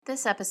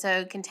This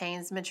episode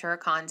contains mature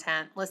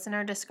content.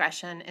 Listener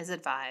discretion is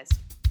advised.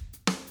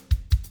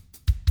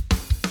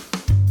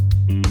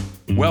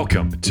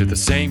 Welcome to the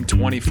Same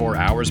 24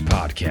 Hours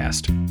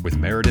podcast with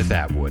Meredith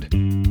Atwood.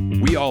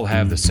 We all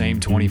have the same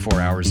 24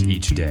 hours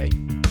each day,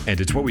 and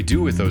it's what we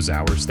do with those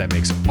hours that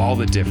makes all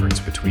the difference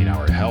between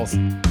our health,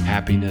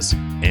 happiness,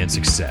 and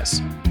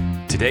success.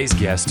 Today's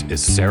guest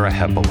is Sarah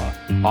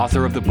Hepola,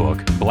 author of the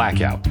book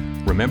Blackout,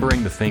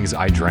 Remembering the Things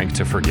I Drank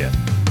to Forget.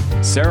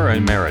 Sarah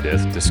and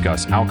Meredith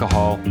discuss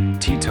alcohol,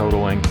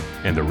 teetotaling,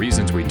 and the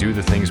reasons we do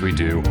the things we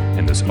do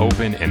in this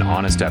open and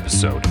honest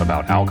episode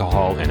about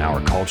alcohol in our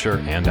culture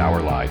and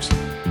our lives.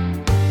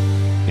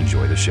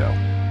 Enjoy the show.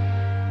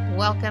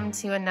 Welcome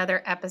to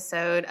another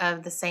episode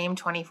of the Same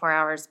 24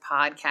 Hours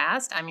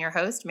podcast. I'm your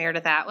host,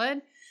 Meredith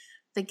Atwood.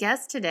 The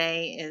guest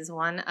today is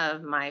one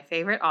of my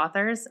favorite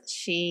authors.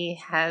 She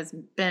has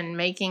been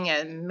making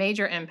a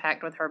major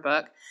impact with her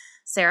book.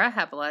 Sarah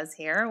Hepola is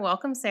here.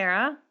 Welcome,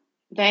 Sarah.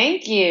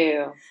 Thank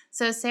you.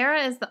 So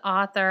Sarah is the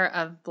author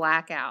of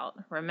Blackout,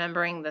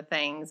 Remembering the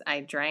Things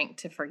I Drank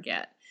to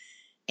Forget.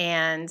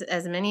 And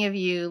as many of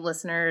you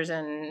listeners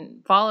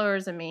and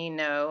followers of me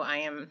know, I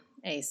am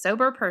a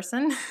sober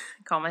person.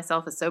 I call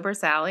myself a sober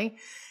Sally.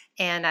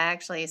 And I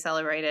actually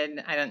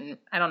celebrated, I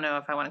don't know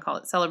if I want to call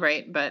it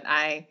celebrate, but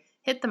I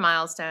hit the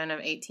milestone of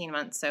 18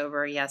 months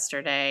sober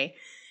yesterday.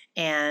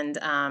 And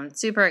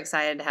super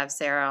excited to have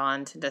Sarah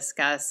on to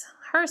discuss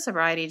her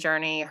sobriety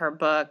journey, her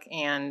book,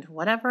 and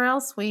whatever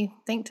else we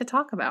think to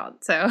talk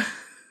about. So,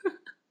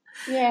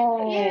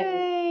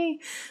 Yay.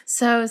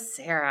 So,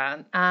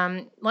 Sarah,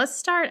 let's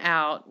start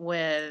out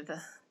with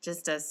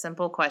just a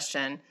simple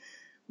question.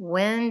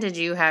 When did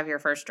you have your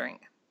first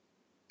drink?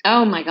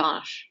 Oh my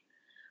gosh.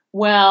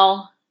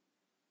 Well,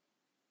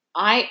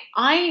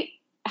 I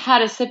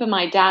had a sip of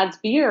my dad's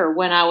beer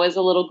when I was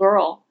a little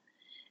girl.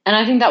 And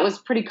I think that was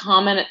pretty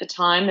common at the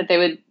time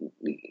that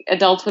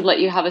adults would let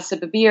you have a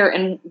sip of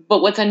beer.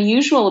 But what's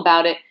unusual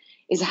about it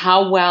is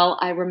how well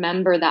I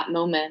remember that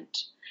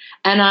moment.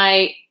 And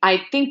I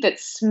think that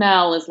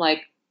smell is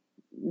like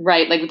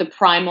with the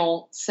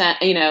primal scent,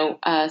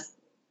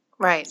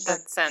 right.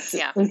 That sense.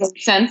 Yeah.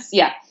 Sense.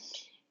 Yeah.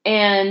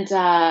 And,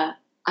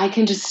 I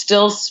can just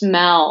still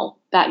smell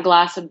that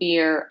glass of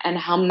beer and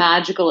how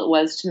magical it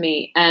was to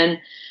me. And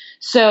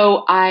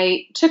so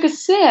I took a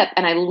sip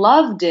and I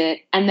loved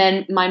it. And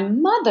then my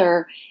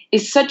mother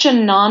is such a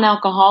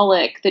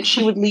non-alcoholic that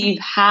she would leave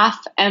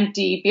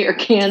half-empty beer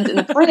cans in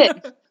the fridge.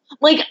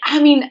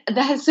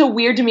 That is so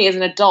weird to me as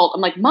an adult.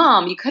 I'm like,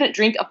 Mom, you couldn't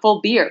drink a full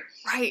beer.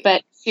 Right.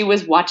 But she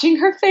was watching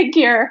her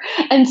figure,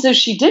 and so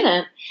she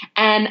didn't.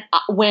 And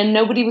when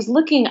nobody was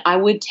looking, I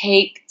would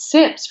take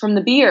sips from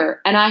the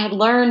beer. And I had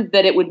learned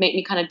that it would make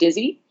me kind of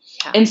dizzy.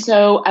 Yeah. And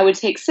so I would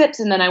take sips,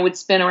 and then I would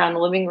spin around the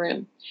living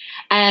room.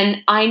 And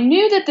I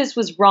knew that this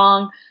was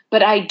wrong,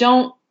 but I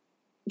don't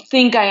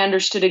think I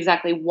understood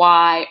exactly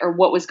why or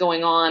what was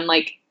going on.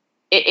 Like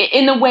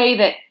in the way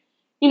that,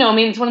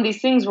 it's one of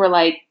these things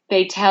where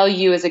they tell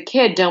you as a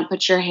kid, don't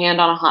put your hand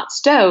on a hot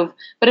stove.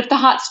 But if the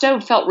hot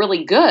stove felt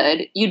really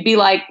good, you'd be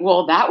like,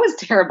 well, that was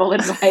terrible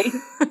advice.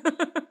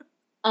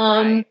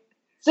 Right.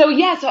 So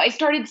I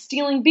started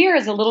stealing beer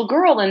as a little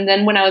girl. And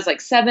then when I was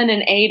 7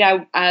 and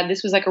 8,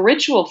 this was like a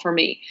ritual for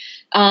me.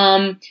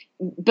 And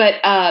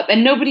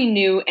nobody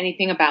knew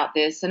anything about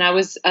this. And I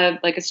was a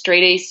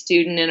straight A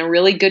student and a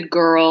really good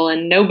girl.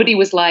 And nobody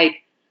was my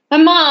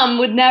mom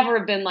would never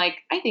have been like,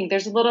 I think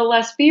there's a little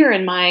less beer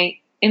in my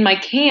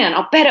can.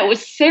 I'll bet it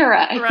was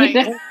Sarah. Right.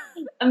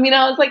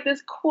 I was like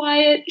this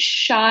quiet,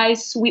 shy,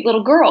 sweet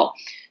little girl.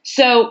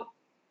 So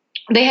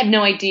they had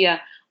no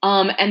idea.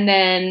 And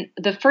then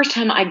the first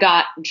time I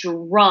got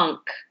drunk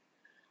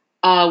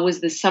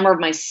was the summer of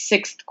my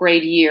 6th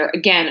grade year.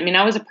 Again,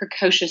 I was a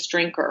precocious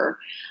drinker.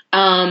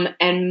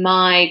 And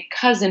my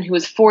cousin, who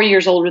was 4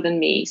 years older than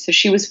me, so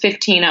she was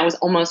 15, I was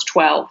almost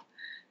 12.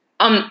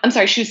 I'm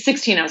sorry, she was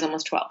 16, I was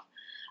almost 12.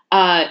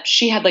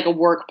 She had a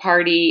work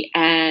party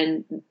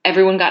and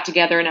everyone got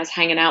together and I was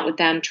hanging out with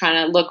them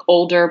trying to look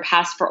older,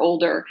 pass for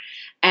older.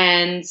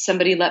 And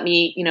somebody let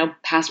me,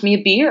 pass me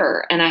a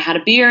beer, and I had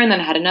a beer and then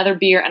I had another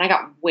beer and I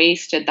got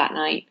wasted that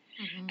night.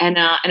 Mm-hmm.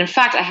 And in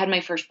fact, I had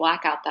my first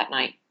blackout that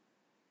night.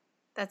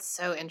 That's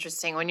so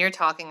interesting. When you're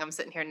talking, I'm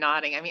sitting here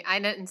nodding. I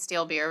didn't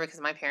steal beer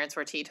because my parents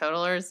were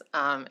teetotalers.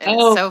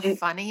 It's so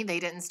funny. They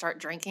didn't start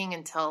drinking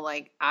until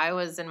I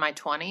was in my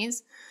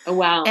 20s. Oh,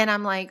 wow. And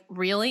I'm like,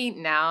 really?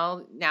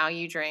 Now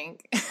you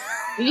drink?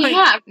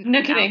 Yeah,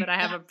 no kidding. Now that I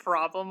have a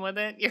problem with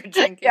it, you're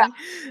drinking.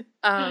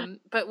 Yeah.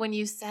 But when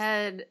you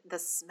said the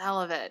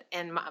smell of it,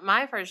 and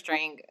my first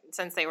drink,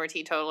 since they were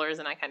teetotalers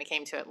and I kind of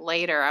came to it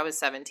later, I was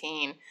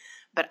 17,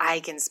 but I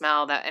can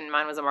smell that, and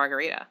mine was a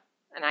margarita.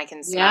 And I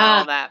can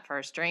smell that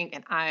first drink,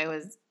 and I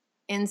was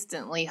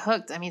instantly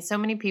hooked. So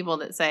many people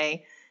that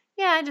say,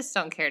 yeah, I just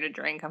don't care to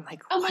drink. I'm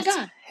like, oh my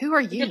God, who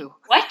are you?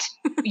 What?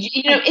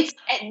 It's,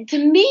 to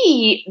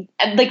me,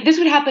 this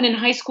would happen in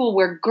high school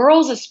where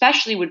girls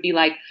especially would be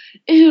like,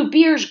 ooh,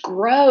 beer's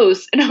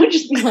gross. And I would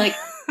just be like,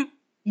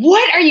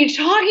 what are you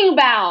talking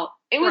about?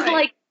 It was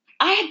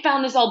I had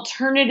found this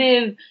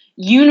alternative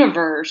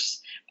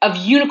universe of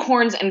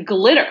unicorns and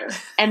glitter,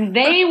 and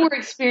they were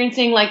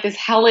experiencing like this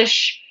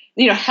hellish,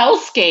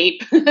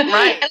 hellscape. Right. And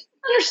I didn't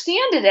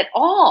understand it at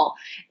all.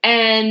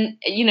 And,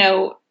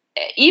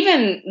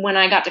 even when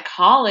I got to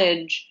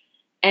college,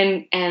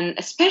 and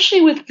especially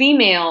with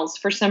females,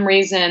 for some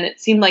reason, it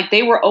seemed like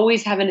they were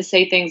always having to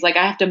say things like,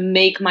 I have to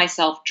make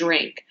myself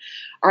drink,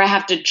 or I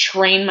have to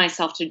train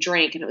myself to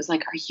drink. And it was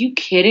like, are you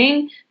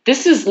kidding?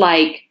 This is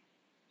like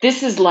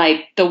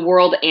the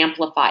world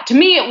amplified. To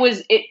me,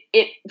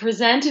 it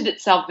presented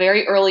itself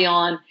very early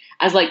on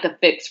as like the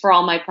fix for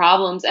all my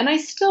problems. And I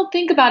still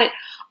think about it.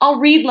 I'll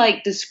read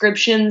like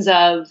descriptions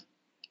of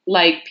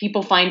like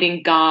people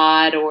finding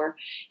God, or,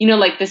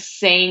 like the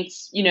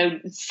saints,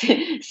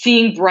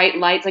 seeing bright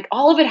lights. Like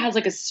all of it has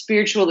like a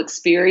spiritual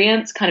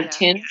experience kind of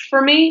tinge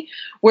for me,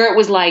 where it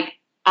was like,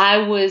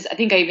 I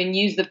think I even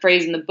used the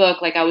phrase in the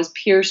book, like I was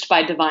pierced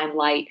by divine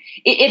light.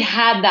 It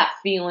had that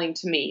feeling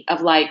to me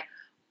of like,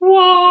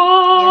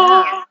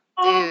 whoa.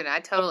 Yeah, dude, I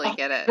totally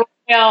get it.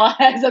 Hell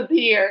has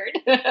appeared.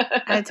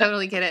 I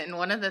totally get it. And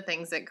one of the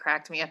things that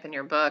cracked me up in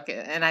your book,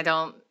 and I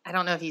don't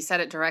know if you said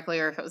it directly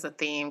or if it was a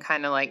theme,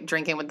 kind of like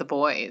drinking with the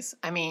boys.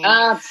 I mean,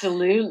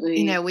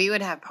 absolutely. We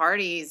would have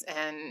parties,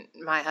 and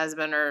my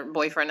husband or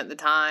boyfriend at the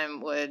time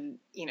would,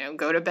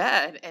 go to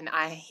bed, and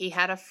he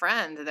had a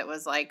friend that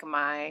was like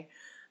my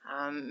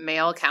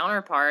male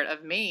counterpart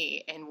of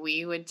me, and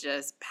we would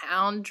just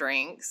pound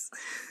drinks,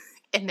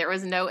 and there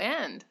was no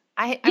end.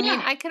 I mean,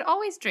 I could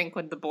always drink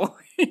with the boys.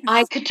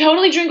 I could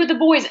totally drink with the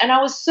boys. And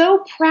I was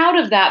so proud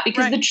of that,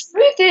 because the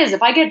truth is,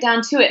 if I get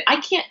down to it,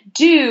 I can't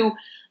do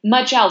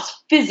much else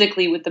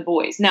physically with the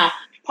boys. Now,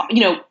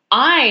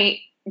 I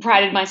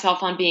prided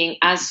myself on being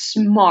as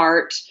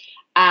smart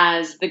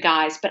as the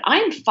guys, but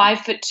I'm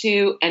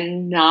 5'2"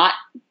 and not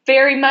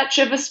very much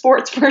of a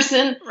sports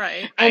person.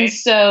 Right. And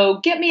so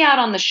get me out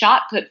on the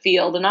shot put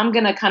field and I'm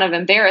going to kind of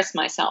embarrass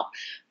myself.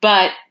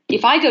 But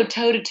if I go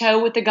toe to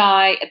toe with the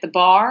guy at the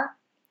bar,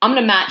 I'm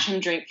going to match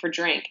him drink for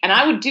drink. And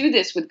I would do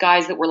this with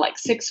guys that were like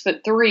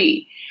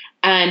 6'3"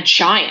 and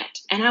giant.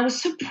 And I was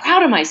so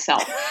proud of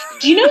myself.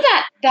 Do you know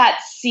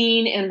that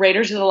scene in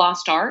Raiders of the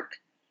Lost Ark?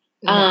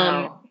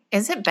 No.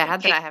 Is it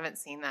bad that I haven't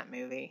seen that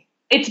movie?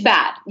 It's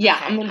bad. Yeah.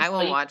 Okay, I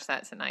will watch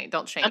that tonight.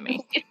 Don't shame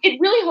me. It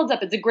really holds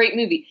up. It's a great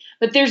movie.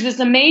 But there's this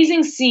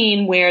amazing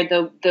scene where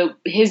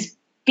his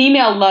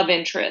female love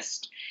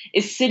interest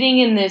is sitting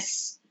in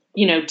this,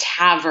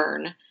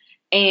 tavern.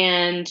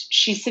 And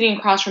she's sitting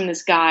across from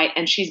this guy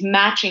and she's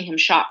matching him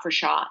shot for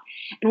shot.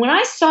 And when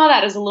I saw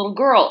that as a little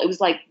girl, it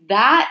was like,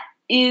 that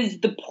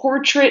is the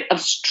portrait of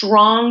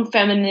strong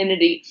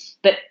femininity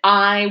that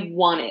I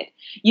wanted.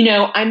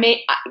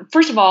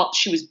 First of all,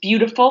 she was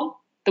beautiful.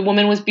 The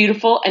woman was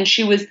beautiful and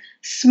she was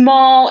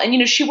small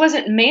and, she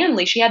wasn't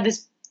manly. She had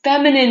this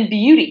feminine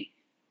beauty,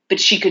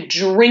 but she could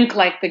drink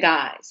like the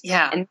guys.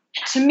 Yeah. And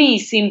to me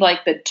seemed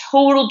like the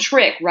total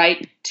trick,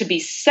 right? To be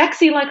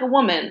sexy like a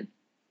woman,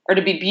 or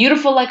to be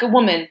beautiful like a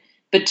woman,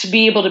 but to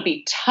be able to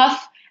be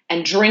tough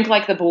and drink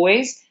like the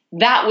boys,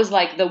 that was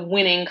like the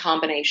winning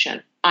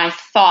combination, I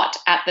thought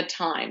at the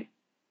time.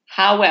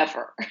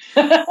 However,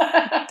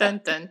 dun,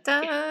 dun,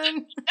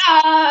 dun.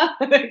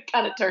 It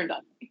kind of turned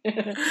on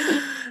me.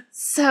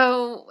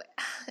 So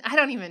I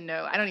don't even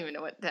know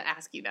what to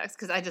ask you next,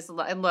 because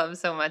I love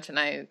so much, and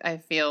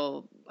I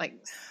feel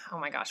like, oh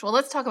my gosh. Well,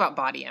 let's talk about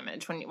body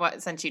image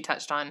since you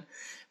touched on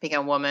being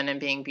a woman and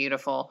being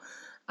beautiful.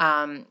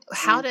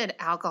 How did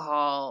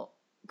alcohol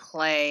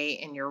play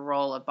in your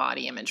role of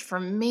body image? For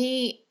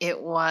me, it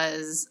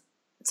was,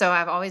 so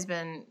I've always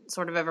been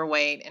sort of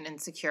overweight and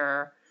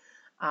insecure,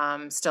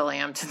 still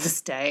am to this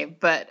day.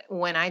 But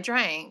when I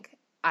drank,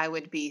 I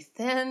would be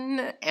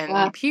thin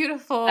and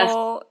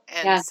beautiful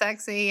and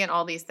sexy and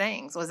all these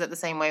things. Was it the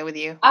same way with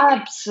you?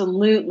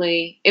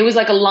 Absolutely. It was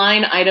like a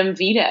line item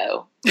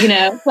veto,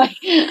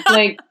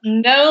 like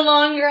no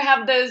longer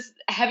have those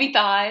heavy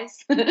thighs,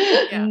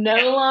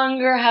 no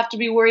longer have to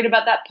be worried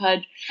about that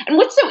pudge. And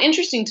what's so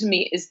interesting to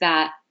me is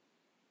that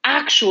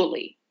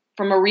actually,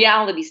 from a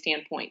reality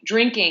standpoint,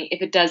 drinking,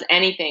 if it does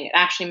anything, it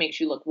actually makes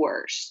you look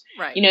worse.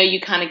 Right.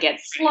 You kind of get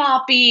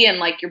sloppy and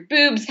like your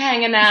boobs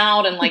hanging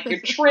out and like you're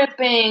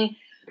tripping,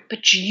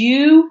 but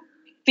you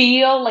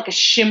feel like a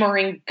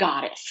shimmering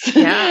goddess.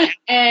 Yeah.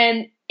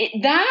 And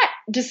that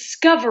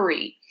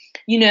discovery,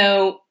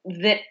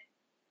 that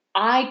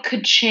I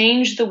could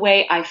change the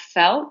way I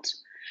felt,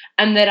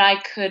 and that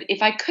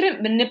if I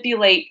couldn't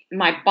manipulate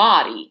my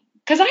body,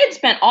 because I had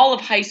spent all of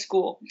high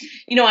school,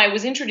 I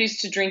was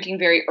introduced to drinking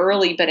very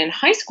early, but in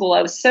high school,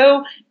 I was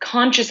so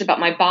conscious about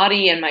my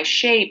body and my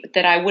shape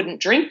that I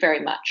wouldn't drink very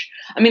much.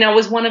 I mean, I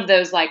was one of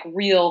those like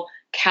real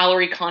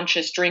calorie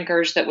conscious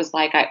drinkers that was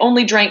like, I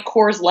only drank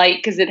Coors Light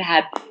because it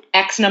had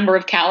X number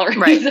of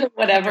calories or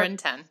whatever.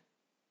 110.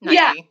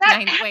 90.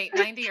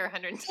 90 or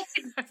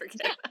 110. I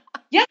forget.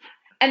 Yeah.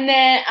 And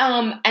then,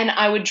 and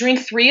I would drink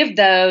 3 of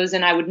those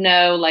and I would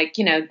know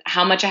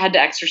how much I had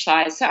to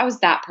exercise. So I was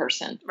that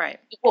person. Right.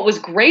 What was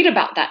great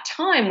about that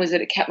time was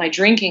that it kept my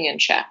drinking in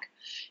check.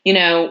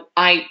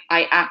 I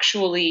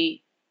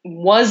actually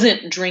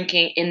wasn't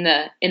drinking in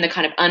the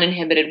kind of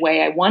uninhibited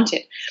way I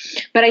wanted.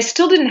 But I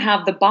still didn't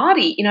have the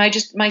body.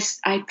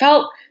 I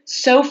felt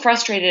so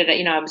frustrated.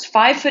 I was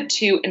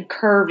 5'2" and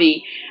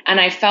curvy, and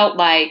I felt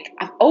like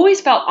I've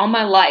always felt all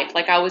my life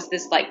like I was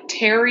this like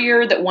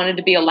terrier that wanted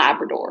to be a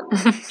Labrador.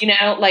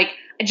 Like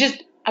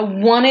I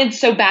wanted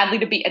so badly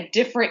to be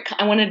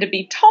I wanted to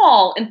be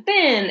tall and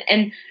thin,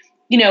 and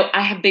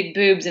I have big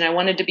boobs and I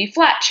wanted to be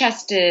flat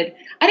chested.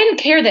 I didn't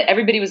care that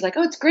everybody was like,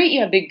 "Oh, it's great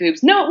you have big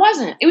boobs." No, it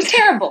wasn't. It was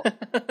terrible.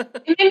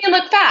 It made me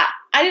look fat.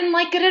 I didn't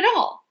like it at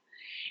all.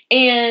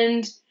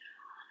 And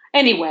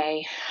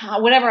anyway,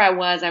 whatever I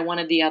was, I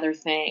wanted the other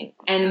thing.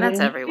 And that's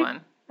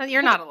everyone.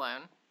 You're not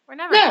alone. We're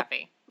never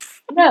happy.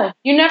 No,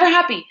 you're never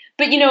happy.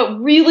 But it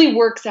really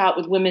works out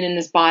with women in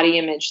this body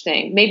image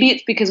thing. Maybe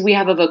it's because we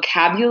have a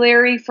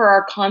vocabulary for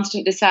our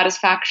constant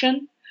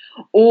dissatisfaction,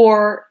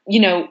 or,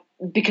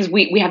 because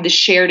we have this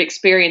shared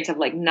experience of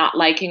like not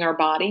liking our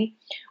body,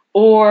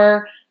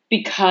 or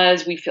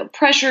because we feel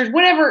pressured,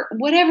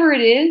 whatever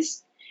it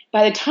is.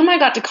 By the time I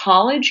got to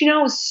college,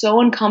 I was so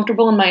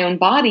uncomfortable in my own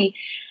body.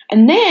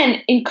 And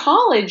then in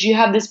college, you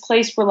have this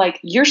place where like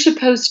you're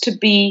supposed to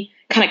be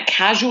kind of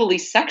casually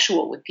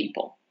sexual with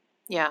people.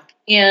 Yeah.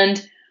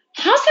 And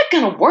how's that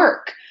going to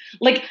work?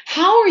 Like,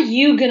 how are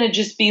you going to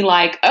just be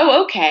like,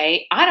 "Oh,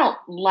 okay, I don't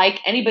like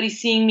anybody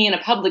seeing me in a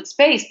public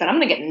space, but I'm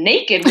going to get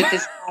naked with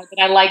this guy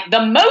that I like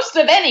the most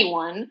of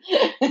anyone."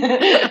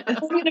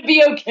 I'm going to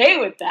be okay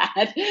with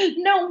that.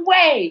 No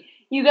way.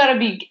 You got to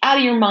be out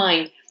of your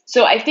mind.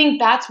 So I think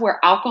that's where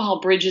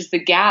alcohol bridges the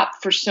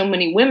gap for so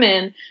many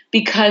women,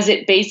 because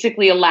it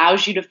basically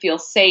allows you to feel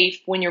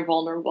safe when you're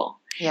vulnerable.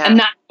 Yeah. And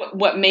that's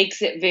what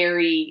makes it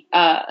very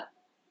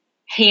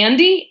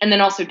handy, and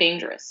then also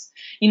dangerous.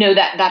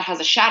 That has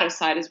a shadow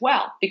side as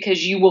well,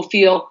 because you will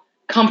feel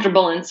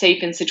comfortable and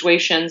safe in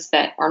situations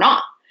that are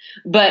not.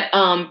 But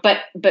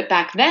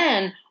back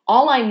then,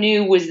 all I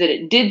knew was that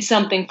it did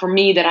something for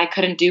me that I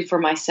couldn't do for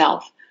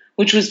myself,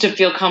 which was to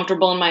feel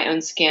comfortable in my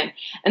own skin.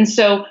 And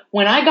so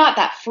when I got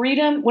that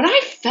freedom, when I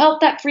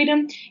felt that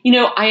freedom,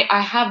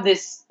 I have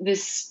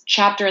this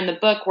chapter in the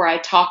book where I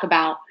talk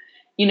about,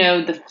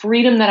 the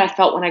freedom that I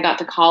felt when I got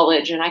to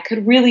college, and I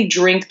could really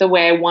drink the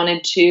way I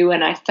wanted to.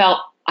 And I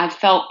felt,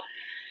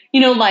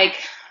 like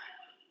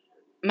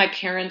my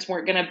parents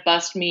weren't going to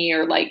bust me,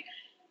 or like,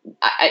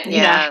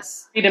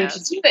 freedom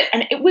to do it.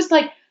 And it was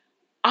like,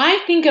 I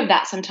think of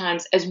that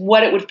sometimes as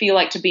what it would feel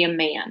like to be a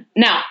man.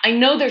 Now, I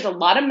know there's a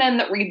lot of men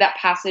that read that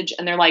passage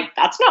and they're like,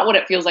 "That's not what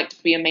it feels like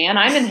to be a man.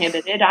 I'm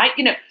inhibited."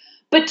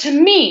 But to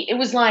me, it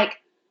was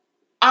like,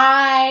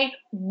 I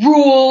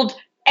ruled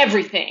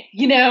everything,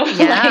 Yeah.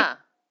 Like,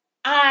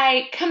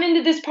 I come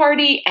into this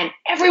party and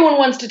everyone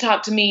wants to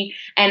talk to me.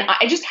 And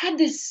I just had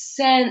this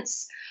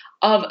sense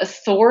of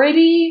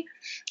authority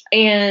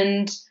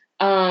and,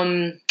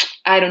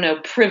 I don't know,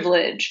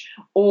 privilege,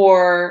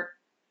 or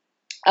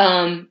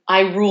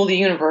I rule the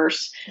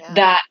universe. Yeah.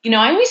 That,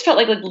 I always felt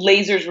like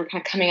lasers were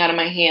kind of coming out of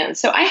my hands.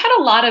 So I had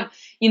a lot of,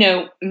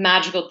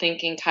 magical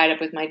thinking tied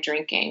up with my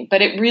drinking.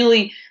 But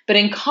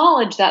in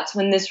college, that's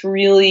when this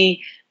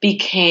really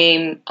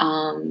became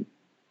a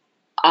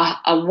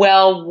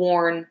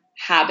well-worn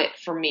habit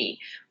for me,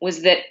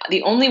 was that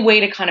the only way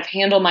to kind of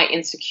handle my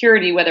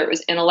insecurity, whether it was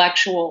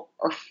intellectual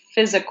or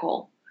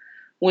physical,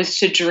 was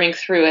to drink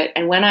through it.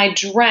 And when I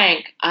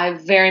drank, I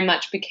very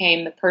much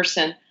became the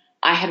person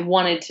I had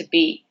wanted to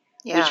be,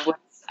 which was,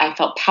 I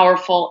felt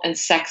powerful and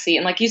sexy.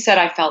 And like you said,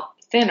 I felt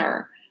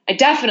thinner. I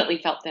definitely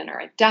felt thinner.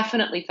 I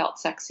definitely felt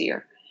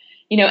sexier.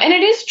 And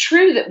it is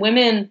true that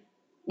women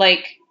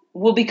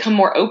will become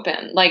more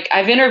open. Like,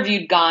 I've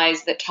interviewed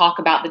guys that talk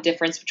about the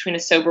difference between a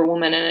sober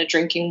woman and a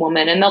drinking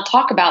woman. And they'll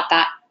talk about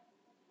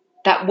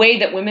that way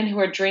that women who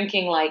are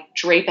drinking,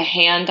 drape a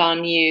hand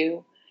on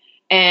you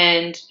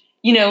and,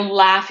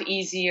 laugh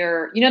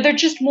easier. They're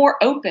just more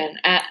open.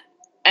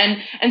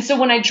 And so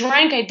when I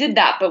drank, I did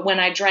that. But when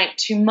I drank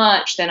too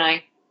much,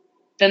 then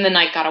the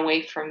night got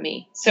away from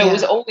me. So It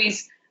was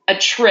always a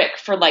trick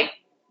for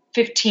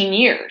 15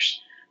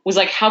 years, was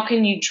how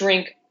can you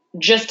drink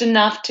just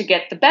enough to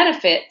get the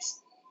benefits,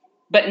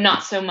 but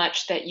not so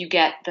much that you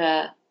get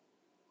the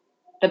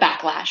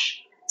backlash.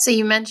 So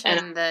you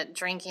mentioned that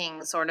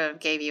drinking sort of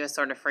gave you a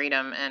sort of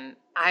freedom, and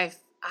I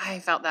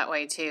felt that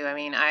way too. I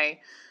mean, I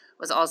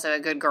was also a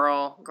good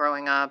girl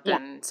growing up,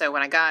 and so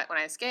when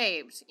I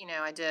escaped,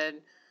 I did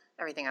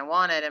everything I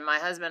wanted, and my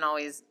husband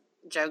always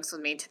jokes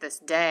with me to this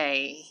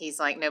day. He's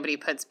like, "Nobody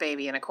puts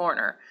baby in a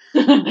corner,"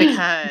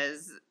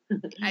 because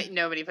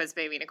nobody puts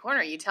baby in a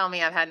corner. You tell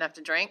me I've had enough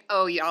to drink.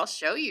 Oh, yeah, I'll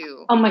show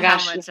you. Oh my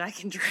gosh, how much I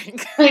can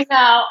drink.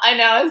 I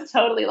know. It's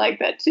totally like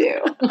that too.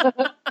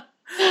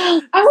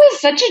 I was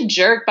such a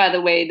jerk, by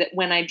the way, that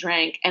when I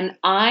drank, and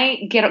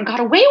I got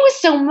away with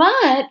so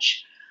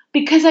much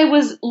because I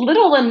was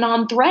little and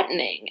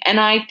non-threatening. And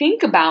I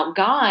think about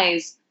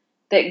guys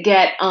that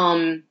get,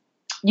 I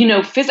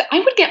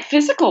would get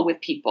physical with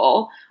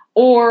people.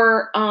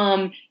 Or,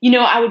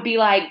 I would be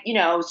like,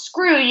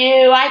 "Screw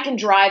you, I can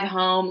drive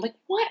home." Like,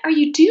 what are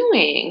you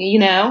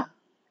doing?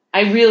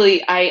 I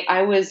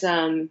was,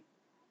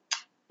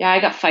 Yeah, I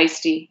got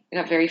feisty. I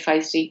got very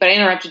feisty. But I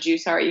interrupted you.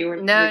 Sorry, you were.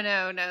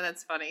 No,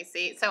 that's funny.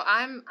 See, so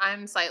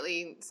I'm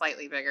slightly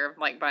bigger,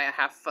 like by a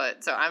half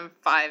foot. So I'm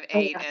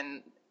 5'8"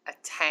 and a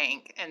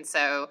tank, and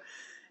so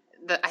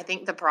I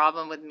think the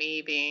problem with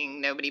me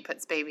being nobody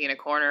puts baby in a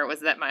corner was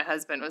that my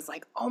husband was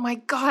like, "Oh my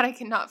God, I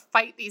cannot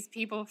fight these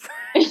people for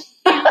you.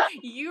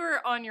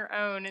 You're on your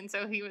own." And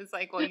so he was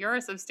like, "Well, you're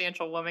a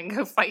substantial woman.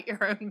 Go fight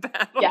your own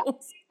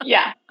battles."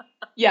 Yeah.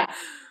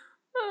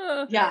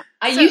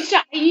 I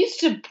used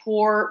to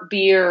pour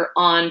beer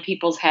on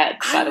people's heads.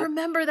 I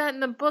remember that in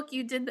the book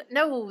you did.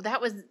 No,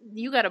 that was,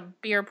 you got a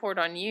beer poured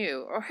on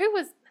you. Or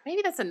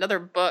maybe that's another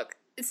book.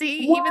 See,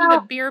 even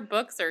the beer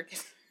books are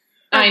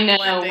I know,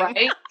 blending. Right?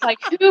 It's like,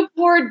 who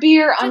poured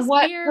beer on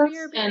what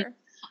person? Beer.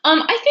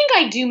 I think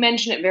I do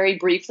mention it very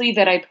briefly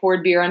that I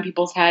poured beer on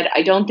people's head.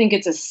 I don't think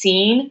it's a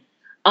scene.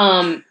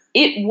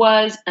 It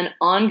was an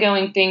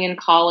ongoing thing in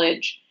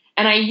college.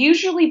 And I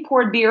usually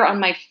poured beer on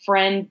my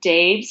friend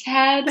Dave's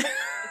head.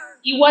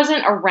 He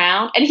wasn't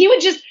around. And he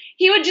would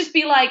just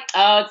be like,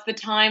 "Oh, it's the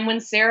time when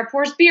Sarah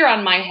pours beer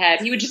on my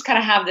head." He would just kind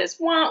of have this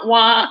wah,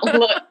 wah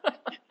look.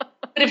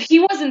 But if he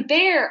wasn't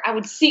there, I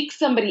would seek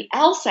somebody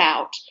else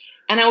out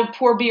and I would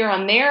pour beer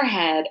on their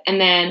head.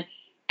 And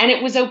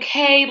it was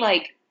okay.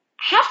 Like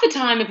half the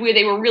time, if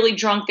they were really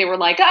drunk, they were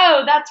like,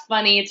 "Oh, that's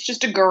funny. It's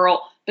just a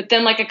girl." But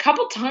then like a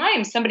couple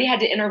times somebody had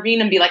to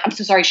intervene and be like, "I'm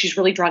so sorry. She's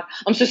really drunk.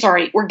 I'm so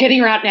sorry. We're getting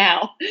her out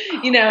now."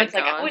 It's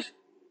like,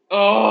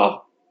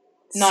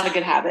 not a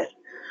good habit.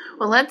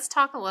 Well, let's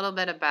talk a little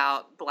bit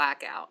about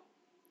Blackout.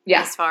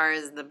 Yeah. As far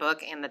as the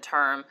book and the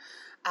term.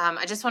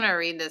 I just want to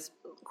read this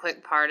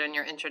quick part in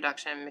your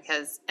introduction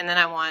and then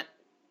I want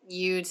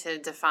you to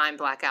define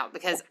blackout,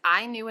 because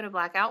I knew what a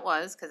blackout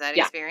was because I'd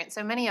experienced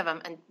so many of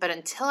them. But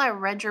until I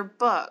read your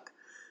book,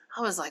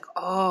 I was like,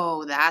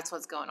 oh, that's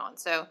what's going on.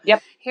 So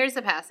here's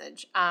the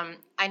passage.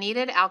 I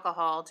needed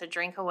alcohol to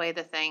drink away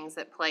the things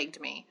that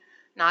plagued me,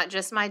 not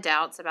just my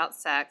doubts about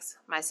sex,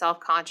 my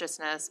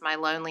self-consciousness, my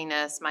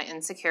loneliness, my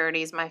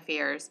insecurities, my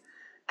fears.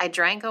 I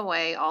drank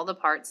away all the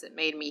parts that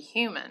made me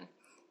human.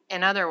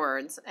 In other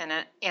words, and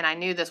I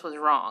knew this was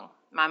wrong,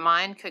 my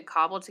mind could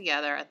cobble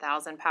together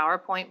 1,000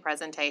 PowerPoint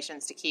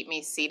presentations to keep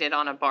me seated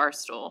on a bar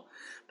stool.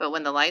 But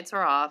when the lights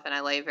were off and I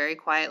lay very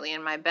quietly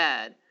in my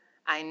bed,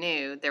 I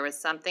knew there was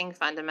something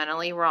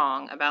fundamentally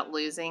wrong about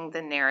losing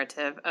the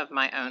narrative of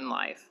my own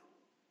life.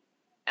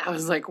 I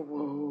was like,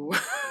 whoa.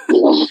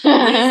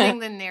 Losing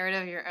the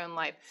narrative of your own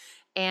life.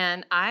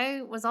 And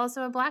I was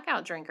also a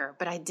blackout drinker,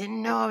 but I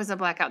didn't know I was a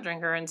blackout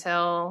drinker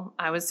until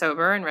I was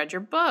sober and read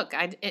your book.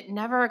 It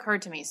never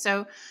occurred to me.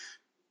 So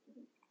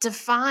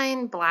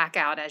define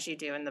blackout as you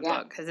do in the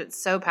book, because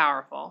it's so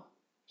powerful.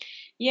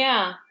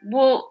 Yeah.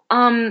 Well,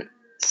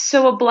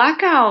 so a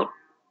blackout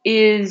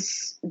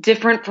is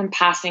different from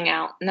passing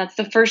out. And that's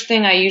the first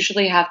thing I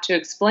usually have to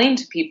explain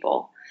to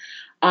people.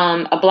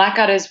 A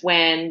blackout is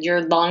when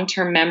your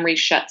long-term memory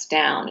shuts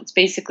down. It's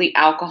basically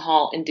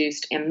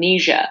alcohol-induced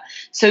amnesia.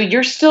 So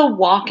you're still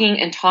walking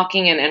and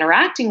talking and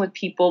interacting with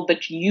people,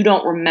 but you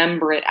don't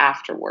remember it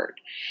afterward.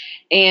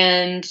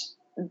 And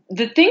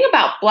the thing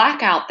about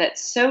blackout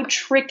that's so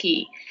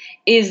tricky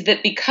is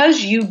that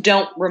because you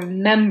don't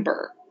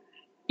remember,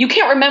 you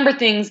can't remember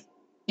things.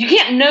 You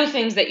can't know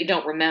things that you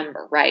don't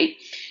remember, right?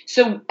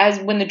 So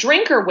when the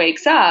drinker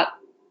wakes up,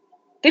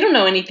 they don't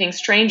know anything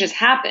strange has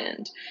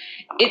happened.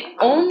 It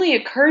only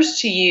occurs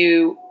to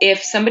you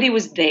if somebody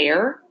was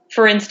there,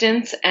 for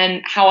instance,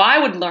 and how I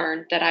would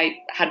learn that I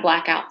had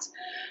blackouts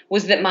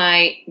was that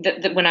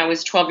that when I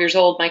was 12 years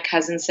old, my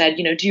cousin said,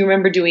 "Do you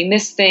remember doing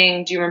this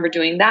thing? Do you remember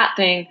doing that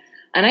thing?"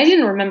 And I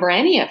didn't remember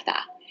any of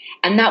that.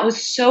 And that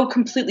was so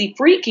completely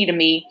freaky to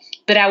me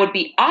that I would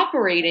be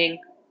operating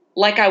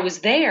like I was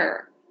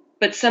there,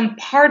 but some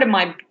part of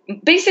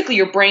basically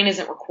your brain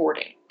isn't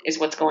recording is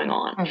what's going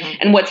on. Mm-hmm.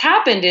 And what's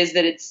happened is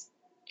that it's,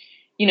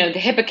 the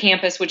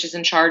hippocampus, which is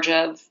in charge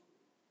of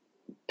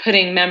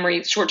putting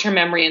short-term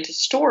memory into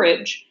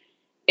storage,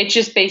 it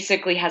just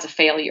basically has a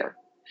failure.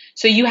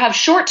 So you have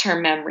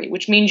short-term memory,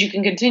 which means you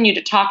can continue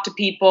to talk to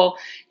people.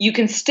 You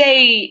can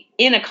stay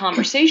in a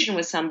conversation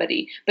with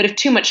somebody, but if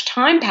too much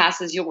time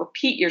passes, you'll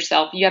repeat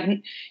yourself. You have,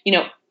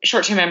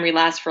 short-term memory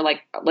lasts for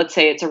let's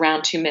say it's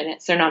around 2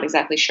 minutes. They're not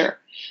exactly sure.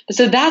 But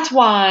so that's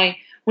why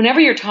whenever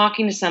you're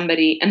talking to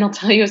somebody and they'll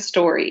tell you a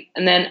story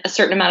and then a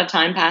certain amount of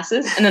time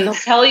passes and then they'll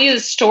tell you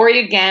the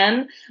story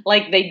again,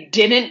 like they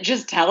didn't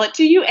just tell it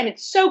to you. And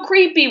it's so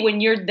creepy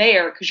when you're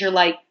there because you're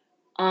like,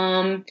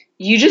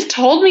 you just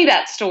told me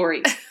that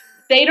story.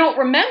 They don't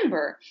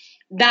remember.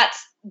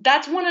 That's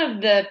one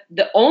of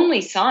the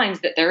only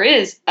signs that there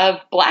is of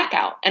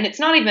blackout. And it's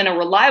not even a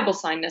reliable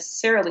sign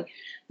necessarily.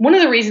 One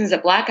of the reasons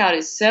that blackout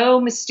is so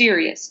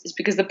mysterious is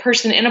because the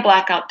person in a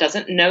blackout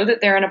doesn't know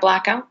that they're in a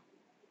blackout.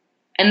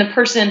 And the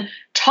person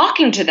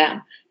talking to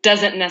them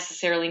doesn't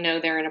necessarily know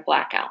they're in a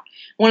blackout.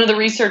 One of the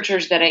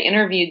researchers that I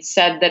interviewed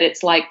said that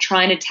it's like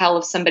trying to tell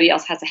if somebody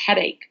else has a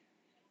headache.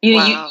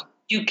 Wow.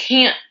 You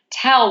can't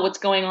tell what's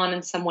going on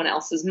in someone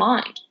else's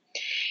mind.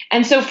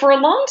 And so for a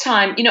long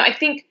time, I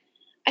think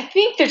I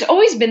think there's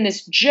always been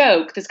this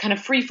joke, this kind of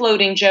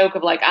free-floating joke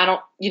of like, I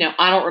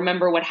don't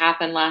remember what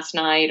happened last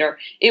night, or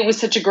it was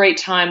such a great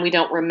time we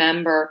don't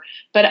remember.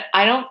 But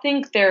I don't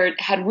think there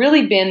had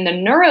really been the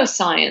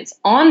neuroscience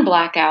on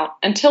blackout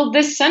until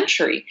this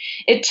century.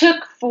 It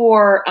took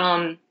for,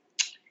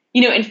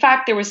 in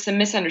fact, there was some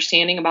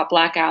misunderstanding about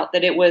blackout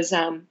that it was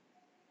a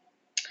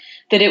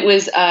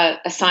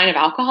sign of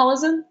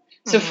alcoholism.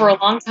 So for a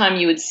long time,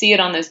 you would see it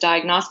on those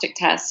diagnostic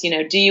tests,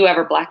 do you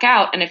ever black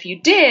out? And if you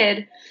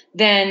did,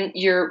 then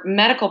your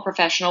medical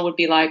professional would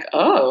be like,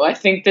 oh, I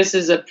think this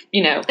is this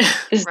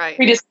is Right.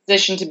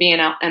 predisposition to be an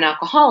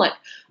alcoholic.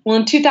 Well,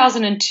 in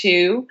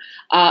 2002,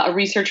 a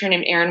researcher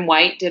named Aaron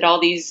White did all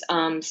these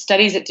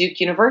studies at Duke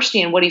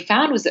University, and what he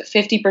found was that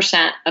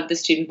 50% of the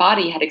student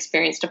body had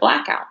experienced a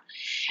blackout.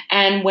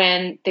 And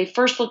when they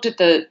first looked at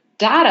the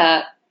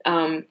data,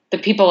 the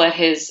people at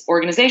his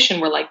organization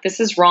were like,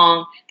 this is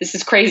wrong. This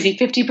is crazy.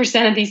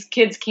 50% of these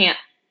kids can't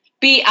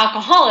be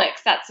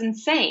alcoholics. That's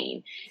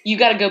insane. You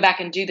got to go back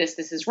and do this.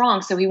 This is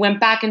wrong. So he went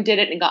back and did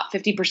it and got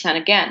 50%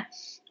 again.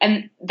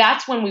 And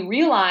that's when we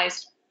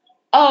realized,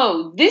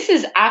 oh, this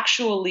is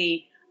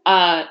actually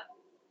a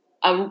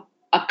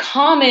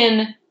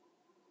common,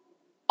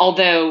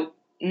 although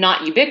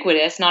not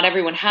ubiquitous, not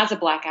everyone has a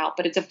blackout,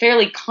 but it's a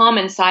fairly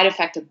common side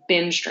effect of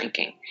binge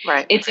drinking.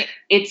 Right.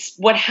 It's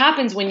what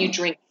happens when you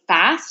drink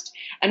fast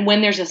and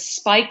when there's a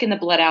spike in the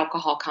blood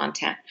alcohol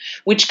content,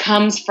 which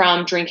comes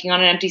from drinking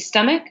on an empty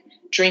stomach,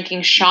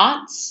 drinking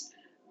shots.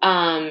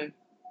 Those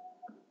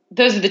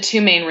are the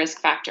two main risk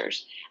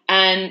factors.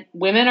 And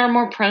women are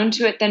more prone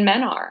to it than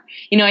men are.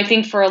 I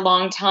think for a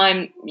long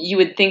time, you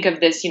would think of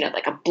this,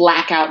 like a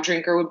blackout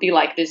drinker would be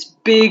like this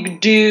big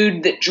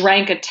dude that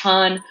drank a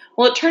ton.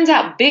 Well, it turns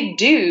out big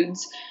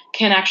dudes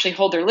can actually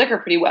hold their liquor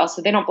pretty well,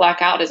 so they don't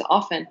black out as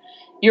often.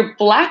 Your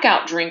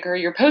blackout drinker,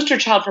 your poster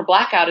child for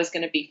blackout is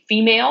going to be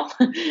female,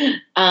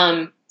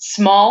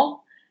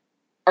 small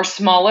or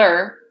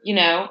smaller,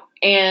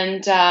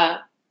 and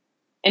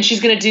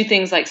she's going to do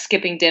things like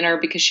skipping dinner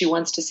because she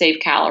wants to save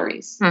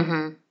calories.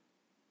 Mm-hmm.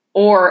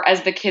 Or,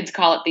 as the kids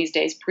call it these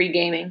days,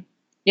 pre-gaming.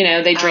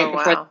 They drink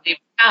before they leave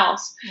the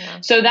house.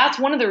 Yeah. So that's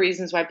one of the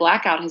reasons why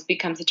blackout has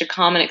become such a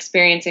common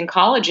experience in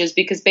colleges,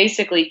 because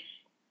basically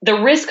the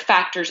risk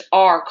factors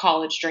are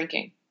college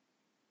drinking.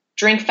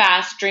 Drink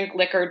fast, drink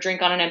liquor,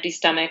 drink on an empty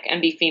stomach, and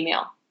be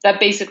female.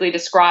 That basically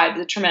describes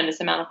a tremendous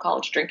amount of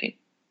college drinking.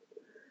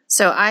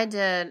 So I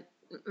did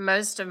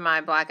most of my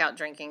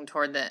drinking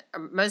toward the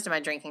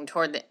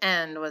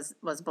end was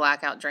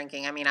blackout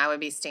drinking. I mean, I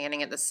would be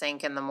standing at the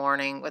sink in the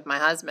morning with my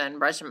husband,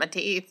 brushing my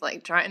teeth,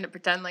 like trying to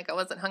pretend like I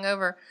wasn't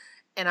hungover.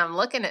 And I'm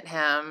looking at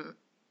him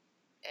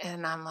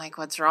and I'm like,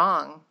 what's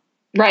wrong?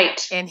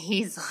 Right. And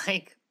he's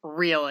like,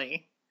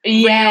 really?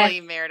 Yes. Really,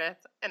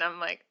 Meredith? And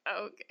I'm like,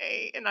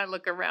 okay. And I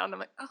look around, I'm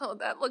like, oh,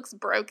 that looks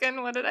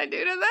broken. What did I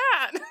do to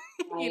that?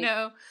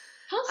 Right.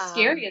 How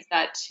scary is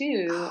that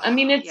too? I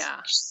mean, it's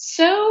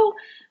so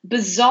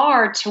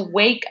bizarre to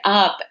wake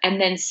up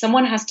and then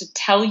someone has to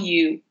tell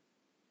you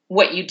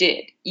what you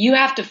did. You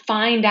have to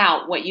find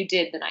out what you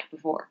did the night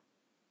before.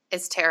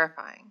 It's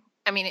terrifying.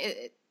 I mean,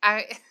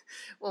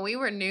 when we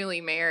were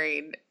newly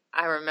married,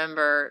 I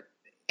remember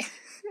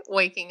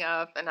waking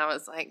up and I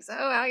was like, so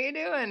how you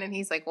doing? And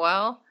he's like,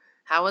 well,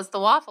 how was the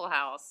Waffle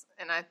House?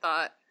 And I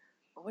thought,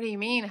 what do you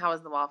mean, how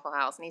was the Waffle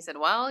House? And he said,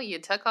 well, you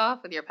took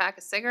off with your pack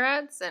of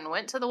cigarettes and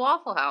went to the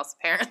Waffle House,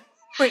 apparently.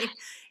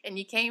 And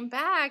you came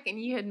back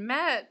and you had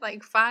met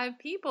like 5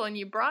 people and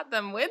you brought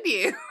them with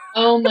you.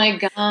 Oh my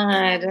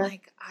God.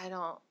 Like,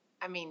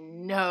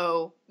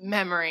 no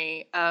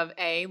memory of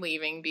A,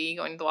 leaving, B,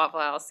 going to the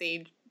Waffle House,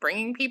 C,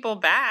 bringing people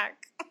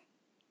back.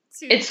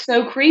 It's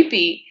so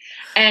creepy.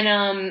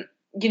 And,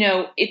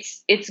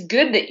 it's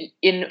good that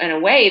in a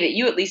way that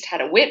you at least had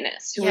a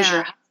witness who was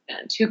your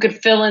husband, who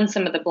could fill in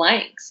some of the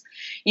blanks.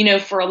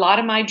 For a lot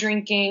of my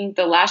drinking,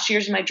 the last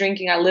years of my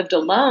drinking, I lived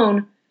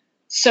alone.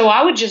 So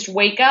I would just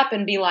wake up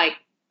and be like,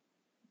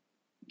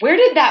 where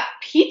did that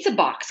pizza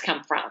box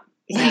come from?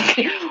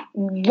 Like,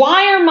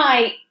 why are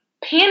my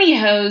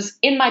pantyhose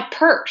in my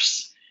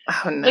purse?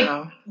 Oh,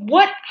 no.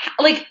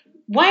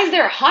 Why is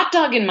there a hot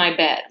dog in my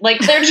bed? Like,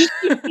 there's just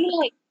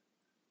like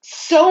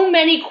so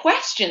many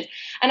questions.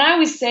 And I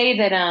always say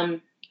that,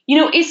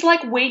 it's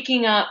like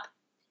waking up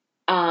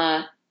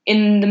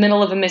in the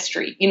middle of a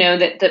mystery,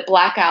 that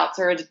blackouts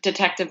are a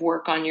detective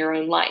work on your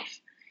own life.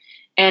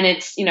 And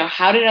it's,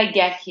 how did I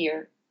get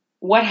here?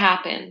 What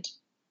happened?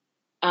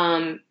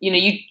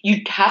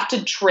 You have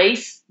to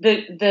trace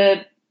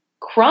the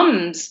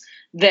crumbs,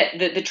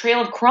 the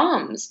trail of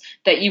crumbs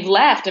that you've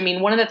left. I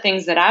mean, one of the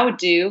things that I would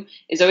do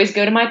is always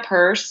go to my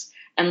purse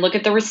and look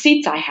at the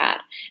receipts I had.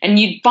 And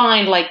you'd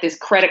find like this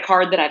credit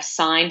card that I've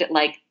signed at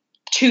like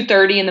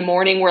 2:30 in the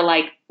morning where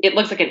like it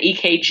looks like an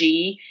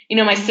EKG.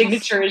 My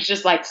signature is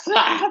just like,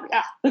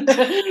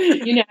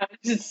 it's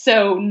just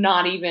so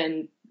not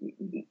even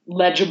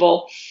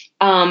legible.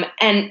 Or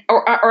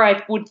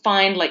I would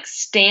find like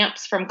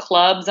stamps from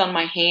clubs on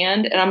my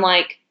hand, and I'm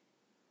like,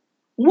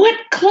 what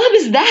club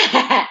is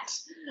that?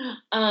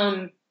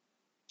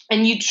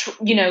 and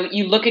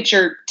you look at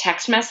your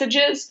text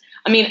messages.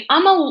 I mean,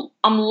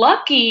 I'm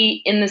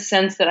lucky in the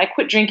sense that I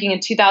quit drinking in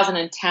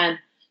 2010.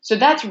 So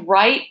that's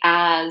right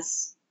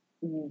as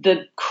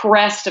the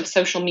crest of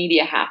social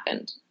media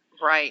happened.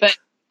 Right. But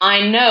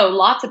I know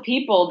lots of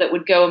people that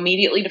would go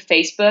immediately to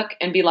Facebook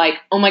and be like,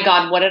 oh my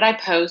God, what did I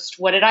post?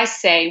 What did I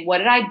say? What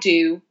did I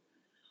do?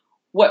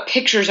 What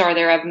pictures are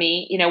there of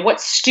me? What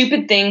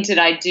stupid thing did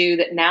I do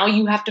that now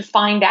you have to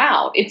find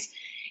out?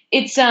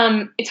 It's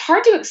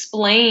hard to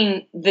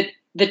explain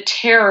the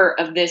terror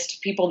of this to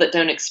people that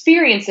don't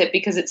experience it,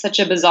 because it's such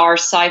a bizarre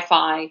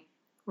sci-fi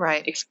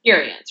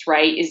experience,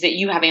 right? Is that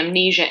you have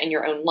amnesia in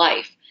your own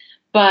life.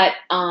 But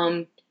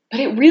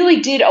it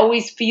really did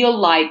always feel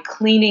like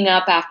cleaning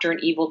up after an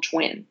evil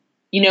twin.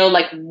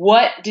 Like,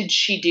 what did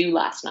she do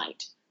last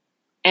night?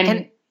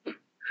 And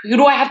who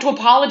do I have to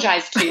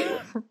apologize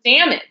to?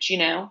 Damage,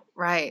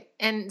 Right.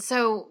 And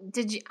so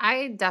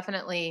I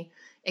definitely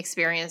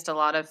experienced a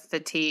lot of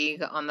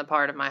fatigue on the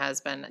part of my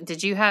husband.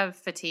 Did you have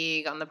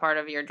fatigue on the part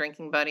of your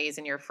drinking buddies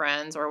and your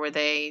friends, or were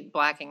they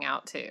blacking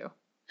out too?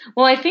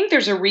 Well, I think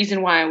there's a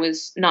reason why I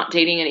was not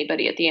dating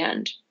anybody at the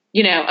end.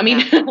 I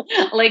mean,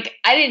 like,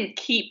 I didn't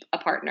keep a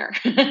partner.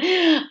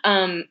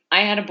 I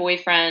had a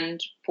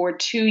boyfriend for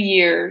 2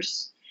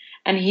 years,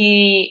 and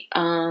he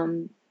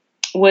thought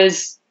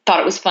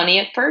it was funny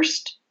at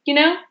first,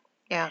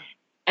 Yeah.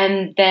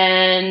 And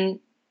then,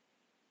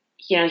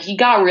 he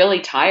got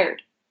really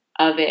tired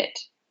of it,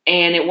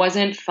 and it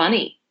wasn't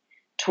funny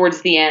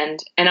towards the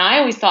end. And I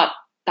always thought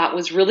that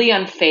was really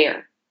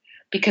unfair,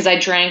 because I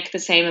drank the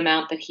same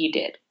amount that he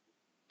did.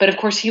 But of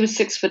course, he was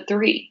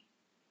 6'3".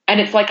 And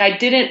it's like, I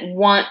didn't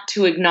want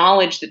to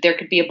acknowledge that there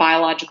could be a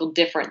biological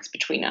difference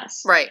between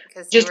us. Right.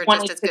 Because you were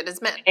just as good as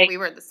men. We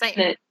were the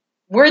same.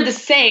 We're the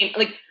same.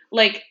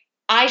 Like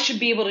I should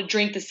be able to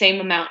drink the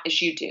same amount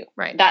as you do.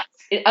 Right.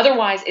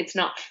 Otherwise, it's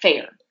not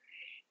fair.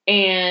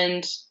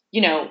 And,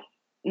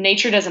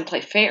 nature doesn't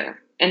play fair,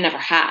 and never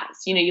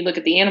has. You look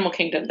at the animal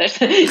kingdom, there's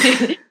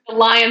the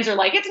lions are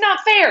like, it's not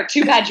fair.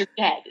 Too bad you're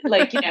dead.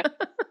 Like,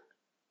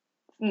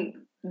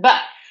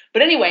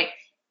 but anyway,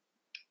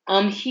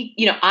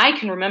 I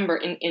can remember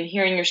in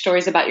hearing your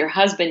stories about your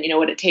husband,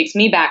 what it takes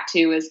me back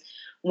to is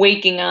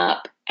waking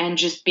up and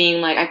just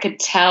being like, I could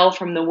tell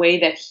from the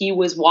way that he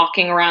was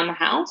walking around the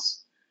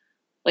house,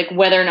 like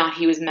whether or not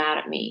he was mad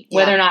at me,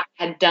 whether or not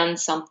I had done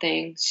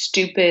something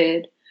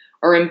stupid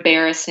or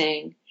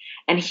embarrassing.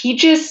 And he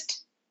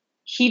just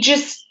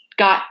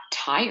got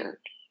tired.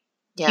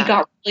 Yeah. He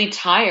got really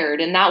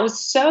tired. And that was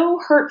so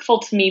hurtful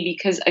to me,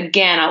 because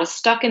again, I was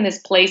stuck in this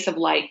place of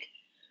like,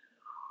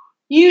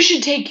 you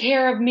should take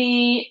care of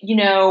me.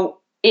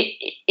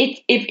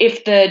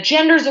 If the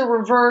genders are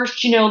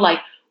reversed, like,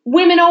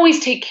 women always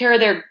take care of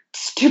their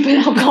stupid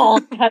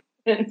alcoholic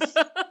husbands.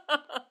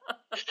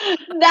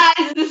 That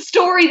is the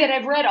story that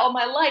I've read all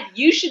my life.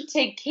 You should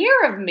take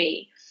care of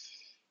me.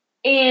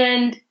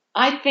 And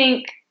I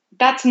think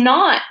that's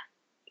not,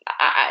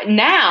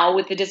 now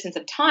with the distance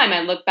of time,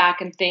 I look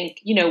back and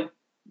think,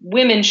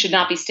 women should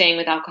not be staying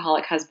with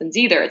alcoholic husbands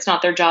either. It's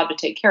not their job to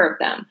take care of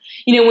them.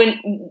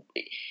 When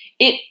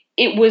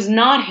it was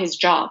not his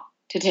job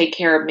to take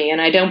care of me,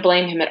 and I don't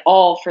blame him at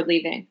all for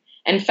leaving.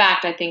 In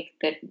fact, I think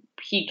that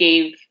he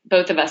gave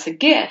both of us a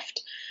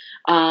gift,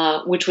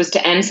 which was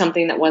to end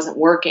something that wasn't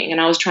working. And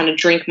I was trying to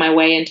drink my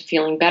way into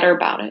feeling better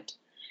about it.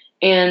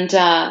 And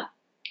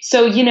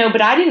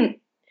but I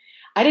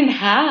didn't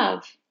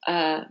have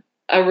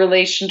a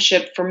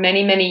relationship for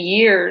many, many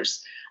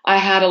years. I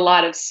had a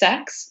lot of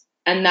sex,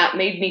 and that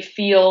made me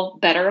feel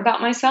better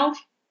about myself.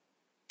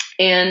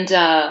 And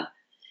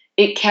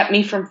it kept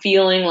me from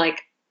feeling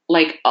like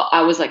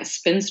I was like a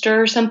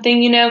spinster or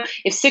something.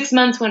 If 6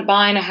 months went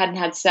by and I hadn't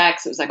had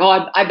sex, it was like,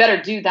 oh, I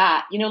better do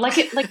that. Like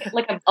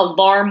an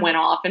alarm went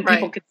off and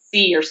people could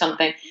see or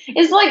something.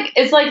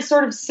 It's like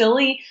sort of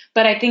silly,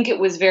 but I think it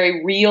was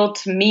very real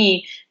to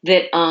me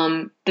that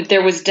that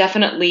there was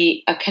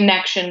definitely a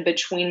connection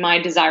between my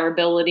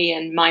desirability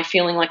and my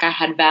feeling like I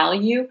had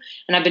value.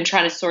 And I've been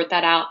trying to sort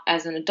that out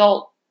as an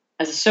adult,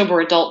 as a sober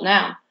adult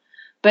now.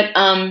 But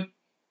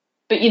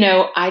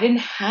I didn't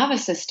have a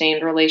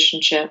sustained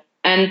relationship.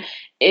 And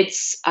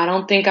I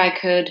don't think I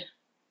could.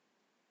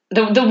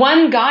 The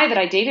one guy that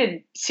I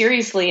dated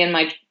seriously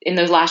in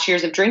those last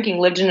years of drinking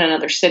lived in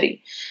another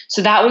city.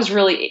 So that was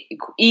really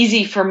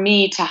easy for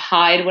me to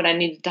hide what I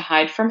needed to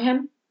hide from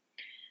him.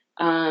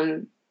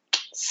 I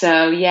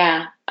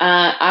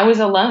was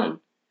alone.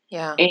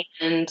 Yeah.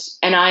 And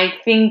I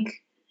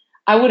think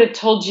I would have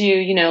told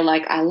you,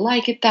 like, I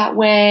like it that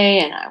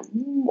way.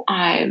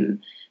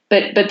 And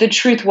but the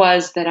truth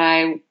was that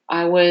I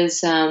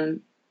was,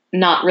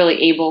 not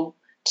really able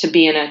to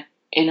be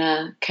in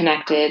a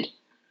connected,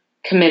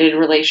 committed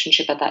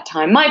relationship at that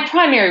time. My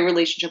primary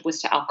relationship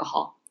was to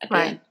alcohol at the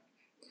end.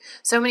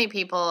 So many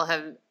people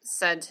have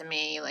said to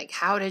me, like,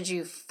 how did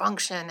you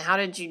function? How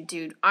did you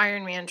do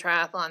Ironman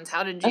triathlons?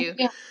 How did you?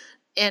 Yeah.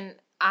 And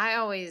I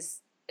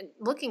always,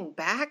 looking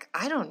back,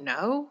 I don't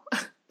know.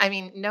 I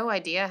mean, no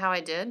idea how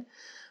I did,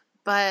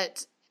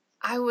 but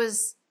I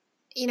was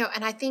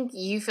And I think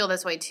you feel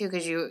this way too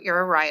because you're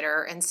a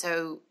writer. And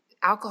so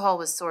alcohol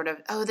was sort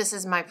of, oh, this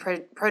is my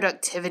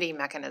productivity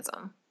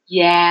mechanism.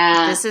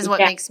 Yeah. This is what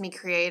makes me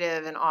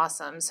creative and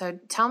awesome. So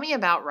tell me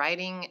about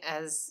writing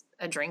as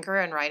a drinker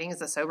and writing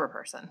as a sober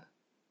person.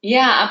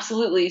 Yeah,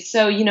 absolutely.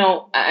 So,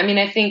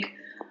 I think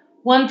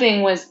one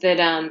thing was that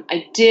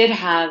I did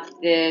have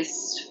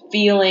this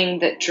feeling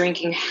that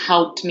drinking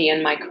helped me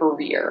in my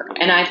career.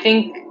 And I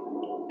think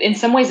in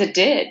some ways it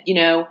did,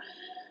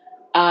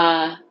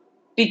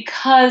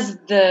 because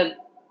the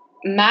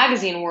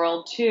magazine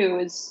world too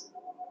is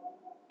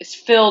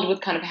filled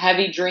with kind of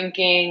heavy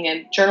drinking,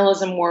 and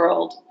journalism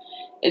world.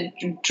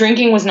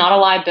 Drinking was not a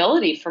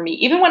liability for me.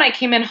 Even when I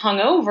came in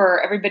hungover,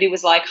 everybody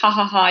was like, ha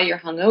ha ha, you're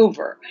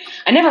hungover.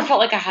 I never felt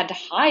like I had to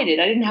hide it.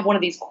 I didn't have one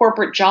of these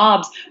corporate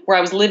jobs where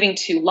I was living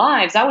two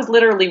lives. I was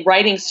literally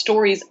writing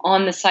stories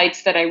on the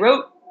sites that I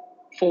wrote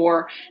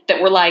for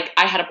that were like,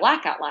 I had a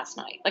blackout last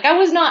night. Like I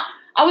was not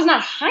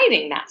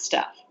hiding that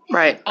stuff.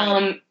 Right.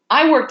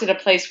 I worked at a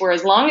place where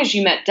as long as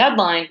you met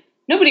deadline,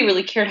 nobody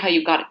really cared how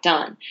you got it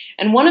done.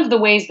 And one of the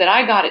ways that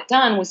I got it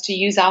done was to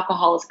use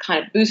alcohol as a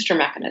kind of booster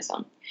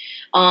mechanism.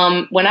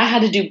 When I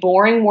had to do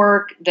boring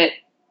work that,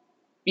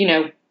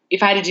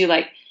 if I had to do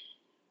like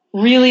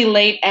really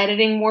late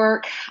editing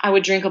work, I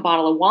would drink a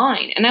bottle of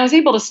wine. And I was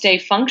able to stay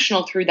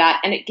functional through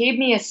that. And it gave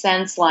me a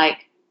sense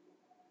like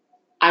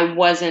I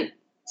wasn't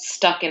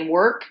stuck in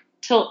work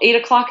till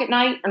 8:00 at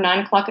night or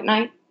 9:00 at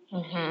night.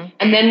 Mm-hmm.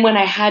 And then when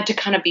I had to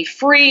kind of be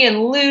free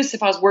and loose,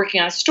 if I was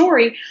working on a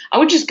story, I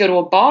would just go to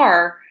a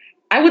bar.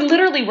 I would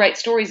literally write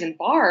stories in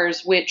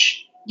bars,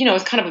 which,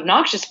 is kind of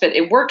obnoxious, but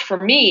it worked for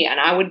me. And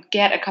I would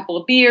get a couple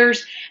of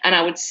beers and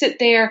I would sit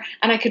there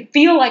and I could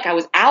feel like I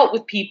was out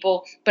with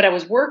people, but I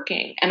was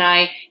working. And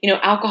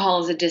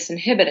alcohol is a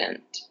disinhibitor.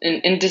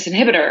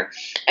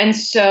 And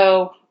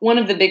so one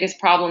of the biggest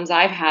problems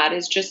I've had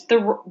is just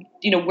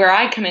where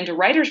I come into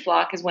writer's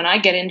block is when I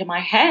get into my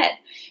head,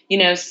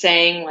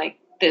 saying like,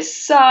 this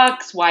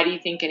sucks. Why do you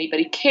think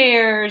anybody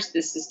cares?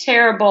 This is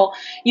terrible.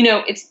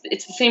 It's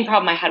the same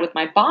problem I had with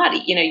my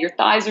body. Your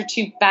thighs are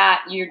too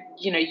fat.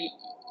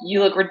 You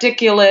look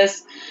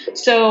ridiculous.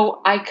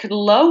 So I could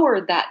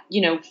lower that,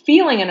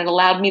 feeling, and it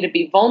allowed me to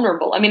be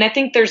vulnerable. I mean, I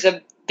think there's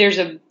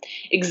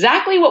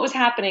exactly what was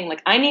happening.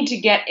 Like I need to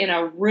get in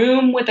a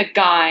room with a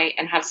guy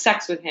and have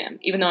sex with him,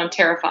 even though I'm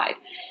terrified.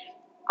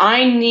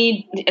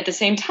 At the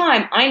same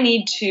time, I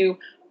need to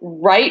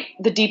write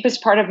the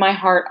deepest part of my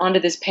heart onto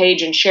this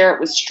page and share it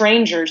with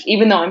strangers,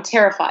 even though I'm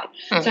terrified.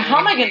 Mm-hmm. So how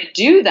am I going to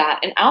do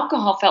that? And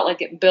alcohol felt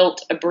like it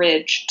built a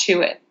bridge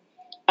to it.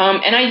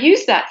 And I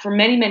used that for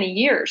many, many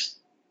years.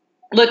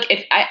 Look,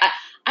 if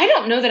I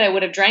don't know that I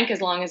would have drank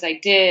as long as I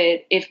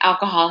did if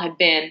alcohol had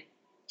been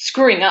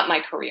screwing up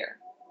my career.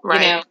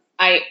 Right.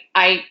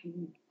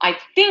 I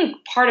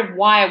think part of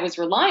why I was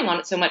relying on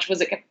it so much was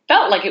it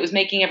felt like it was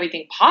making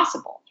everything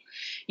possible.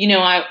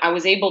 I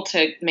was able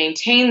to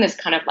maintain this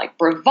kind of like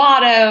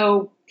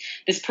bravado,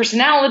 this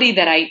personality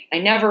that I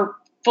never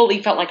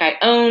fully felt like I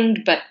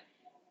owned, but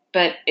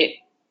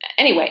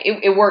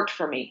it worked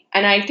for me.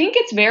 And I think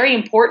it's very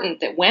important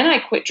that when I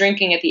quit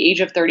drinking at the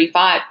age of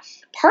 35,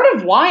 part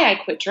of why I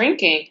quit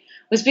drinking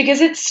was because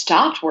it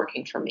stopped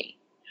working for me.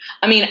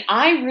 I mean,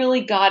 I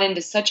really got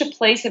into such a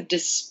place of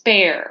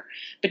despair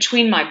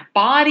between my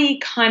body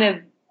kind of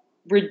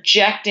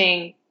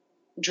rejecting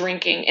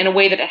drinking in a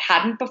way that it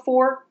hadn't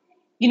before.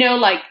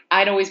 Like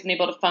I'd always been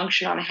able to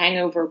function on a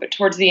hangover, but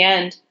towards the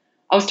end,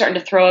 I was starting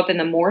to throw up in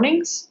the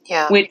mornings,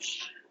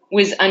 which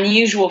was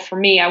unusual for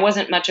me. I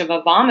wasn't much of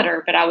a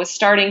vomiter, but I was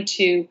starting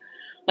to,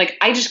 like,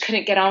 I just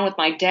couldn't get on with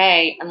my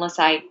day unless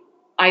I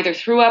either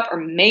threw up or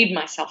made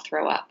myself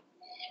throw up,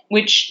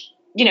 which,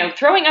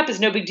 throwing up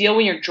is no big deal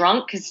when you're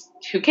drunk because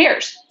who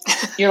cares?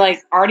 You're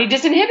like already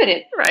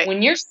disinhibited. Right.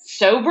 When you're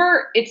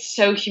sober, it's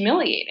so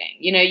humiliating.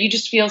 You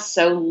just feel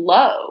so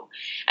low.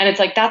 And it's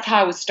like, that's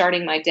how I was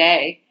starting my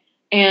day.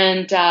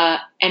 And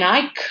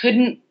I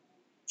couldn't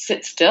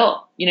sit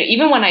still.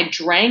 Even when I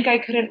drank, I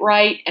couldn't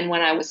write. And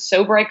when I was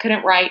sober, I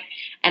couldn't write.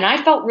 And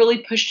I felt really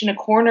pushed in a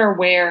corner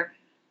where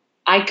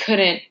I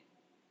couldn't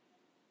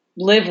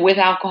live with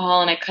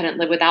alcohol and I couldn't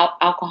live without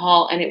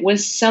alcohol. And it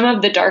was some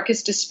of the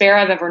darkest despair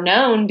I've ever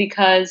known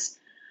because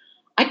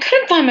I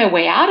couldn't find my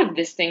way out of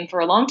this thing for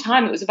a long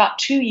time. It was about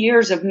 2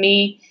 years of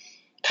me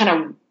kind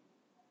of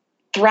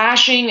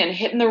thrashing and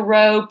hitting the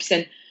ropes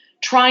and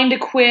trying to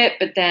quit,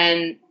 but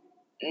then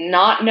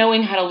not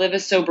knowing how to live a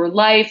sober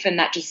life, and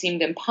that just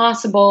seemed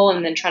impossible,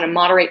 and then trying to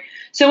moderate.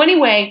 So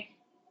anyway,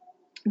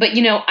 but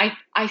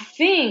I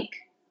think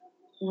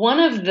one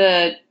of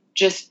the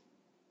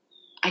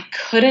I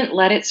couldn't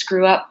let it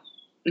screw up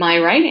my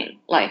writing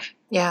life.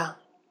 Yeah.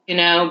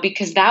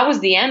 Because that was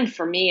the end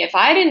for me.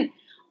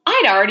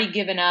 I'd already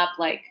given up.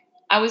 Like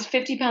I was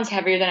 50 pounds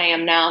heavier than I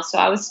am now. So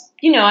I was,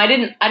 I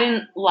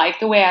didn't like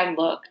the way I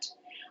looked.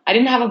 I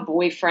didn't have a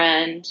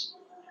boyfriend.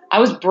 I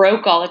was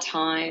broke all the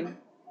time.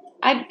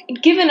 I'd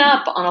given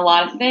up on a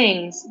lot of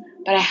things,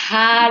 but I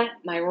had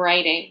my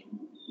writing.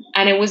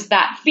 And it was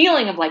that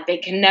feeling of like, they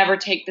can never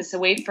take this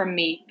away from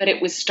me, but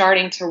it was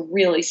starting to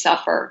really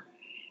suffer.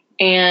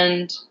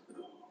 and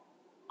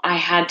I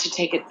had to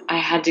take it. I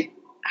had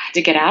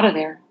to get out of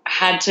there. I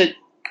had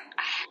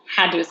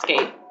to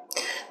escape.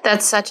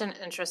 That's such an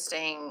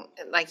interesting,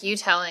 like you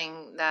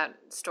telling that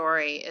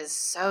story is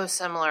so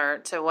similar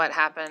to what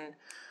happened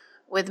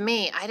with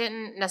me. I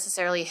didn't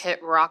necessarily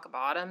hit rock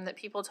bottom that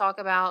people talk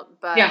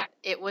about, but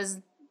it was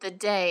the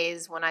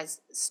days when I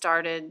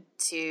started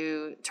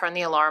to turn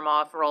the alarm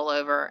off, roll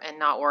over, and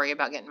not worry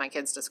about getting my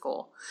kids to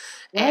school.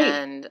 Right.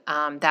 And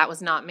that was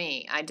not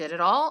me. I did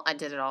it all. I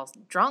did it all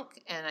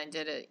drunk, and I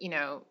did it,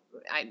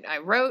 I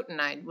wrote,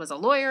 and I was a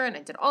lawyer, and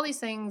I did all these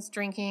things,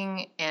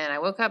 drinking, and I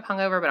woke up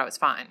hungover, but I was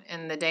fine.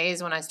 And the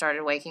days when I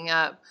started waking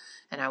up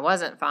and I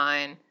wasn't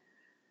fine,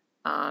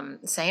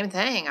 same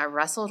thing. I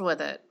wrestled with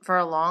it for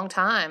a long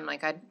time.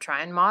 Like, I'd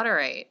try and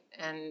moderate,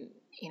 and,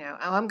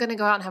 I'm going to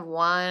go out and have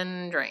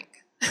one drink.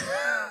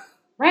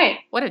 Right.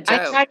 What a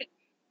joke.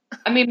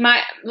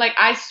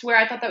 I swear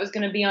I thought that was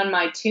going to be on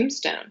my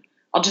tombstone.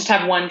 I'll just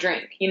have one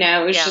drink.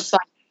 It was just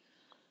like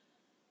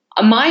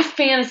my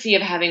fantasy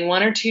of having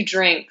one or two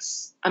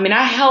drinks. I mean,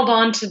 I held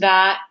on to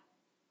that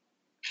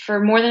for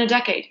more than a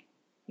decade.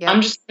 Yeah.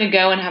 I'm just going to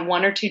go and have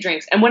one or two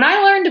drinks. And when I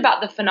learned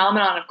about the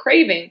phenomenon of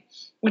craving,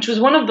 which was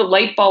one of the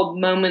light bulb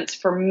moments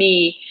for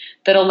me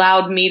that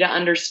allowed me to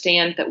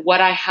understand that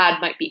what I had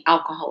might be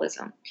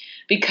alcoholism.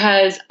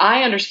 Because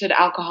I understood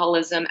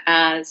alcoholism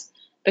as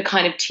the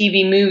kind of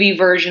TV movie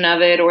version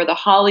of it, or the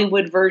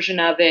Hollywood version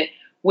of it,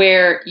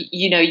 where,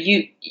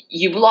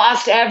 you've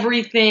lost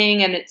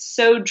everything and it's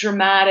so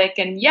dramatic.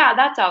 And yeah,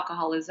 that's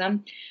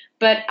alcoholism.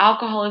 But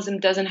alcoholism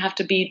doesn't have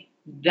to be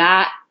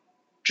that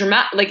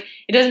dramatic. Like,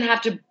 it doesn't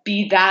have to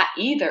be that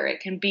either. It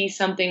can be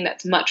something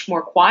that's much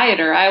more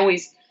quieter. I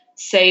always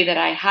say that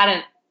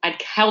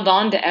I'd held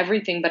on to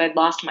everything, but I'd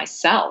lost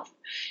myself.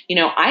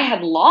 I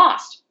had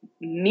lost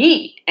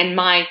me and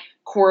my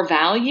core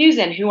values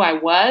and who I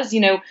was.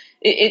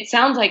 It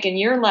sounds like in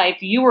your life,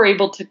 you were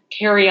able to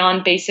carry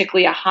on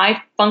basically a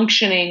high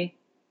functioning,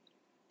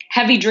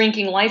 heavy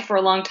drinking life for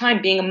a long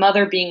time, being a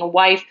mother, being a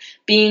wife,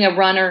 being a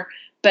runner.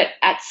 But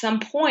at some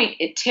point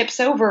it tips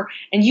over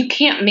and you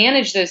can't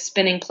manage those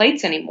spinning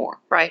plates anymore.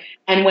 Right.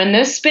 And when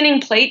those spinning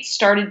plates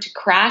started to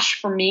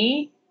crash for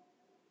me,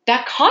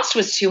 that cost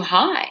was too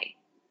high.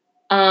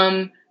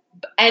 And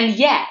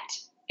yet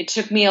it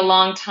took me a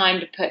long time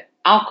to put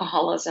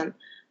alcoholism,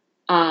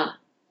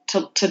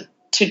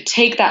 to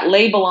take that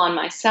label on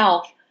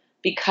myself,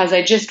 because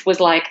I just was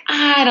like,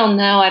 I don't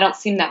know, I don't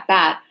seem that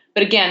bad.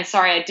 But again,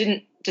 sorry, I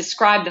didn't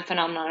describe the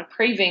phenomenon of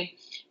craving,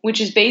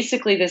 which is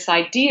basically this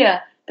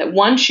idea that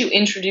once you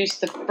introduce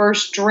the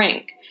first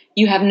drink,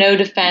 you have no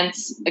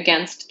defense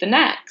against the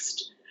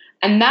next.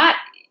 And that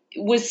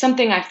was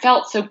something I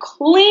felt so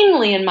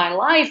cleanly in my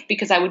life,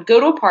 because I would go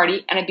to a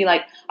party and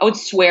I would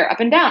swear up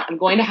and down, I'm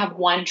going to have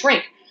one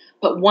drink.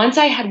 But once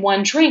I had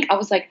one drink, I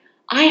was like,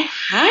 I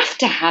have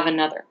to have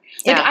another.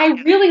 Yeah. Like, I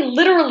really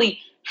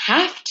literally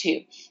have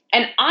to.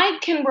 And I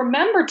can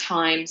remember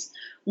times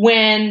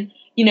when,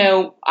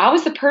 I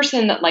was the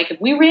person that, like,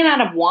 if we ran out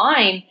of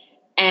wine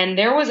and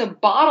there was a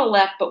bottle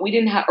left, but we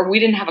didn't have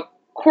a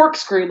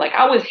corkscrew, like,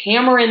 I was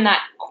hammering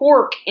that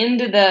cork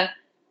into the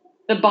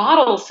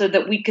bottle so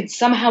that we could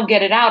somehow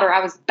get it out, or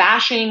I was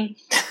bashing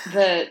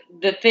the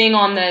thing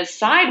on the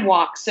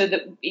sidewalk so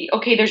that,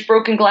 okay, there's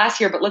broken glass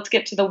here, but let's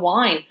get to the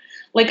wine.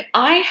 Like,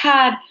 I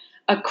had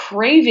a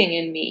craving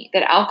in me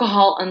that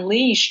alcohol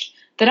unleashed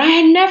that I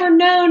had never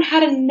known how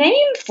to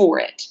name for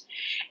it.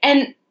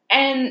 And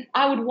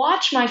I would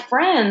watch my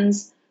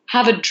friends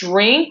have a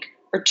drink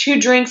or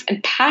two drinks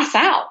and pass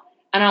out.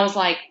 And I was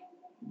like,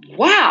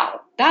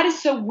 wow, that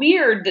is so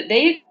weird that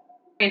they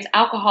experience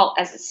alcohol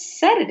as a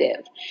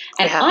sedative.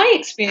 And I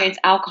experience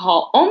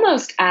alcohol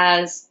almost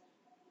as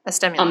a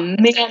stimulant,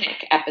 a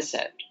manic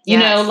episode.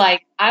 Yes.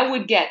 Like, I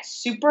would get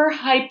super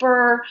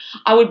hyper.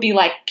 I would be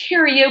like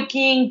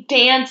karaokeing,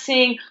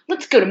 dancing.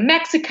 Let's go to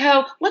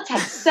Mexico. Let's have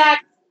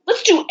sex.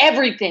 Let's do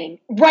everything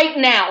right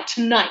now,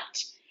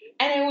 tonight.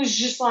 And it was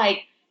just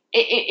like,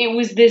 it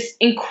was this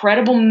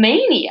incredible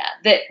mania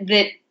that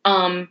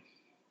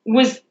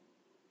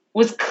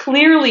was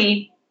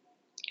clearly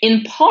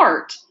in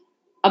part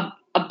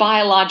a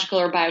biological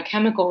or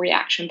biochemical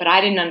reaction, but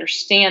I didn't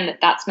understand that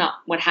that's not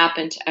what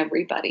happened to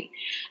everybody.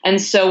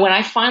 And so when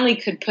I finally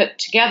could put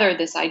together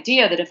this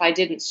idea that if I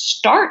didn't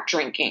start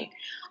drinking,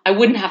 I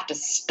wouldn't have to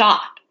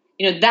stop.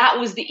 That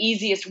was the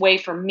easiest way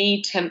for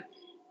me to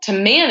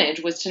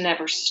manage, was to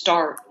never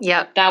start.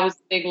 Yeah. That was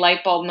a big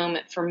light bulb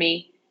moment for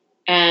me.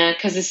 And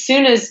because as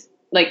soon as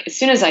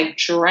I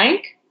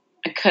drank,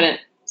 I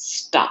couldn't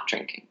stop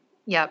drinking.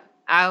 Yep.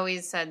 I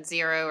always said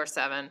 0 or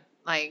 7.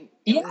 Like,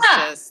 it was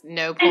just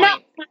no point. And that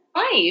was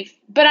my life,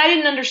 but I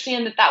didn't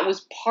understand that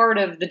was part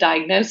of the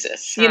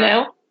diagnosis,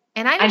 Sure.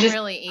 And I didn't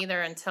really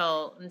either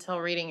until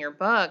reading your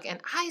book.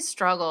 And I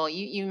struggle.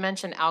 You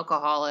mentioned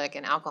alcoholic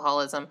and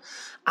alcoholism.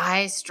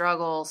 I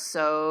struggle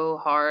so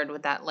hard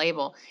with that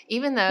label.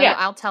 Even though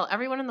I'll tell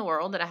everyone in the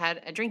world that I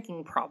had a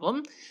drinking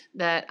problem,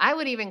 that I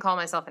would even call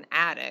myself an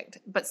addict.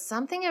 But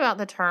something about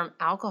the term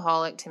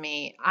alcoholic to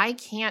me, I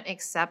can't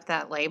accept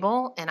that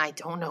label. And I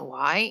don't know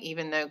why,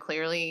 even though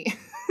clearly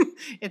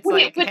it's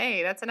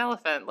hey, that's an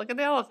elephant. Look at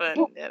the elephant.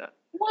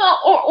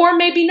 Well, or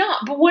maybe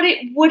not. But what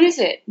is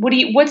it?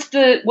 What's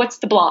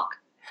the block?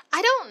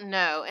 I don't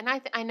know. And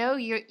I know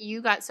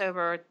you got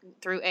sober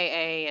through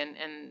AA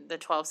and the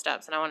 12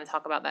 steps, and I want to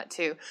talk about that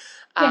too.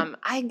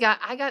 I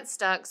got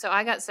stuck. So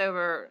I got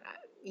sober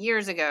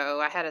years ago.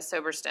 I had a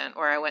sober stint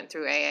where I went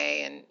through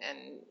AA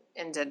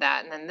and did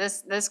that. And then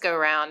this go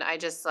round, I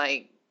just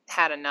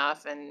had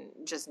enough and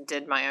just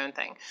did my own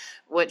thing,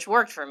 which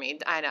worked for me.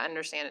 I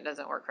understand it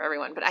doesn't work for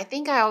everyone, but I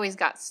think I always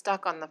got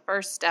stuck on the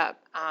first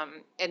step,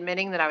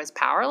 admitting that I was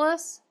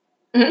powerless,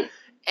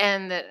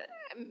 and that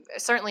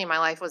certainly my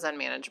life was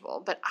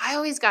unmanageable, but I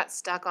always got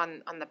stuck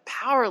on the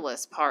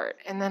powerless part.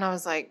 And then I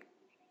was like,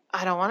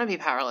 I don't want to be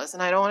powerless,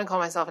 and I don't want to call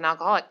myself an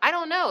alcoholic. I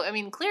don't know. I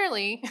mean,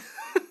 clearly,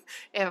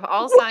 if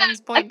all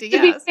signs point to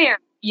yes. To be fair,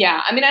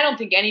 yeah. I mean, I don't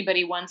think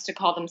anybody wants to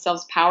call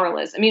themselves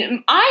powerless. I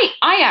mean, I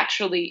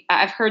actually,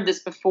 I've heard this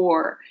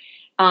before,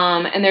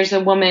 and there's a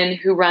woman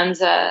who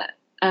runs a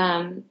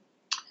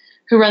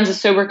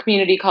sober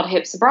community called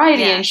Hip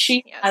Sobriety, and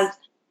she has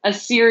a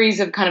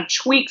series of kind of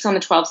tweaks on the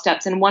 12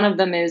 steps, and one of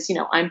them is,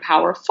 I'm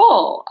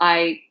powerful.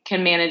 I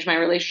can manage my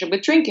relationship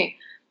with drinking.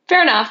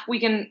 Fair enough. We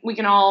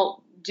can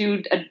all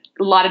do a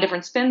lot of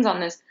different spins on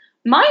this.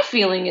 My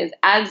feeling is,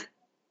 as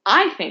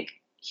I think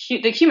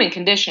the human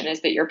condition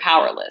is that you're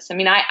powerless. I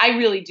mean, I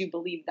really do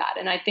believe that.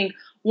 And I think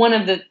one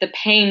of the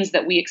pains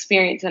that we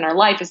experience in our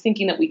life is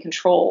thinking that we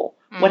control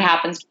what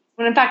happens,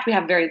 when in fact we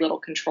have very little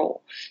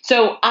control.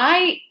 So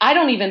I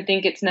don't even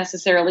think it's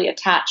necessarily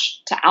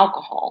attached to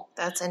alcohol.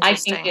 That's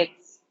interesting. I think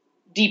it's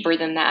deeper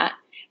than that.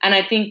 And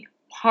I think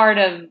part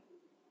of,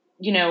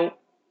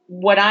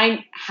 what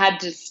I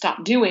had to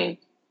stop doing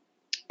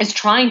is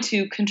trying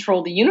to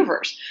control the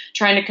universe,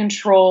 trying to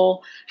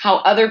control how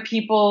other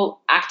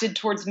people acted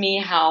towards me,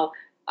 how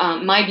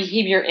my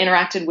behavior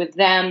interacted with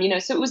them.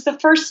 So it was the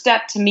first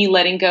step to me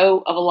letting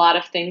go of a lot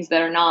of things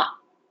that are not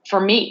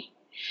for me.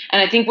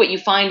 And I think what you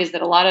find is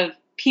that a lot of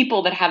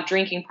people that have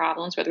drinking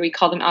problems, whether we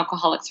call them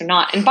alcoholics or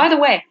not, and by the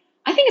way,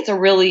 I think it's a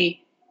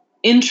really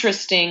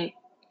interesting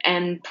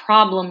and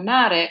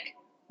problematic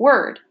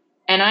word,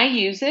 and I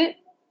use it,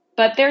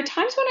 but there are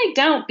times when I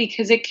don't,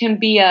 because it can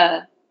be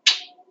a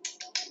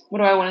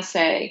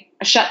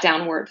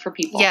shutdown word for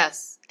people.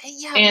 Yes.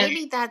 Yeah,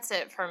 maybe that's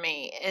it for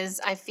me, is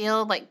I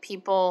feel like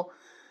people,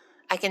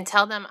 I can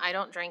tell them I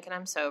don't drink and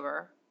I'm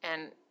sober,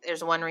 and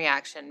there's one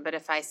reaction. But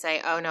if I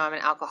say, oh, no, I'm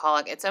an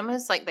alcoholic, it's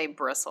almost like they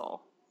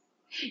bristle.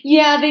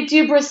 Yeah, they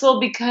do bristle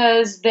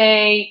because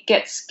they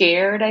get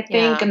scared, I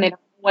think, and they don't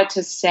know what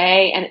to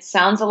say. And it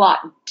sounds a lot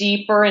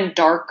deeper and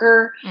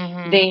darker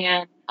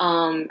than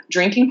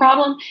drinking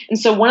problem. And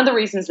so one of the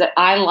reasons that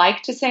I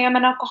like to say I'm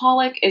an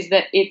alcoholic is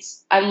that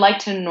I like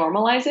to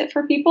normalize it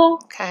for people.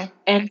 Okay.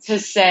 And to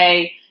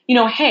say,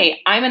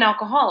 hey, I'm an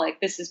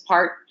alcoholic. This is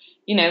part,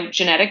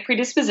 genetic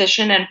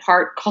predisposition and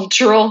part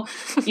cultural,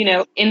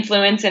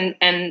 influence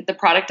and the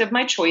product of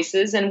my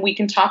choices. And we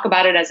can talk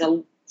about it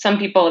some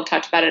people have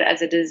talked about it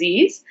as a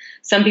disease.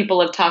 Some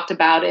people have talked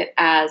about it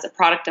as a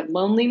product of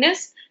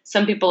loneliness.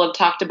 Some people have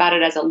talked about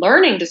it as a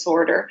learning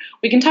disorder.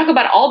 We can talk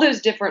about all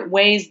those different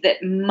ways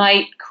that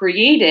might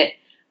create it.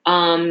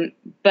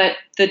 But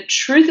the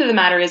truth of the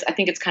matter is, I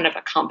think it's kind of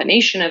a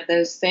combination of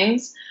those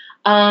things.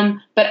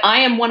 But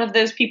I am one of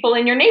those people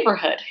in your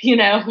neighborhood,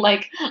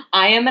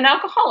 I am an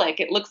alcoholic.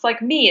 It looks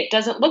like me. It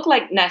doesn't look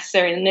like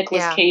necessarily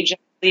Nicolas Cage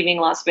leaving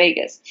Las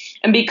Vegas.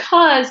 And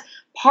because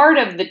part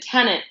of the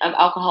tenet of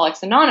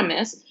Alcoholics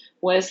Anonymous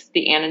was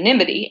the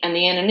anonymity, and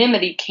the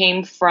anonymity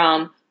came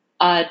from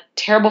a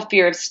terrible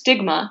fear of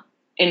stigma,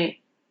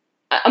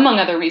 among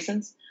other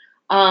reasons.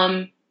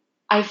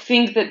 I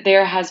think that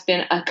there has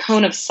been a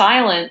cone of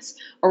silence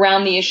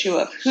around the issue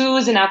of who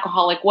is an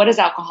alcoholic, what does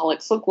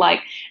alcoholics look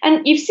like,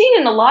 and you've seen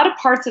in a lot of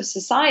parts of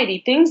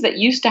society things that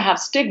used to have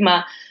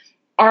stigma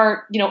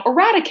are,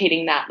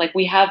 eradicating that. Like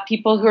we have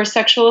people who are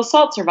sexual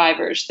assault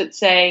survivors that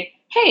say,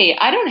 hey,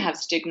 I don't have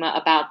stigma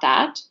about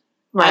that.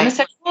 Right. I'm a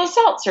sexual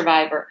assault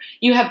survivor.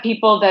 You have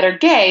people that are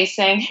gay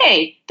saying,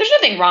 hey, there's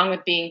nothing wrong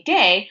with being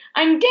gay.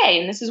 I'm gay,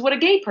 and this is what a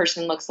gay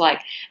person looks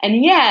like.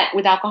 And yet,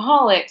 with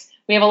alcoholics,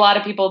 we have a lot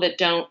of people that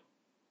don't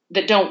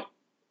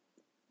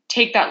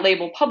take that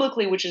label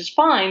publicly, which is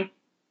fine.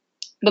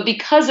 But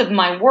because of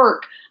my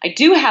work, I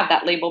do have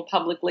that label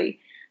publicly.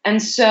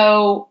 And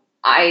so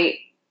I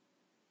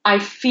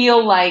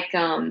feel like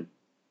I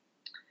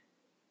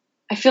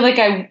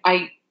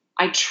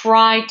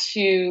try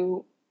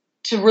to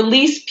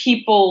release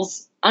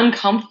people's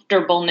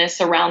uncomfortableness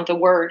around the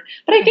word.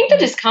 But I think the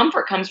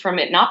discomfort comes from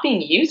it not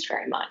being used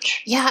very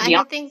much. Yeah, and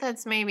I think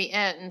that's maybe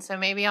it. And so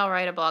maybe I'll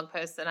write a blog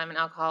post that I'm an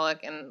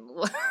alcoholic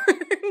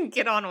and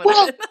get on with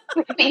it.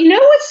 But you know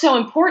what's so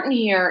important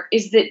here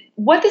is that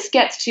what this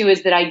gets to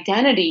is that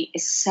identity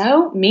is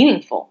so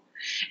meaningful.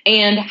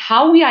 And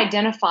how we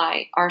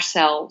identify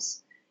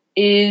ourselves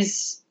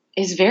is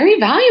very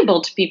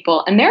valuable to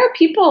people. And there are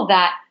people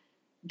that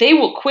they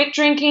will quit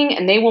drinking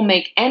and they will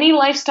make any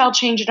lifestyle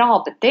change at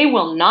all, but they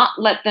will not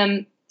let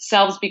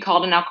themselves be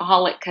called an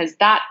alcoholic because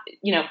that,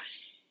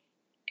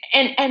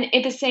 and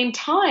at the same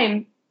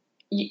time,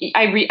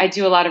 I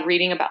do a lot of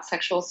reading about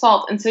sexual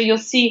assault. And so you'll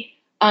see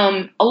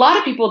a lot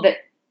of people that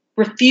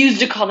refuse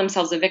to call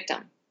themselves a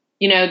victim.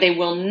 They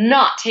will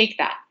not take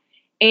that.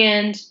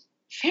 And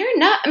fair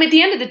enough. I mean, at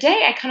the end of the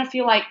day, I kind of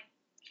feel like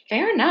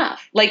fair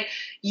enough. Like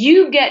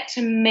you get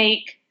to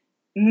make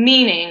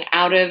meaning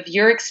out of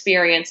your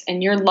experience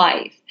and your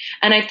life.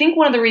 And I think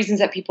one of the reasons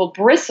that people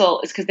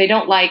bristle is because they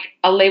don't like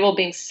a label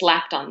being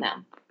slapped on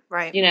them.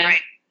 Right. Right.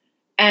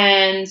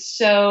 And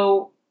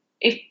so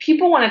if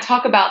people want to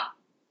talk about,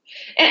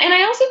 and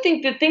I also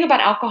think the thing about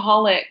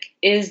alcoholic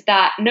is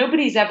that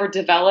nobody's ever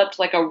developed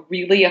like a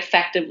really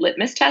effective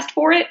litmus test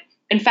for it.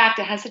 In fact,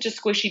 it has such a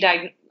squishy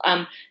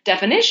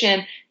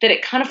definition that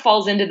it kind of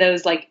falls into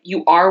those like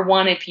you are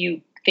one if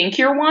you think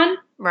you're one.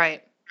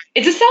 Right.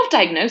 It's a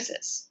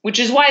self-diagnosis, which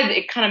is why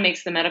it kind of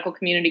makes the medical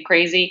community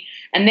crazy.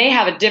 And they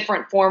have a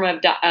different form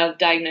of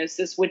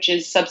diagnosis, which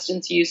is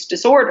substance use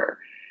disorder.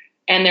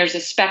 And there's a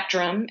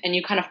spectrum, and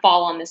you kind of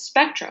fall on this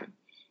spectrum.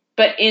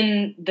 But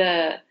in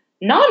the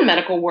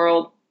non-medical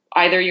world,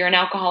 either you're an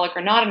alcoholic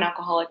or not an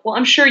alcoholic. Well,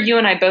 I'm sure you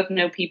and I both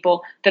know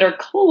people that are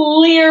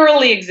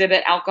clearly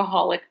exhibit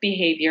alcoholic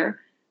behavior,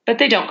 but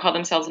they don't call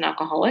themselves an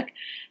alcoholic.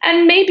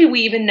 And maybe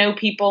we even know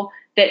people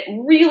that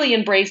really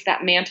embrace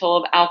that mantle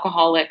of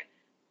alcoholic,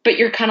 but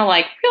you're kind of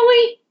like,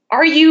 really?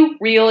 Are you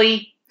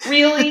really?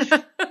 Really? At the end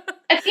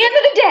of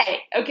the day,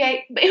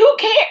 okay, but who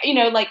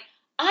cares? Like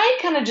I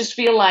kind of just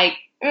feel like,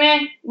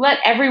 let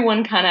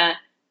everyone I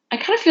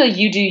kind of feel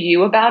you do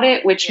you about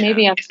it, which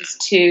maybe I'm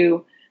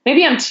too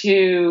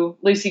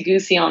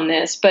loosey-goosey on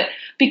this, but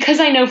because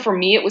I know for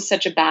me it was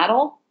such a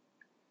battle,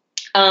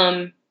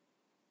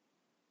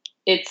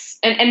 it's,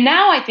 and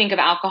now I think of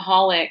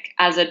alcoholic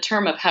as a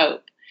term of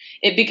hope.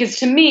 Because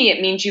to me, it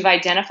means you've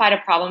identified a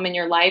problem in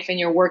your life and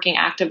you're working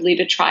actively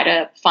to try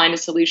to find a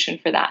solution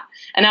for that.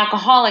 An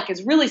alcoholic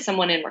is really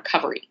someone in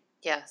recovery.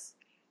 Yes.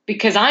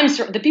 Because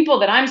the people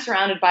that I'm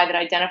surrounded by that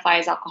identify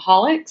as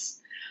alcoholics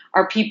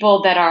are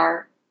people that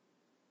are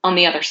on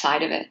the other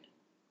side of it.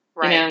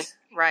 Right.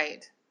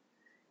 Right.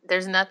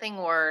 There's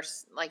nothing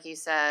worse, like you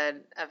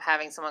said, of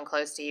having someone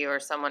close to you or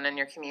someone in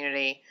your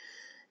community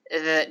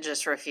that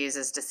just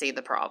refuses to see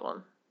the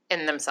problem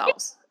in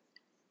themselves.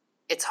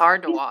 It's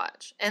hard to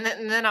watch. And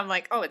then I'm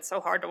like, oh, it's so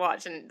hard to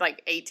watch. And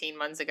like 18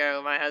 months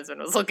ago, my husband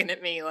was looking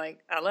at me like,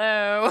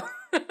 hello.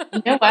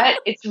 You know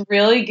what? It's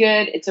really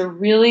good. It's a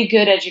really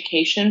good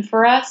education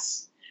for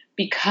us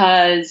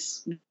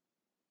because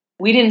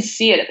we didn't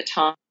see it at the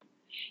time.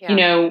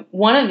 Yeah.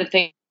 One of the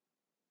things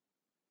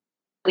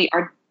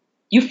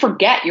you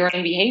forget your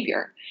own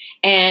behavior.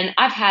 And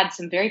I've had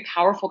some very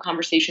powerful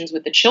conversations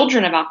with the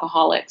children of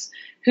alcoholics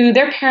who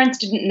their parents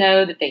didn't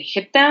know that they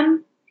hit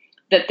them,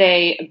 that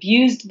they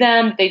abused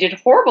them, they did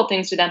horrible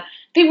things to them.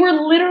 They were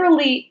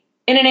literally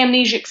in an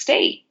amnesic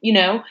state,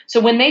 So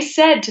when they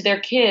said to their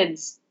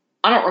kids,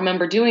 I don't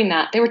remember doing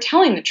that, they were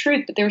telling the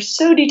truth, but they were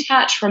so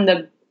detached from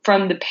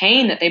the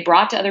pain that they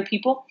brought to other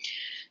people.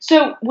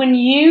 So when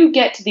you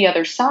get to the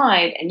other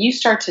side and you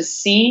start to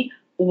see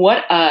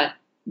what a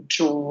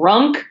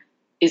drunk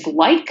is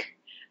like,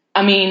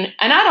 I mean,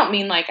 and I don't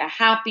mean like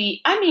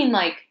I mean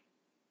like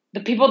the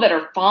people that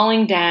are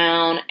falling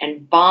down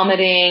and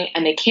vomiting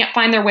and they can't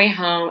find their way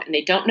home and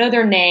they don't know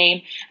their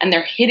name and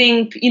they're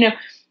hitting,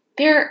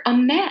 they're a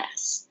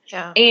mess.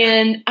 Yeah.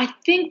 And I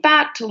think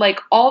back to like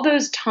all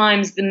those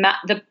times,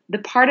 the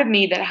part of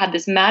me that had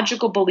this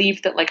magical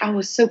belief that like I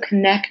was so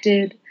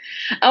connected.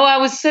 Oh, I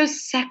was so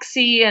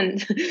sexy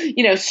and,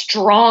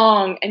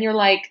 strong. And you're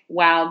like,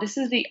 wow, this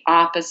is the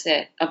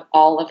opposite of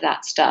all of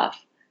that stuff.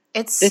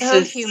 It's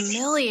so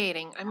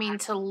humiliating. I mean,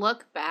 to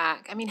look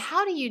back,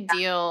 how do you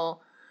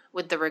deal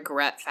with the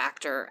regret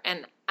factor?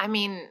 And I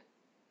mean,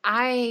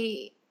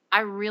 I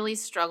really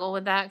struggle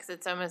with that because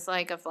it's almost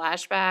like a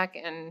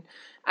flashback, and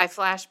I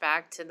flash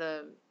back to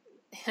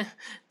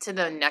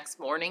the next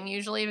morning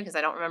usually because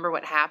I don't remember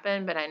what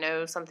happened, but I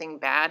know something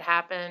bad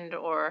happened.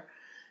 Or,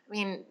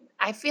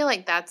 I feel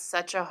like that's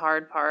such a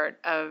hard part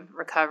of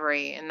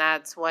recovery, and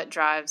that's what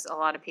drives a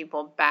lot of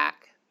people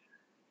back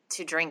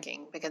to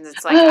drinking because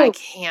it's like, I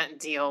can't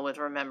deal with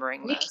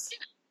remembering this.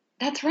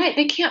 That's right.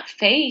 They can't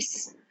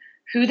face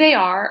who they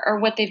are or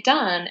what they've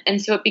done.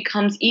 And so it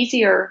becomes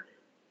easier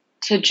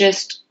to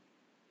just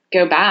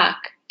go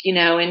back,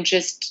 and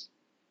just,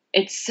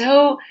 it's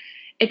so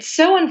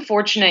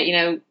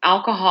unfortunate.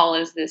 Alcohol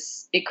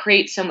is it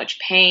creates so much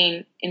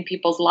pain in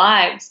people's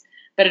lives,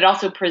 but it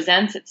also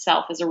presents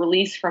itself as a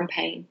release from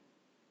pain.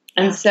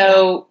 And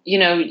so,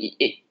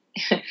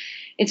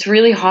 it's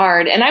really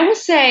hard. And I will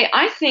say,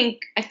 I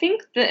think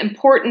the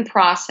important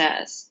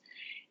process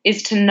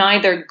is to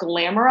neither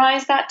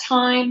glamorize that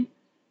time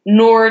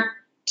nor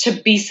to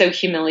be so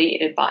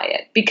humiliated by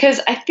it. Because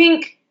I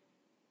think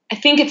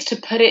it's to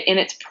put it in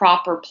its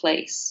proper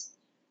place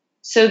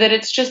so that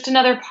it's just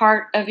another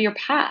part of your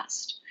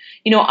past.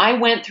 I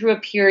went through a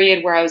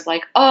period where I was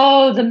like,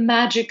 oh, the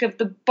magic of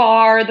the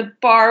bar. The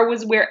bar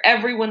was where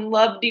everyone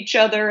loved each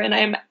other, and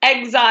I'm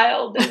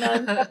exiled, and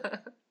I'm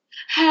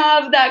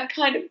have that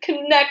kind of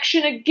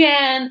connection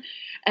again.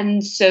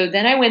 And so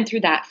then I went through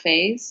that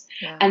phase,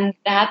 and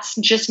that's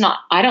just not,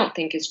 I don't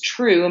think is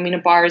true. I mean, a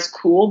bar is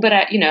cool, but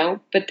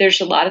but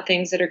there's a lot of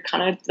things that are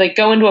kind of like,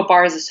 go into a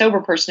bar as a sober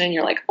person and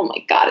you're like, oh my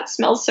God, it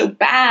smells so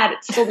bad.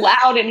 It's so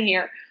loud in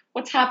here.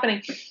 What's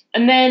happening?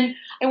 And then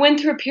I went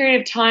through a period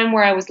of time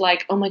where I was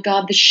like, oh my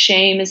God, the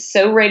shame is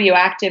so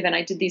radioactive. And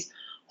I did these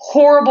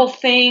horrible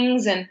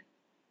things. And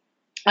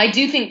I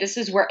do think this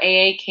is where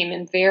AA came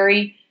in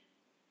very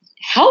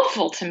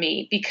helpful to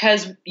me,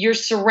 because you're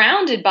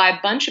surrounded by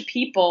a bunch of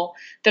people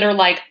that are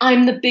like,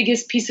 I'm the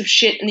biggest piece of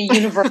shit in the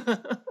universe.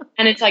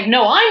 And it's like,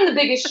 no, I'm the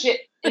biggest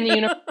shit in the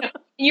universe.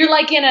 You're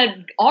like in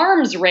an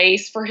arms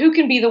race for who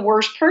can be the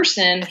worst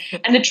person.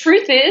 And the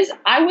truth is,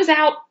 I was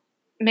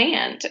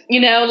outmanned.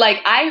 Like,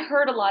 I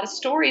heard a lot of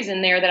stories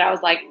in there that I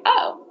was like,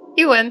 oh,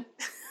 you win.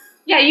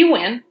 Yeah, you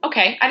win.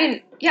 Okay. I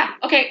didn't. Yeah.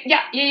 Okay.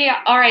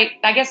 Yeah. All right.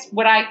 I guess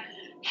what I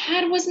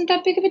had wasn't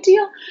that big of a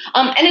deal.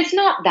 And it's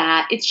not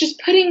that. It's just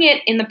putting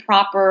it in the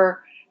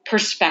proper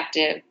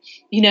perspective,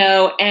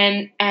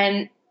 and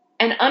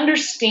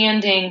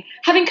understanding,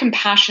 having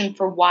compassion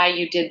for why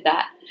you did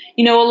that.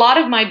 A lot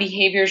of my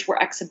behaviors were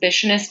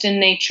exhibitionist in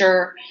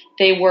nature.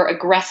 They were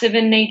aggressive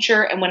in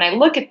nature. And when I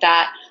look at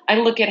that, I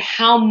look at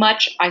how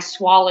much I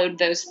swallowed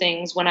those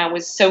things when I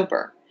was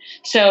sober.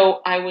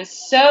 So I was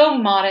so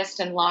modest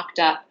and locked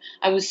up.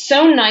 I was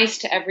so nice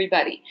to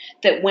everybody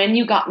that when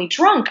you got me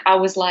drunk, I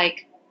was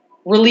like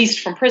released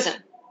from prison,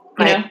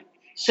 you know?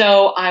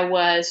 So I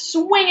was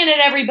swinging at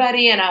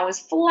everybody, and I was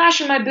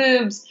flashing my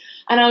boobs,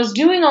 and I was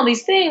doing all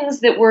these things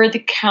that were the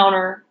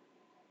counter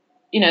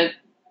to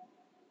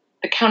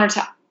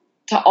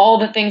all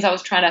the things I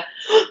was trying to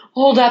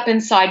hold up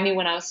inside me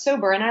when I was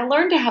sober. And I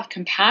learned to have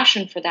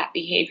compassion for that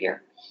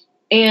behavior,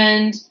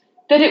 and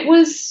that it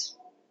was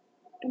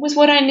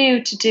what I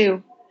knew to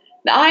do.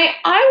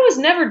 I was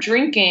never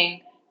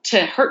drinking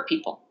to hurt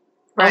people.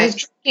 I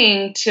was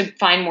drinking to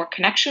find more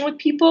connection with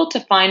people, to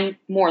find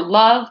more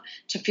love,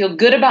 to feel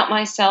good about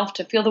myself,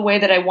 to feel the way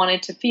that I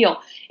wanted to feel.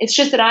 It's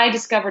just that I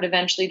discovered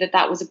eventually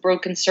that was a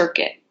broken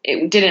circuit.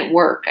 It didn't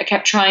work. I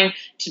kept trying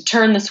to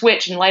turn the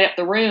switch and light up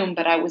the room,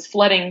 but I was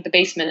flooding the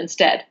basement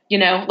instead.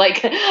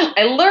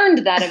 I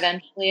learned that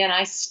eventually, and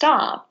I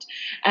stopped.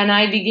 And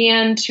I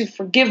began to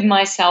forgive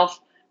myself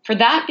for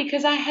that,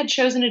 because I had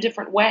chosen a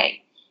different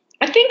way.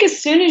 I think as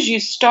soon as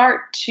you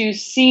start to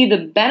see the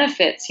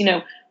benefits,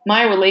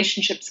 my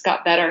relationships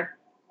got better.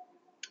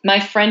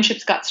 My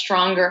friendships got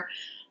stronger.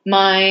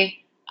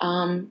 There's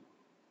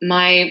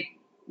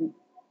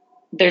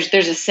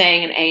a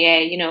saying in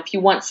AA, if you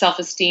want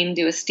self-esteem,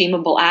 do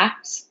esteemable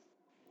acts.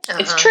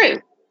 It's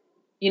true.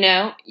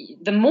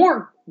 The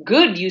more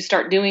good you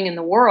start doing in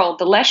the world,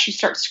 the less you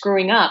start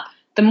screwing up,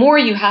 the more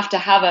you have to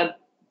have a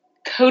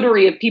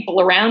coterie of people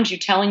around you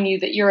telling you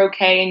that you're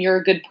okay and you're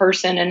a good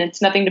person and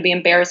it's nothing to be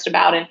embarrassed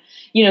about, and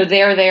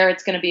they're there,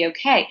 it's going to be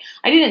okay.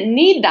 I didn't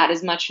need that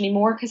as much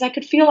anymore, because I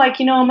could feel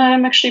like,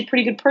 I'm actually a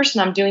pretty good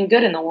person. I'm doing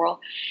good in the world.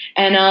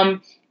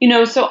 And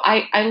so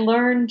I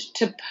learned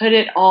to put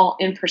it all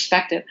in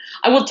perspective.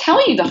 I will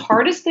tell you, the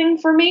hardest thing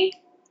for me,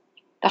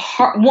 I'm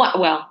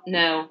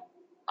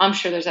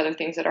sure there's other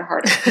things that are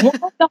harder. One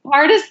of the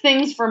hardest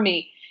things for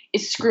me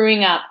is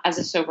screwing up as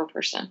a sober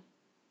person.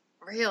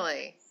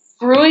 Really?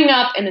 Screwing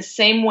up in the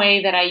same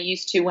way that I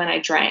used to when I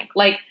drank.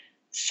 Like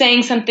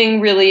saying something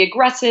really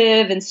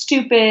aggressive and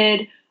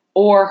stupid,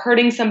 or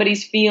hurting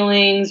somebody's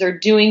feelings, or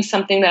doing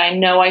something that I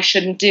know I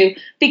shouldn't do,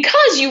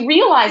 because you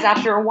realize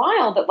after a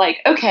while that,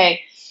 like,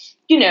 okay,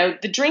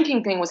 the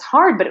drinking thing was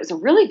hard, but it was a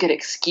really good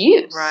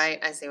excuse. Right.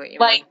 I see what you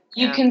mean. Like,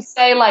 you can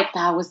say, like,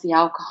 that was the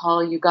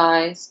alcohol, you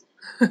guys.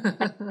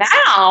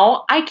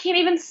 Now I can't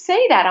even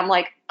say that. I'm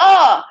like,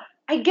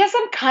 I guess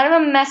I'm kind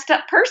of a messed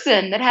up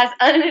person that has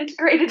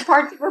unintegrated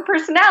parts of her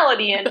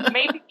personality, and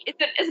maybe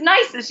isn't as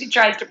nice as she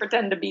tries to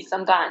pretend to be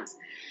sometimes.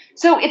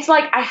 So it's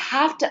like, I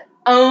have to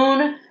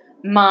own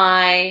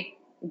my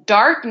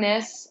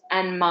darkness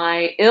and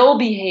my ill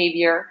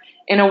behavior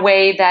in a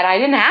way that I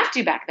didn't have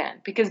to back then,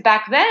 because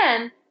back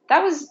then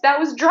that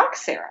was drunk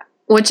Sarah.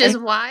 Which is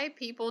why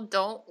people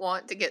don't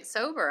want to get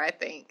sober, I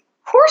think.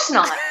 Of course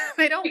not.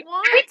 They don't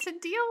want to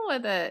deal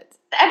with it.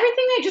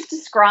 Everything I just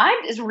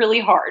described is really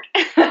hard.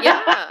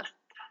 Yeah,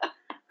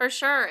 for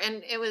sure.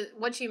 And it was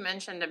what you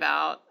mentioned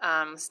about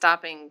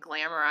stopping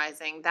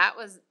glamorizing. That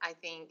was, I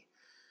think,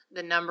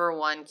 the number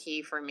one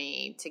key for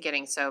me to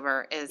getting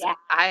sober is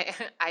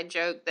I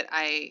joke that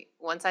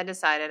once I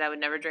decided I would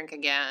never drink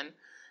again,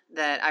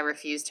 that I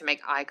refused to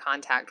make eye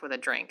contact with a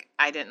drink.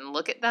 I didn't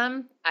look at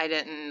them. I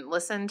didn't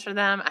listen to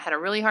them. I had a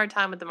really hard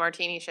time with the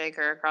martini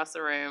shaker across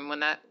the room. When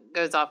that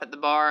goes off at the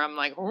bar, I'm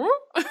like,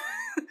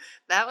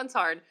 that one's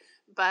hard.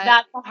 But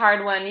that's a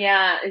hard one.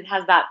 Yeah. It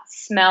has that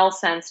smell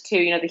sense too.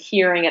 The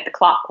hearing it, the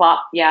clop,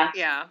 clop. Yeah.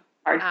 Yeah.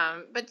 Hard.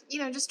 But,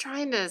 just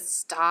trying to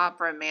stop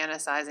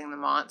romanticizing the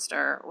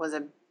monster was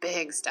a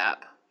big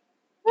step.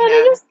 Well,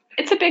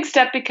 it's a big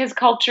step because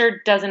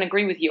culture doesn't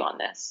agree with you on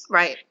this.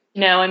 Right.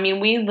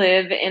 We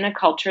live in a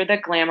culture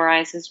that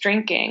glamorizes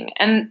drinking,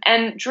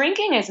 and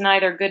drinking is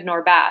neither good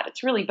nor bad.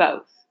 It's really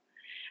both,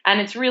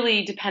 and it's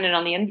really dependent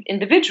on the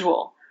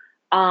individual.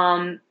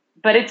 But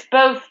it's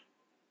both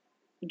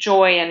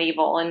joy and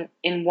evil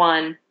in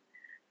one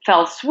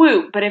fell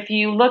swoop. But if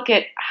you look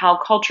at how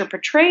culture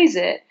portrays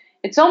it,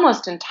 it's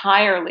almost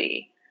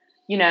entirely,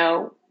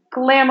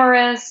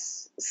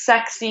 glamorous,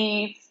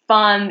 sexy,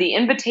 fun, the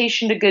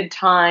invitation to good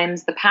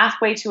times, the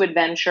pathway to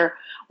adventure.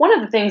 One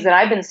of the things that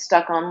I've been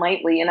stuck on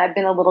lately, and I've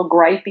been a little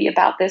gripey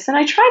about this, and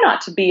I try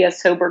not to be a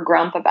sober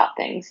grump about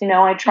things.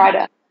 I try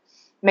to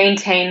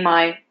maintain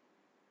my,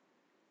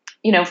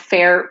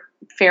 fair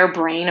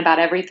brain about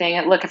everything.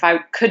 And look, if I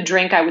could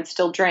drink, I would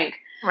still drink.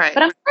 Right.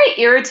 But I'm very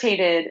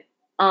irritated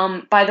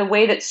by the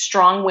way that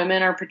strong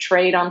women are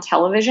portrayed on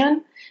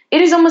television. It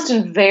is almost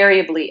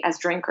invariably as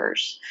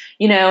drinkers,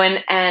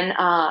 and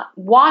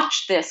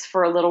watch this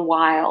for a little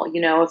while.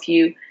 If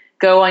you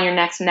go on your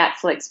next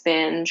Netflix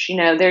binge,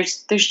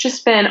 there's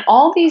just been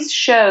all these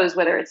shows,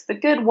 whether it's The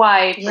Good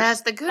Wife.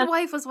 Yes, The Good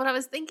Wife was what I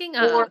was thinking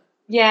of.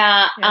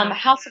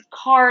 House of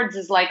Cards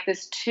is like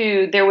this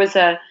too. There was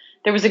a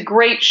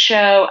great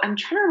show. I'm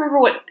trying to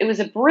remember it was,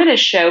 a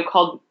British show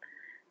called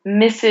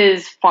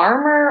Mrs.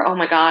 Farmer. Oh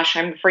my gosh,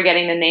 I'm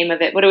forgetting the name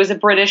of it, but it was a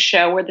British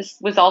show where this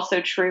was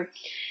also true.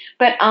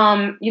 But,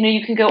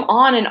 you can go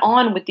on and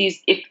on with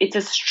these. If it's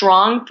a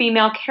strong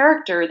female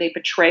character, they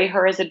portray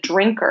her as a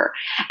drinker.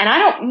 And I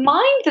don't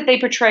mind that they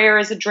portray her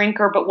as a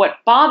drinker, but what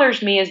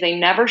bothers me is they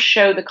never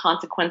show the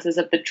consequences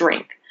of the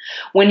drink.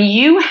 When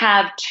you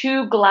have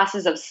 2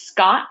 glasses of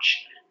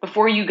scotch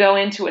before you go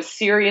into a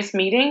serious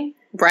meeting,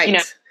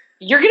 right,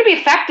 you're going to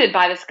be affected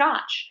by the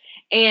scotch.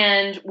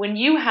 And when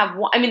you have,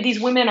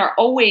 these women are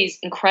always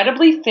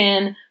incredibly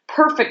thin,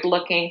 perfect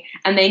looking,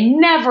 and they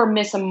never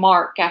miss a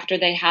mark after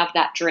they have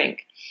that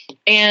drink.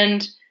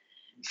 And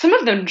some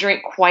of them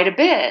drink quite a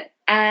bit.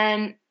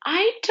 And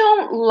I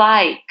don't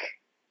like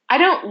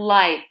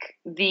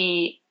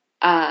the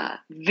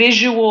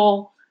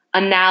visual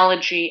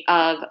analogy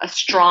of a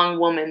strong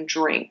woman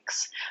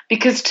drinks.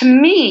 Because to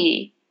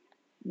me,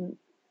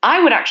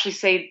 I would actually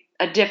say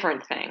a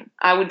different thing.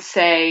 I would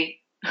say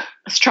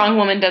a strong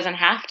woman doesn't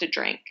have to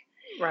drink.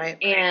 Right.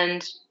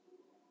 And,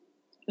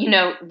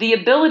 the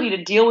ability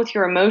to deal with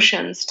your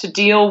emotions, to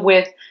deal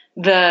with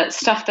the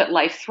stuff that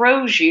life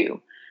throws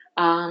you,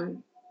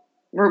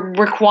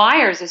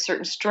 requires a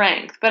certain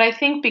strength. But I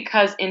think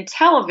because in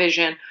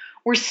television,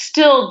 we're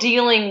still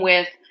dealing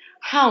with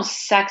how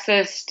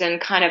sexist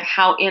and kind of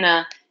how in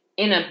a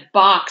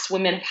box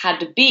women have had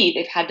to be.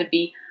 They've had to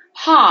be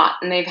hot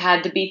and they've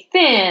had to be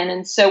thin.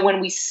 And so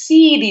when we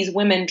see these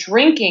women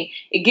drinking,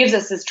 it gives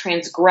us this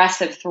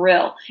transgressive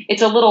thrill.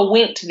 It's a little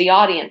wink to the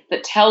audience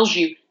that tells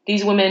you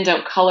these women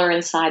don't color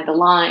inside the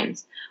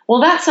lines.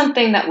 Well, that's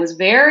something that was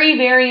very,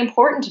 very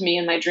important to me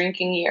in my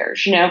drinking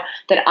years,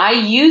 that I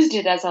used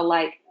it as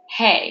a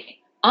hey,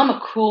 I'm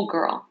a cool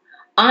girl.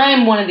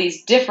 I'm one of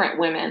these different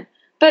women.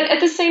 But at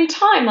the same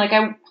time,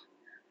 I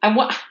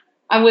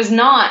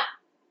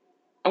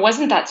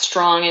wasn't that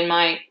strong in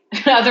my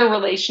other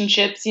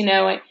relationships,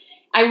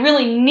 I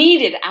really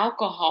needed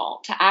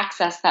alcohol to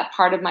access that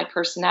part of my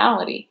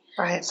personality.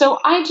 Right. So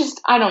I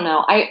don't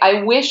know.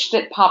 I wish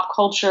that pop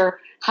culture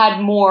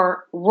had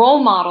more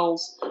role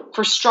models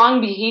for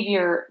strong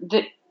behavior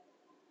that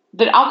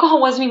alcohol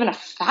wasn't even a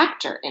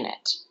factor in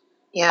it.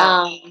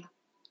 Yeah.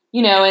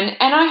 And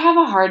I have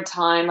a hard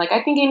time.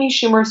 I think Amy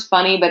Schumer's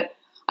funny, but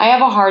I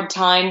have a hard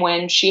time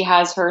when she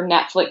has her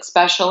Netflix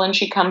special and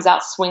she comes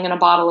out swinging a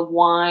bottle of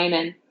wine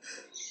and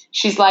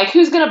she's like,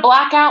 who's going to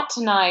black out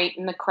tonight?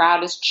 And the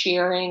crowd is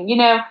cheering.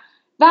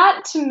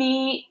 That to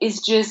me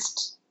is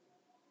just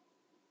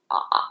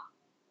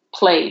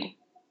played.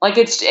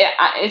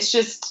 It's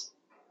just,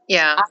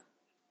 yeah.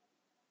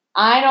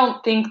 I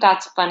don't think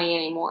that's funny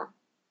anymore.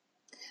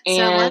 So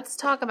let's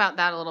talk about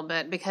that a little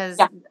bit because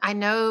I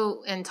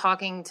know in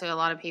talking to a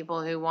lot of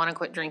people who want to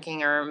quit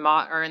drinking or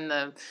in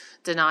the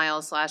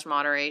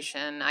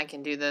denial/moderation, I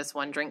can do this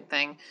one drink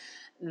thing.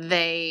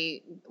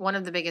 One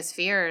of the biggest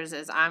fears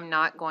is I'm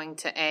not going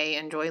to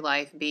enjoy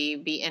life,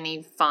 be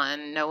any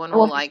fun. No one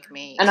will like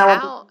me. And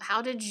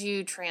how did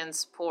you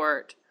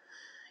transport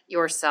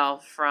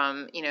yourself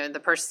from,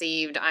 the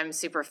perceived I'm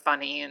super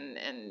funny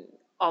and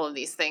all of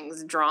these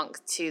things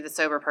drunk to the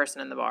sober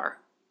person in the bar?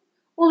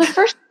 Well, the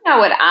first thing I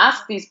would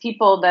ask these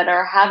people that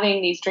are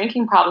having these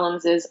drinking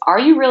problems is, are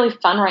you really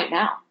fun right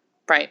now?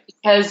 Right.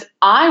 Because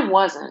I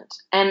wasn't.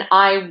 And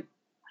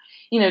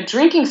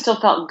drinking still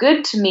felt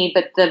good to me,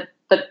 but the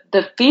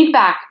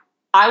feedback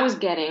I was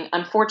getting,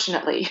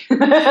 unfortunately,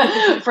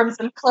 from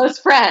some close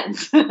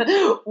friends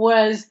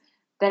was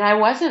that I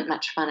wasn't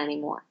much fun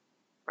anymore.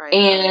 Right.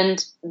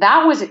 And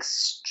that was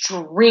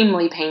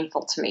extremely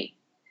painful to me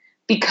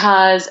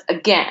because,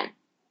 again,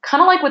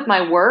 kind of like with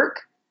my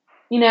work,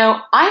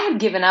 I had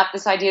given up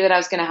this idea that I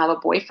was going to have a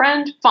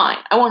boyfriend. Fine,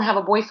 I won't have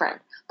a boyfriend,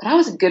 but I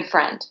was a good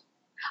friend.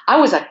 I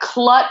was a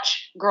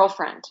clutch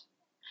girlfriend.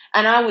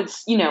 And I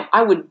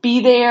would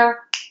be there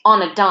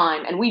on a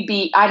dime, and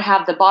I'd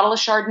have the bottle of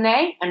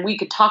Chardonnay, and we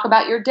could talk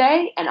about your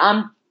day, and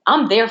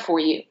I'm there for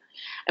you.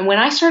 And when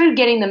I started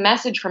getting the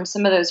message from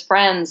some of those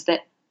friends that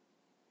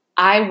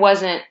I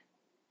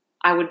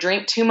would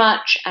drink too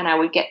much, and I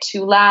would get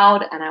too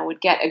loud, and I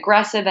would get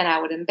aggressive, and I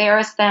would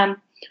embarrass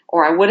them,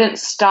 or I wouldn't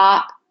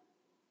stop,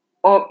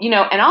 or,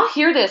 and I'll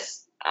hear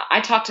this.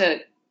 I talk to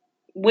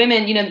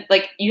women,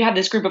 like you have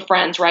this group of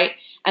friends, right?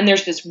 And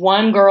there's this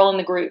one girl in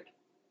the group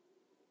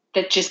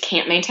that just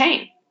can't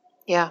maintain.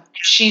 Yeah.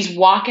 She's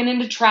walking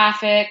into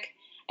traffic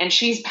and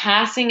she's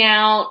passing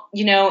out,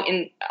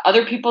 in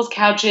other people's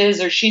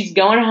couches, or she's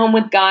going home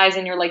with guys,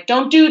 and you're like,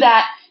 don't do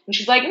that. And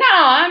she's like, no,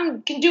 I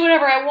can do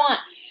whatever I want.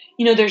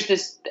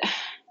 There's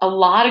a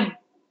lot of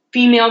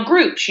female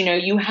groups,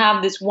 you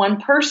have this one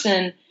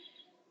person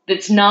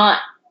that's not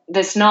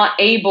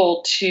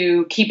able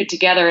to keep it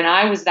together. And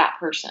I was that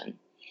person.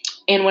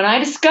 And when I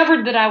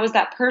discovered that I was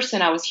that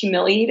person, I was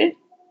humiliated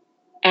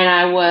and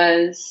I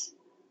was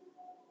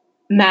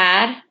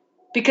mad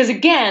because,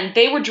 again,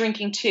 they were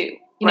drinking too.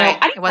 Right.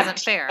 I didn't It wasn't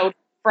have fair.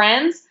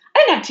 Friends. I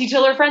didn't have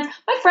teetotaler friends.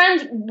 My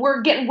friends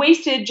were getting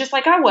wasted just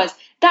like I was.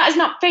 That is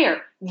not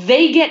fair.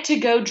 They get to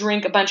go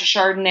drink a bunch of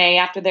Chardonnay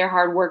after their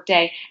hard work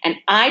day, and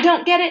I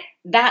don't get it.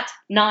 That's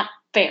not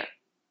fair.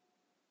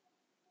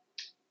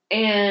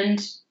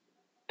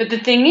 But the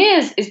thing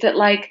is that,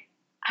 like,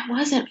 I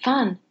wasn't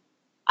fun.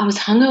 I was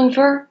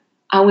hungover.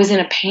 I was in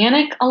a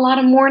panic a lot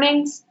of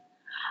mornings.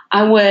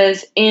 I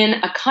was in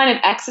a kind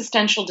of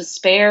existential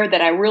despair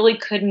that I really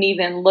couldn't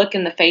even look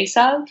in the face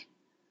of.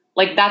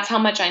 Like, that's how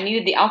much I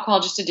needed the alcohol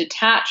just to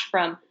detach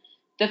from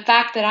the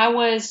fact that I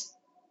was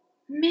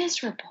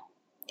miserable.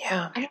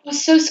 Yeah. I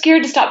was so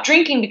scared to stop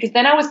drinking because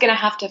then I was going to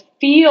have to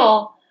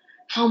feel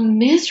how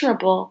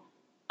miserable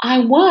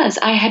I was.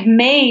 I had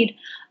made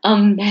a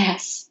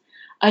mess,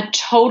 a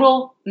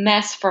total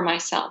mess for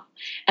myself.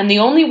 And the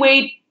only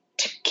way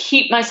to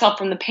keep myself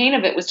from the pain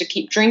of it was to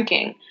keep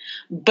drinking.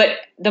 But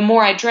the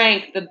more I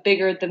drank, the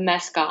bigger the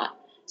mess got.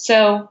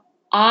 So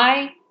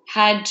I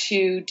had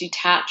to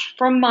detach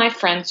from my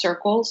friend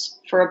circles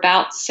for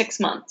about 6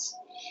 months.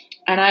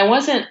 And I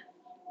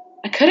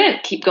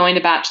couldn't keep going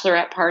to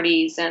bachelorette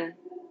parties, and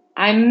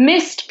I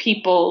missed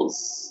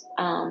people's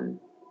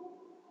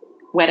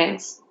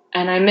weddings,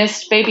 and I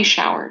missed baby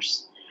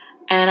showers.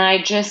 And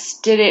I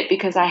just did it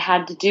because I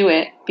had to do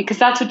it, because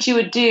that's what you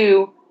would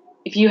do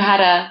if you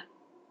had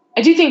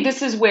I do think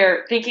this is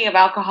where thinking of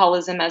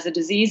alcoholism as a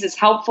disease is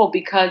helpful,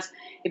 because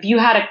if you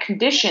had a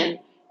condition,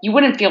 you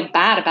wouldn't feel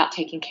bad about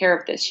taking care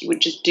of this. You would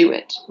just do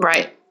it.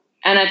 Right.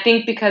 And I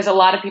think because a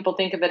lot of people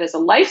think of it as a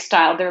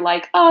lifestyle, they're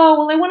like, oh,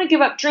 well, I want to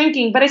give up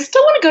drinking, but I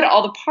still want to go to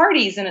all the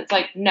parties. And it's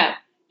like, no,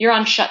 you're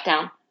on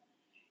shutdown.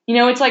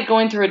 It's like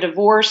going through a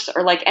divorce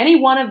or like any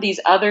one of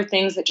these other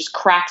things that just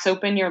cracks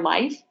open your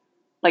life,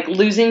 like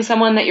losing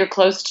someone that you're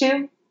close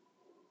to.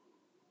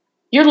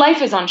 Your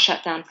life is on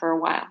shutdown for a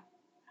while.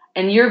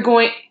 And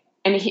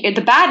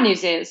the bad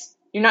news is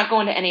you're not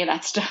going to any of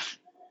that stuff.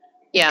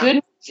 Yeah. The good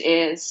news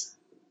is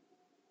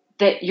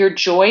that your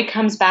joy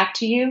comes back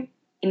to you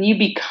and you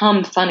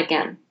become fun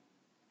again.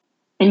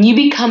 And you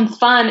become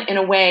fun in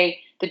a way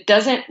that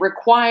doesn't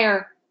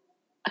require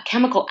a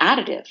chemical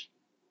additive.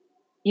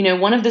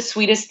 One of the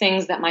sweetest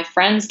things that my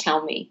friends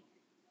tell me,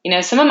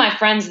 some of my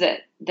friends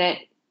that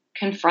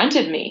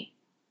confronted me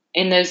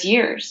in those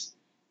years,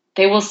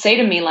 they will say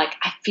to me, like,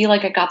 I feel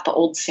like I got the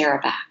old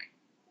Sarah back.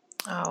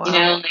 Oh,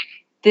 wow. Like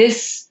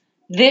this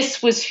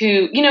was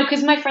who,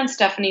 because my friend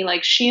Stephanie,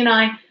 like, she and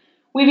I,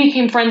 we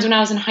became friends when I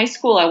was in high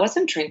school. I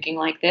wasn't drinking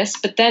like this,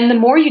 but then the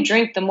more you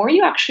drink, the more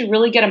you actually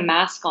really get a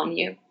mask on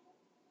you.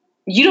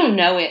 You don't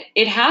know it.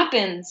 It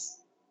happens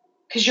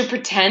because you're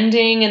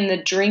pretending, and the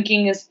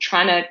drinking is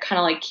trying to kind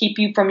of like keep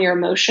you from your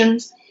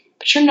emotions,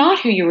 but you're not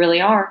who you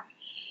really are.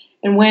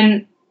 And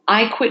when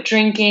I quit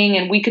drinking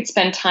and we could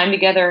spend time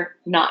together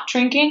not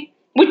drinking,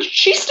 which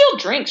she still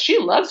drinks, she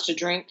loves to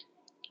drink,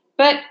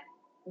 but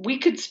we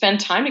could spend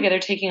time together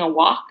taking a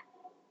walk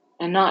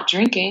and not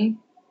drinking.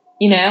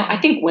 I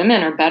think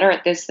women are better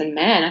at this than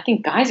men. I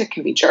think guys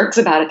can be jerks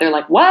about it. They're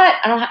like, what?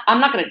 I'm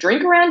not going to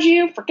drink around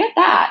you. Forget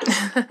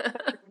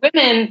that.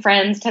 Women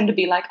friends tend to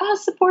be like, I'll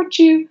support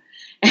you.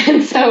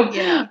 And so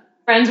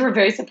friends were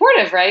very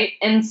supportive, right?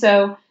 And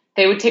so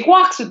they would take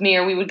walks with me,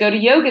 or we would go to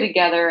yoga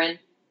together,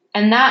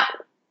 and that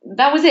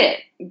was it.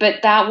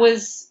 But that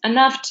was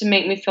enough to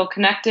make me feel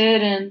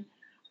connected, and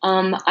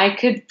I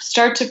could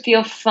start to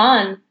feel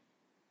fun.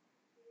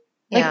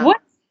 Like,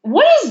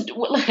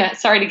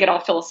 sorry to get all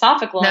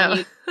philosophical on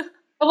you,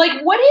 but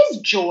like, what is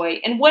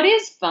joy and what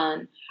is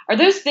fun? Are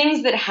those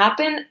things that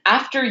happen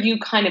after you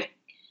kind of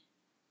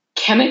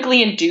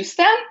chemically induce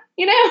them?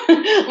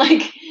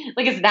 Like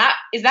is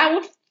that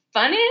what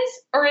fun is?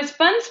 Or is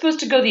fun supposed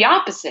to go the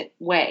opposite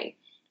way,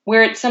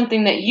 where it's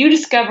something that you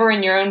discover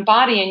in your own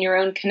body and your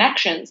own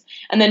connections,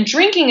 and then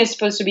drinking is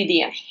supposed to be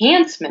the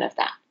enhancement of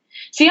that?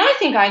 See, I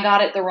think I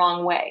got it the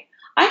wrong way.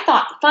 I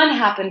thought fun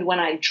happened when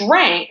I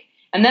drank,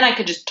 and then I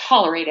could just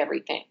tolerate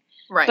everything.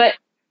 Right.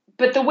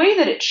 But the way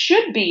that it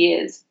should be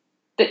is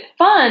that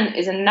fun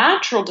is a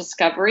natural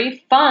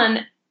discovery.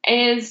 Fun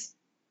is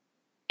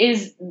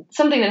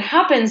something that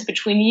happens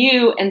between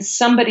you and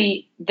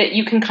somebody that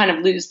you can kind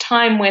of lose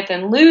time with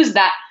and lose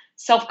that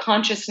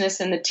self-consciousness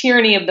and the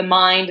tyranny of the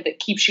mind that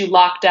keeps you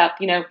locked up.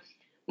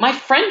 My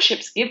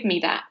friendships give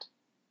me that.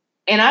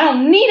 And I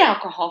don't need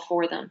alcohol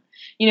for them.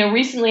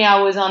 Recently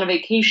I was on a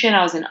vacation.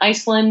 I was in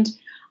Iceland.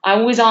 I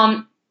was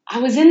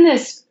in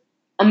this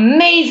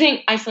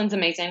amazing, Iceland's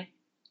amazing.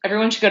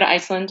 Everyone should go to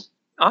Iceland.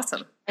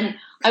 Awesome. And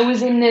I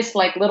was in this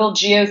like little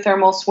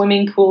geothermal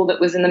swimming pool that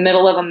was in the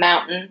middle of a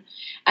mountain.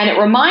 And it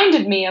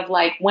reminded me of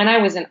like when I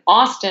was in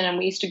Austin and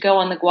we used to go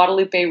on the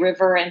Guadalupe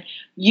River and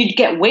you'd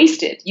get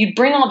wasted. You'd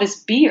bring all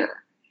this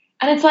beer.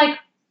 And it's like,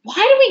 why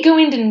do we go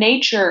into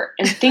nature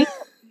and think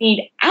we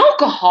need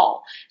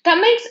alcohol? That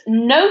makes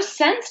no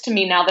sense to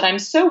me now that I'm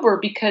sober,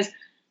 because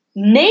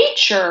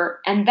nature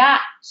and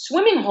that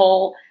swimming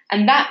hole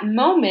and that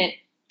moment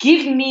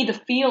give me the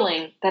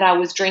feeling that I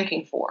was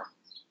drinking for.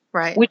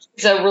 Right. Which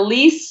is a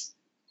release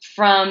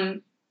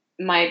from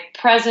my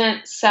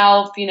present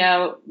self,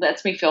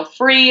 lets me feel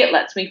free. It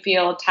lets me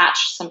feel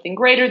attached to something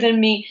greater than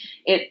me.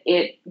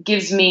 It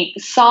gives me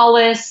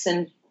solace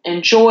and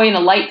joy and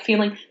a light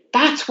feeling.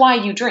 That's why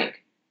you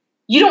drink.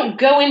 You don't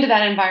go into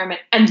that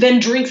environment and then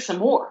drink some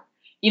more.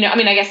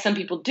 I guess some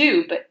people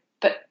do, but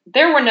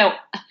there were no,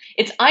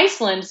 it's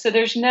Iceland, so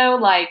there's no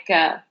like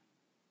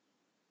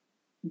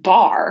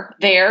bar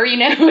there,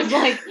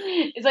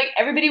 it's like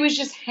everybody was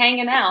just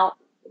hanging out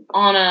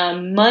on a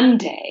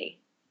Monday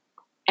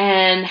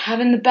and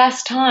having the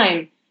best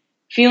time,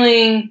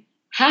 feeling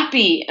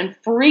happy and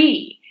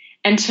free.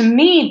 And to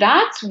me,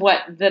 that's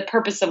what the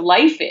purpose of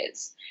life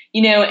is.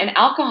 And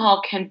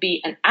alcohol can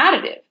be an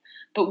additive,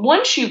 but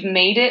once you've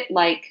made it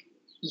like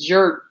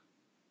your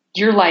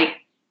like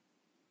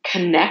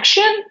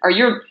connection or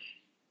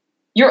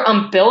your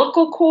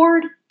umbilical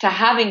cord to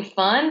having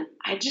fun,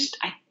 I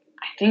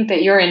think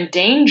that you're in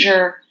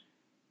danger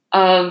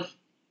of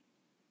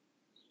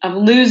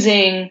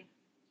losing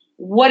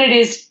what it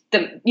is,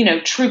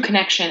 the true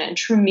connection and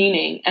true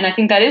meaning. And I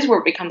think that is where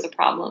it becomes a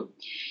problem.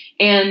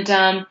 And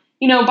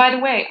by the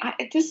way,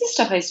 this is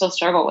stuff I still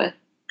struggle with.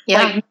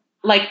 Yeah.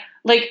 Like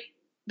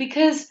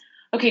because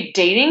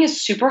dating is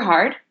super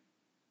hard,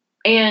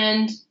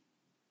 and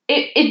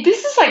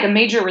this is like a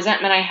major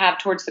resentment I have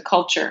towards the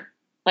culture.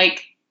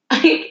 Like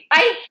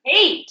I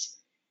hate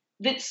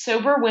that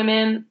sober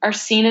women are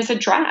seen as a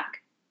drag.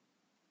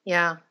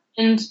 Yeah.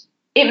 And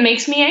it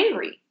makes me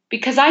angry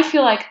because I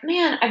feel like,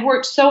 man, I've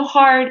worked so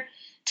hard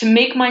to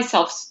make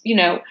myself,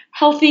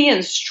 healthy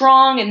and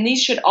strong. And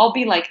these should all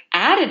be like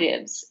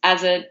additives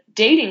as a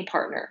dating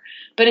partner.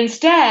 But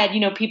instead,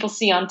 people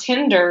see on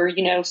Tinder,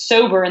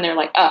 sober, and they're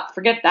like, oh,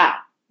 forget that.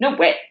 No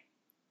way.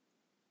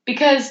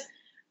 Because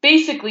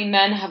basically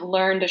men have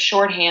learned a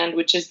shorthand,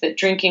 which is that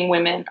drinking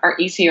women are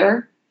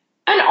easier.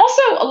 And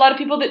also a lot of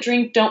people that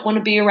drink don't want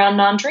to be around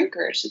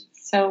non-drinkers.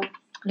 So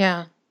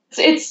yeah,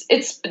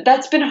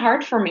 that's been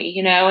hard for me,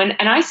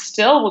 and I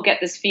still will get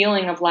this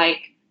feeling of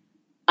like,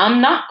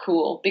 I'm not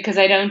cool because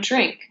I don't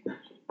drink.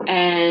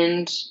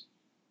 And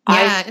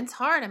yeah, it's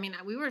hard.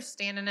 We were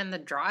standing in the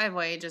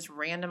driveway just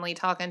randomly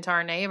talking to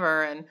our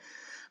neighbor, and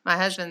my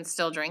husband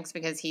still drinks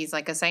because he's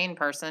like a sane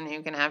person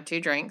who can have 2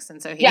 drinks.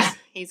 And so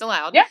he's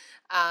allowed. Yeah.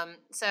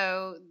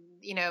 So,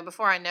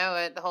 before I know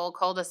it, the whole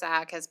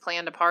cul-de-sac has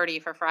planned a party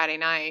for Friday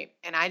night,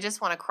 and I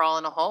just want to crawl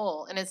in a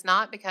hole. And it's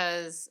not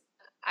because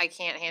I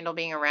can't handle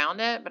being around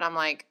it, but I'm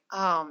like,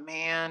 oh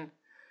man,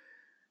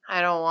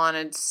 I don't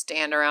want to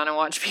stand around and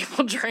watch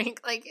people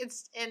drink. Like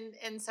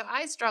and so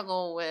I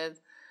struggle with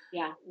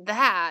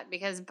that,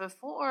 because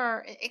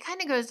before it kind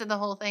of goes to the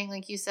whole thing,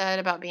 like you said,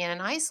 about being in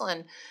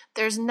Iceland.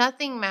 There's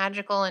nothing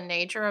magical in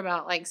nature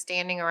about like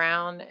standing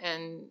around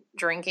and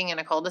drinking in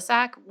a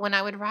cul-de-sac, when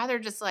I would rather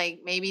just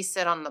like maybe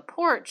sit on the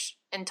porch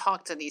and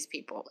talk to these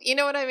people. You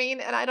know what I mean?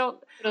 And I don't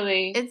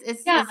really.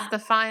 It's the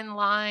fine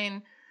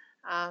line.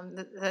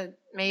 That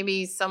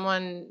maybe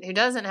someone who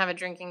doesn't have a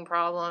drinking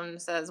problem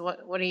says, what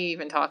are you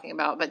even talking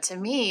about? But to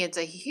me, it's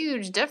a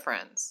huge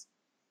difference.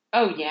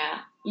 Oh yeah.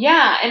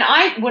 Yeah.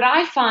 And what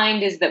I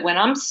find is that when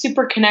I'm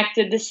super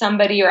connected to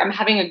somebody or I'm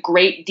having a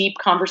great deep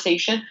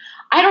conversation,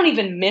 I don't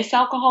even miss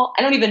alcohol.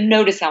 I don't even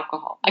notice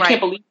alcohol. I can't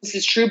believe this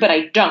is true, but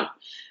I don't.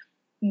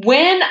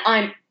 When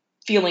I'm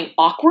feeling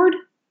awkward,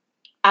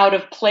 out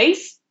of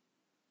place,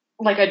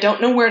 like I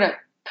don't know where to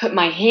put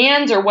my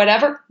hands or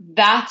whatever,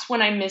 that's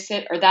when I miss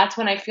it, or that's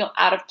when I feel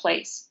out of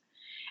place.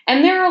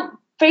 And there are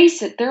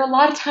a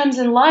lot of times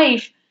in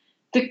life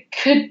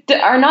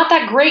that are not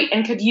that great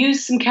and could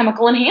use some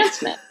chemical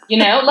enhancement,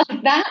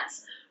 like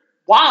that's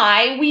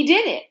why we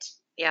did it.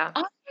 Yeah.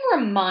 I'm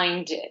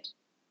reminded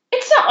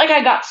it's not like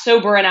I got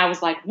sober and I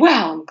was like,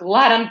 wow, I'm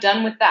glad I'm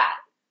done with that.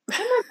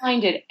 I'm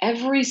reminded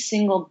every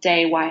single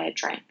day why I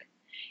drank.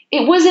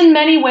 It was in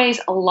many ways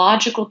a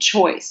logical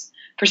choice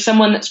for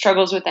someone that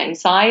struggles with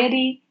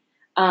anxiety,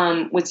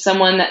 with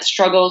someone that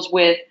struggles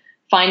with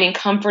finding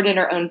comfort in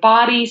her own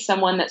body,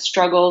 someone that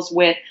struggles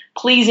with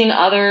pleasing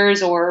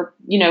others or,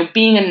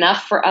 being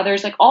enough for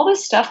others, like all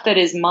this stuff that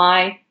is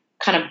my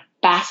kind of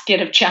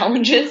basket of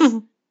challenges.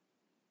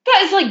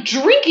 That is like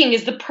drinking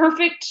is the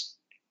perfect,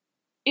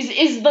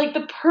 is like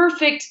the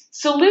perfect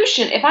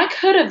solution. If I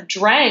could have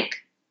drank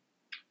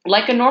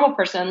like a normal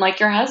person,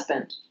 like your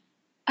husband,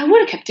 I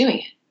would have kept doing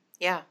it.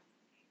 Yeah.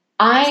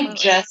 I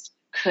just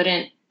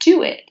couldn't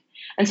do it.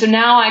 And so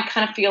now I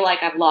kind of feel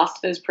like I've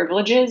lost those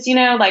privileges,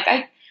 like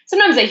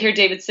sometimes I hear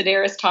David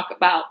Sedaris talk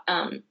about,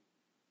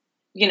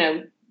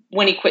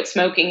 when he quit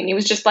smoking and he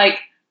was just like,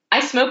 I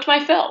smoked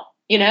my fill,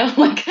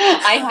 like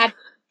I had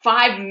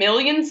 5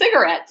 million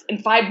cigarettes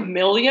and 5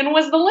 million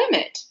was the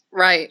limit.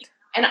 Right.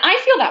 And I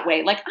feel that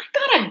way. Like I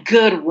got a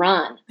good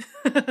run.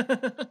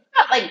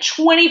 Got like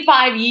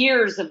 25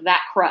 years of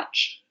that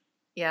crutch.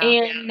 Yeah.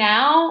 And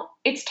now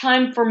it's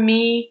time for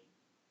me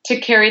to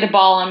carry the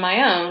ball on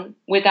my own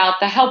without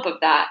the help of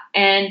that.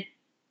 And,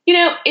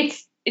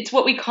 it's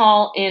what we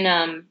call in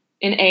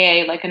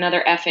AA, like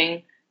another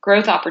effing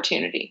growth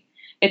opportunity.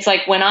 It's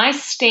like when I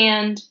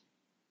stand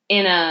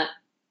in a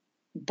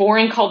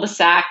boring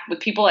cul-de-sac with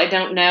people I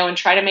don't know and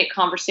try to make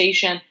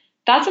conversation,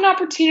 that's an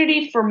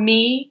opportunity for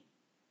me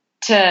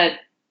to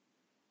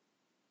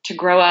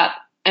grow up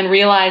and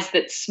realize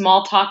that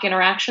small talk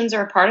interactions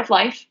are a part of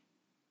life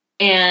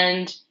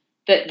and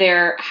that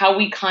they're how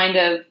we kind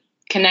of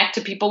connect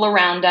to people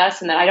around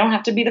us, and that I don't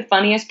have to be the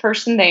funniest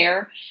person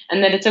there,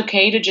 and that it's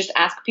okay to just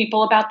ask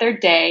people about their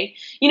day.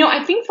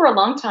 I think for a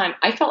long time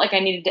I felt like I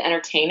needed to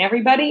entertain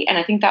everybody, and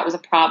I think that was a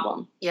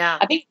problem. Yeah.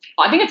 I think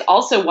it's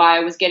also why I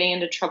was getting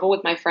into trouble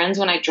with my friends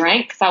when I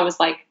drank, because I was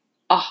like,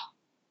 an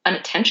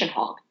attention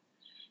hog.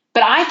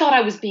 But I thought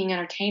I was being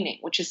entertaining,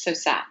 which is so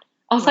sad.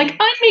 I was like,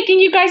 I'm making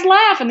you guys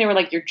laugh. And they were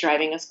like, you're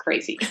driving us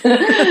crazy.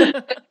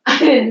 I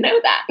didn't know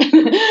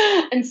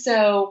that. And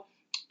so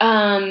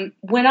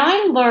when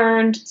I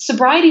learned,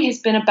 sobriety has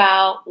been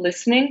about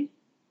listening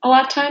a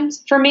lot of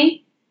times for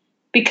me,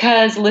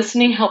 because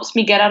listening helps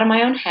me get out of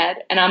my own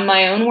head, and I'm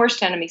my own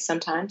worst enemy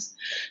sometimes.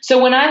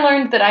 So when I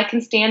learned that I can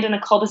stand in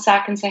a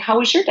cul-de-sac and say, how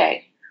was your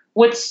day?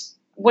 What's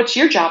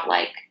your job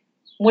like?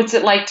 What's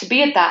it like to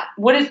be at that?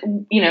 What is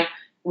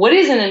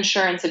an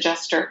insurance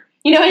adjuster?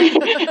 And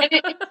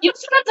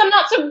sometimes I'm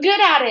not so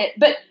good at it,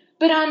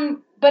 but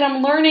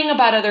I'm learning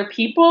about other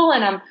people,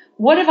 and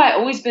what have I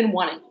always been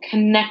wanting?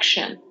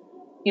 Connection,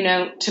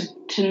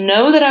 to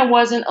know that I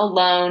wasn't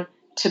alone,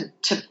 to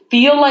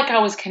feel like I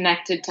was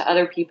connected to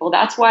other people.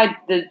 That's why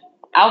the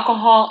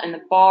alcohol and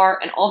the bar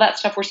and all that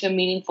stuff were so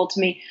meaningful to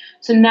me.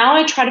 So now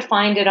I try to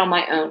find it on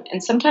my own,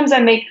 and sometimes I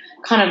make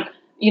kind of,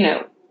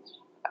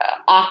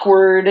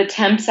 awkward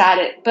attempts at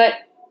it, but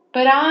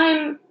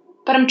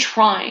I'm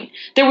trying.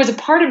 There was a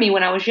part of me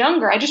when I was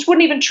younger, I just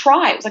wouldn't even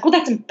try. It was like, well,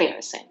 that's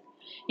embarrassing.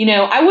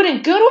 I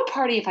wouldn't go to a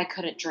party if I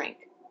couldn't drink,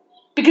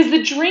 because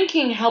the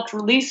drinking helped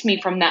release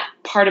me from that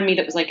part of me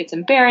that was like, it's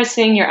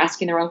embarrassing, you're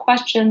asking the wrong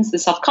questions, the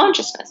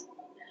self-consciousness.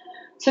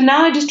 So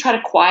now I just try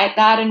to quiet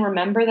that and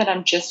remember that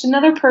I'm just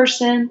another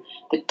person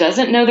that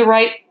doesn't know the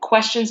right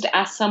questions to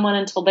ask someone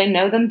until they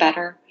know them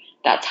better.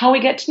 That's how we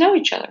get to know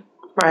each other.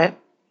 Right.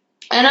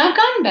 And I've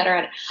gotten better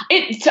at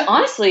it.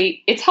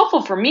 Honestly, it's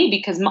helpful for me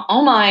because a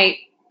lot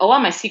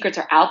of my secrets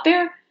are out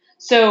there.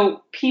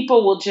 So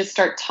people will just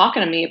start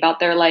talking to me about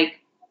their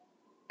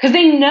because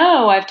they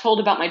know I've told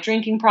about my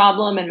drinking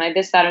problem and my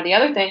this, that, or the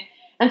other thing.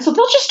 And so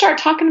they'll just start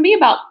talking to me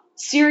about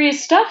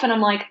serious stuff. And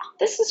I'm like, oh,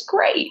 this is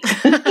great.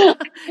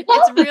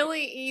 It's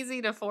really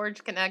easy to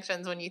forge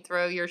connections when you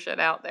throw your shit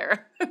out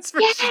there. That's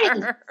for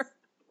sure.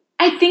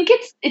 I think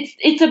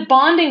it's a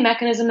bonding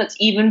mechanism that's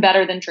even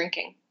better than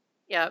drinking.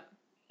 Yep.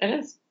 It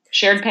is.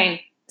 Shared pain.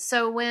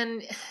 So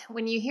when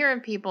you hear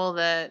of people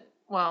that,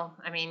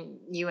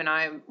 you and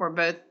I were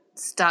both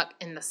stuck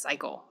in the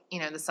cycle,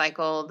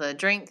 the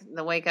drink,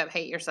 the wake up,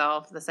 hate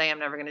yourself, the say I'm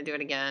never going to do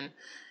it again,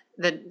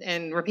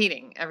 and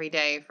repeating every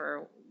day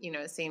for,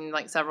 it seemed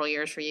like several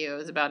years for you. It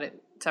was about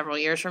several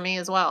years for me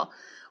as well.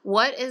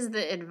 What is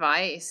the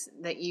advice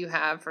that you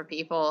have for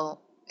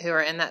people who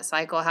are in that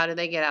cycle? How do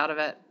they get out of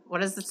it?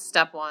 What is the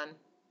step one?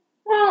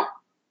 Well,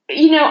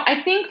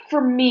 I think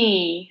for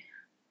me,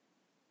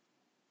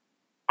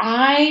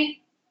 I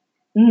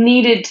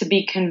needed to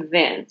be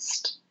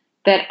convinced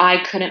that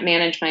I couldn't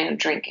manage my own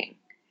drinking.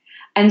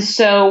 And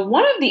so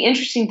one of the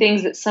interesting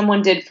things that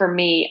someone did for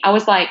me, I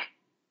was like,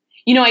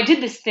 I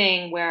did this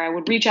thing where I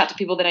would reach out to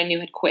people that I knew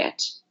had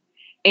quit.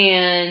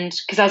 And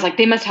because I was like,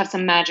 they must have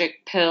some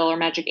magic pill or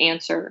magic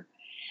answer.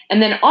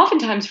 And then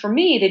oftentimes for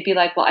me, they'd be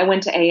like, well, I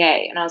went to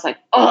AA. And I was like,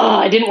 oh,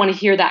 I didn't want to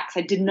hear that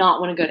because I did not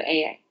want to go to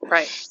AA.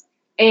 Right.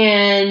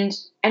 And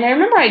I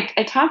remember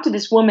I talked to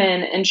this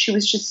woman, and she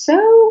was just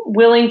so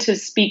willing to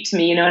speak to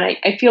me, and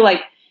I feel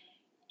like,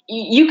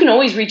 you can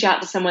always reach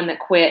out to someone that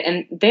quit,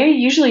 and they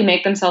usually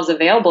make themselves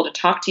available to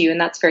talk to you, and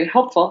that's very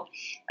helpful.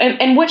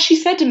 And what she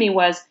said to me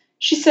was,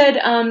 she said,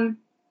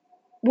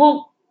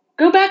 well,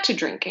 go back to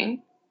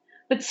drinking,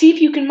 but see if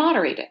you can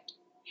moderate it.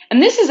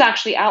 And this is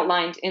actually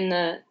outlined in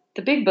the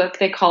big book.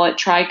 They call it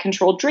try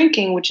controlled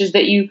drinking, which is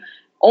that you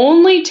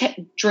only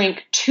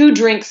drink 2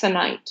 drinks a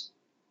night,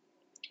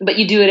 but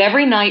you do it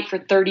every night for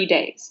 30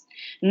 days.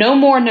 No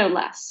more, no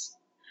less.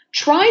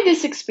 Try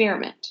this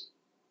experiment.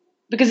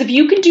 Because if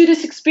you can do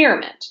this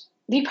experiment,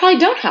 you probably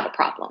don't have a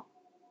problem.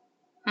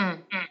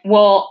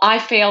 Well, I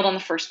failed on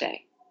the first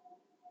day.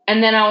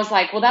 And then I was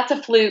like, well, that's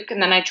a fluke.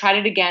 And then I tried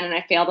it again and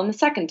I failed on the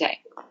second day.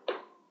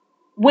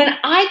 When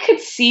I could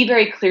see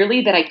very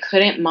clearly that I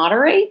couldn't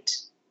moderate,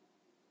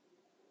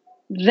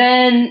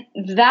 then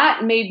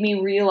that made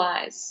me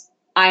realize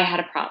I had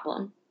a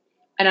problem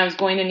and I was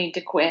going to need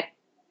to quit.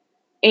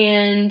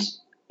 And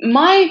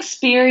my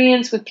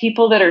experience with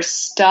people that are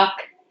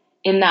stuck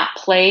in that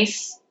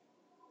place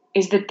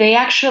is that they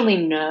actually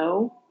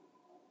know.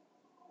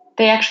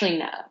 They actually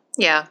know.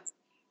 Yeah.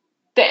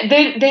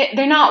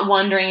 They're not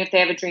wondering if they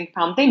have a drinking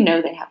problem. They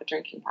know they have a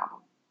drinking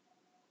problem.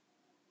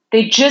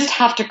 They just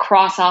have to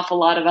cross off a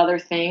lot of other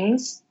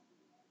things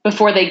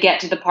before they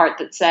get to the part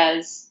that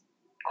says,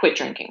 quit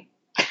drinking.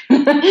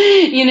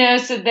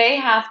 So they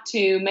have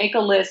to make a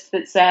list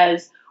that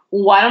says,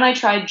 why don't I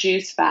try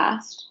juice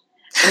fast?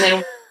 And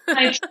then why don't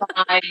I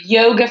try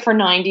yoga for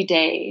 90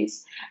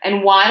 days?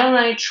 And why don't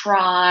I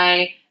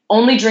try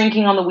only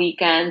drinking on the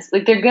weekends?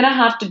 Like, they're going to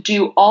have to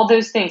do all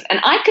those things. And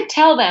I could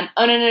tell them,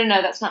 oh,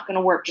 no, that's not going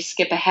to work. Just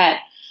skip ahead.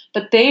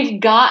 But they've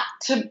got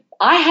to,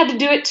 I had to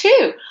do it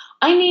too.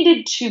 I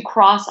needed to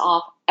cross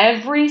off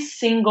every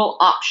single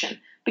option.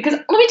 Because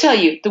let me tell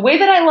you, the way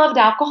that I loved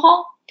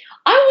alcohol,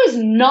 I was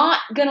not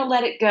going to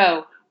let it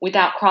go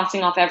without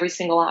crossing off every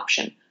single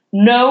option.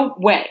 No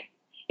way.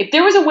 If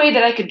there was a way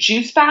that I could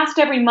juice fast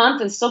every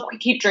month and still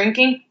keep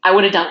drinking, I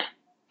would have done it.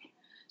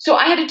 So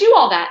I had to do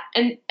all that.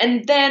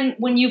 And then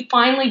when you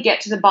finally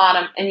get to the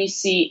bottom and you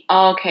see,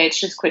 oh, okay, it's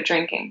just quit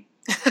drinking.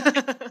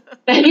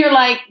 Then you're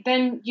like,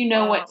 then you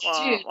know what to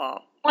do.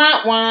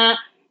 Wah, wah.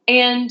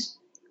 And,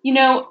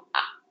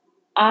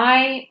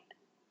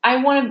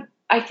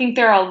 I think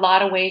there are a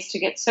lot of ways to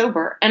get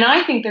sober. And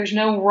I think there's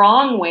no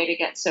wrong way to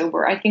get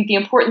sober. I think the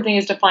important thing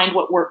is to find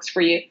what works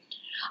for you.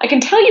 I can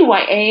tell you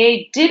why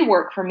AA did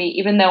work for me,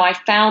 even though I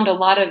found a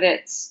lot of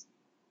its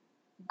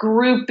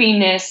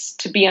groupiness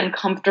to be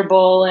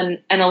uncomfortable and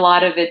a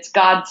lot of its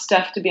God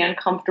stuff to be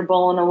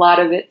uncomfortable and a lot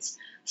of its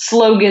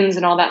slogans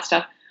and all that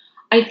stuff.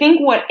 I think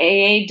what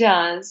AA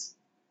does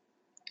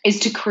is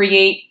to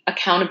create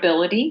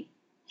accountability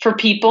for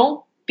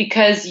people,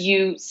 because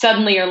you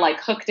suddenly are like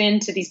hooked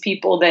into these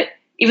people that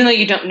even though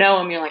you don't know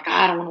them, you're like,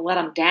 I don't want to let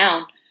them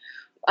down.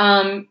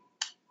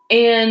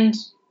 And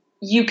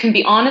you can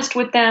be honest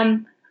with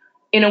them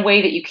in a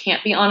way that you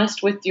can't be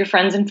honest with your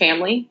friends and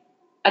family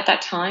at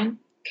that time,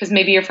 because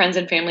maybe your friends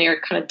and family are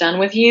kind of done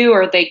with you,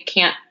 or they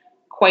can't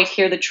quite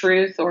hear the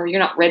truth, or you're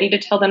not ready to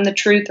tell them the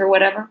truth or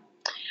whatever.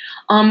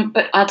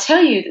 But I'll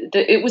tell you,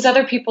 it was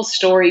other people's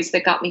stories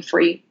that got me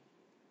free.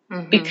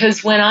 Mm-hmm.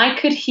 Because when I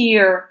could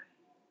hear,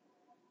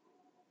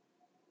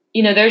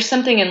 there's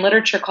something in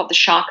literature called the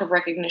shock of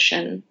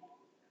recognition,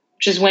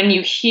 which is when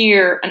you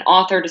hear an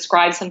author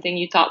describe something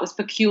you thought was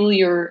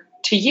peculiar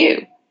to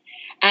you.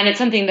 And it's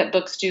something that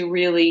books do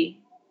really,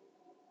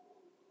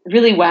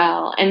 really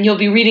well. And you'll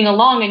be reading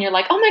along and you're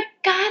like, oh my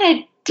God,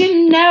 I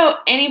didn't know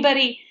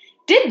anybody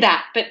did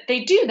that, but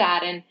they do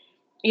that. And,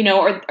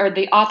 or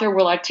the author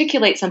will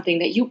articulate something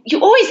that you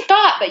always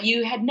thought, but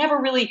you had never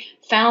really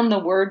found the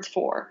words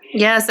for.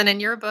 Yes. And in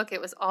your book, it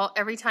was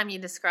every time you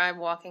describe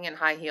walking in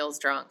high heels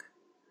drunk.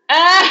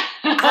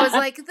 I was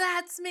like,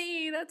 that's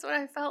me. That's what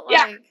I felt like.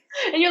 Yeah.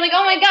 And you're like,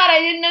 oh my God, I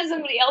didn't know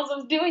somebody else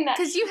was doing that.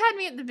 Because you had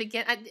me at the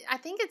beginning. I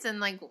think it's in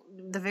like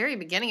the very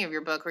beginning of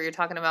your book where you're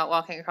talking about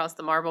walking across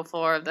the marble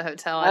floor of the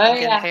hotel,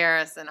 in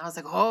Paris. And I was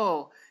like,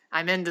 oh,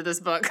 I'm into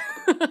this book.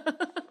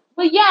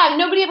 Well, yeah,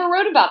 nobody ever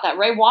wrote about that,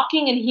 right?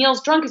 Walking in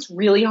heels drunk is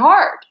really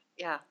hard.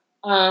 Yeah.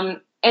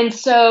 And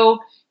so,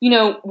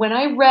 when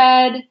I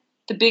read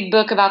the big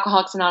book of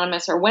Alcoholics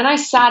Anonymous, or when I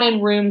sat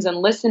in rooms and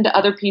listened to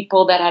other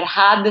people that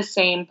had the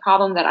same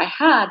problem that I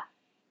had,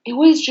 it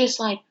was just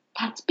like,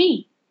 that's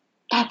me.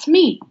 That's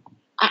me.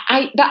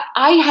 I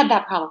had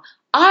that problem.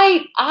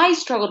 I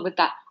struggled with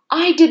that.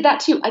 I did that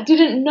too. I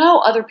didn't know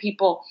other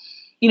people,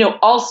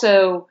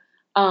 also,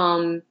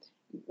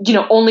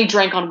 only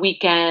drank on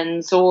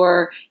weekends,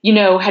 or,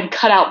 had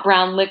cut out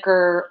brown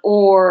liquor,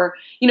 or,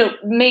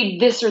 made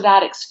this or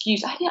that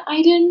excuse.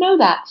 I didn't know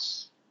that.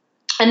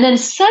 And then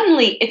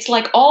suddenly it's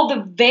like all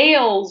the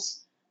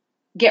veils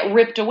get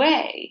ripped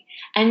away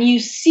and you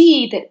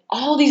see that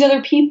all these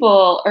other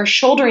people are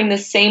shouldering the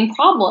same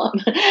problem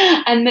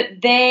and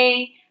that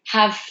they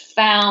have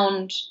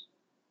found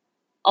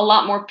a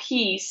lot more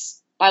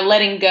peace by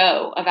letting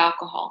go of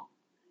alcohol.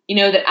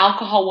 That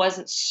alcohol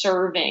wasn't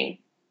serving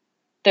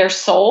their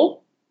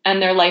soul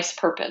and their life's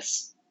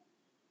purpose.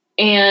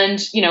 And,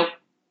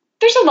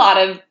 there's a lot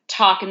of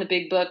talk in the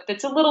big book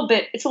it's a little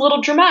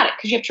dramatic,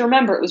 because you have to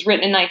remember it was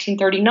written in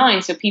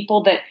 1939. So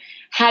people that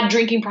had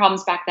drinking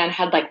problems back then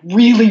had like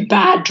really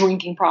bad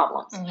drinking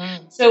problems.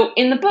 Mm-hmm. So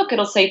in the book,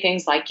 it'll say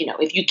things like,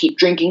 if you keep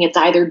drinking, it's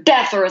either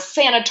death or a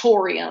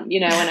sanatorium,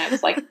 and I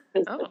was like, this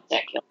is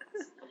ridiculous.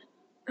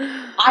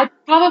 I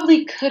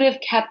probably could have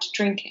kept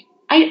drinking.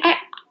 I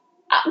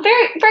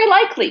very, very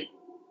likely.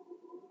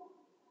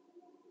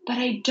 But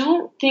I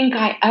don't think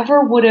I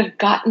ever would have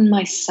gotten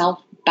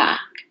myself back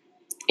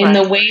in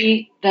the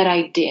way that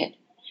I did.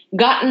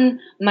 Gotten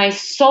my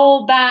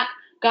soul back,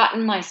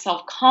 gotten my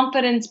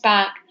self-confidence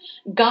back,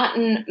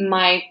 gotten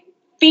my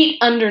feet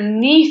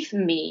underneath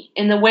me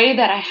in the way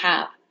that I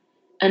have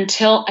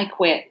until I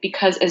quit.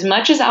 Because as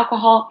much as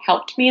alcohol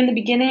helped me in the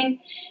beginning,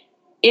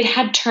 it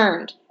had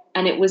turned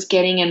and it was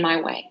getting in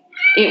my way.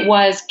 It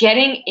was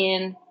getting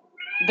in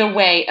the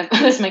way of,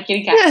 this is my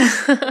kitty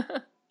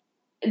cat.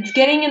 It's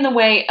getting in the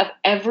way of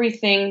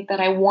everything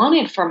that I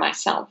wanted for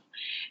myself.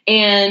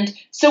 And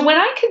so when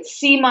I could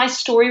see my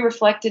story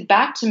reflected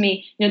back to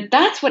me,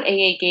 that's what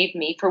AA gave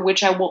me, for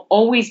which I will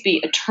always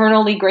be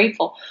eternally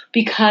grateful,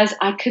 because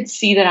I could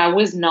see that I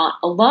was not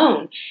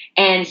alone.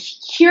 And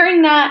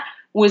hearing that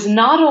was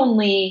not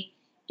only,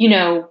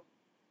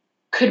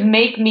 could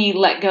make me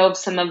let go of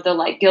some of the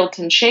like guilt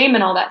and shame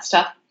and all that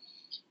stuff,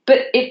 but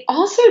it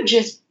also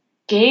just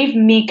gave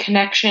me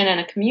connection and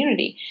a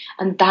community.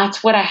 And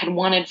that's what I had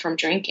wanted from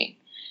drinking.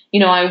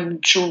 I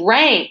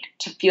drank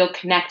to feel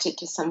connected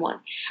to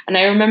someone. And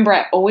I remember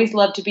I always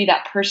loved to be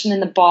that person in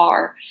the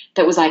bar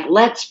that was like,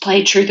 let's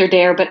play truth or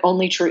dare, but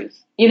only truth.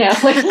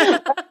 Like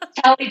let's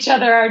tell each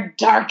other our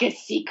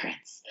darkest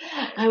secrets.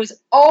 I was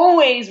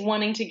always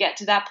wanting to get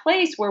to that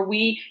place where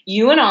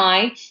you and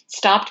I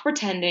stopped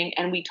pretending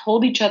and we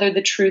told each other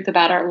the truth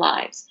about our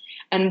lives.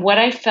 And what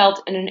I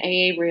felt in an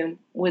AA room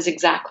was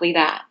exactly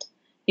that.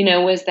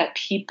 Was that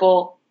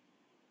people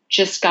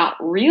just got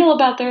real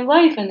about their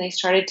life and they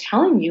started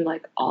telling you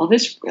like all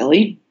this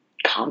really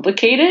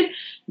complicated,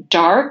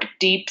 dark,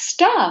 deep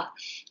stuff.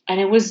 And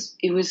it was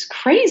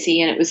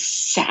crazy, and it was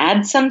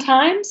sad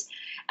sometimes,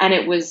 and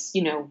it was,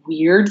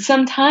 weird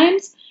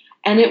sometimes,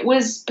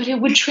 but it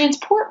would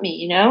transport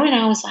me, and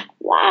I was like,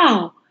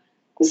 wow,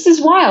 this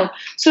is wild.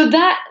 So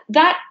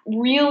that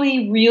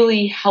really,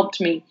 really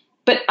helped me.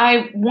 But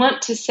I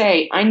want to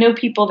say, I know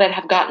people that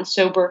have gotten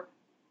sober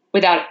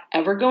without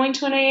ever going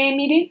to an AA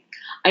meeting.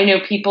 I know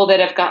people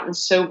that have gotten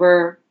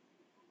sober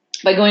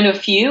by going to a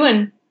few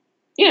and,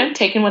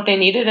 taking what they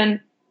needed and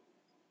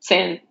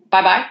saying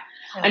bye-bye.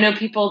 Yeah. I know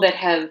people that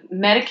have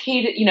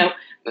medicated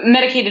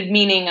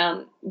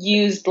meaning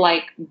used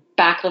like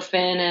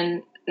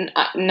baclofen and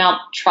I'm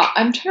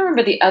trying to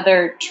remember the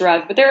other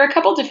drug, but there are a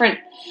couple different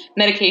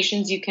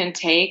medications you can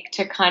take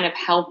to kind of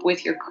help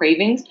with your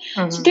cravings.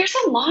 Mm-hmm. So there's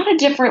a lot of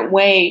different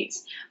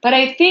ways. But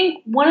I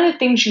think one of the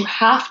things you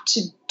have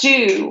to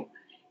do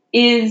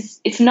is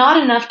it's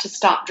not enough to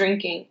stop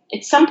drinking.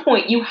 At some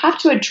point, you have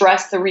to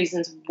address the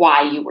reasons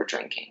why you were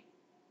drinking.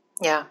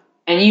 Yeah.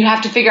 And you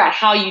have to figure out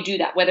how you do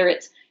that, whether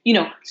it's,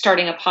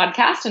 starting a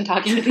podcast and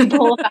talking to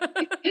people about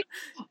it,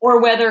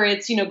 or whether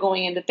it's,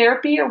 going into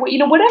therapy or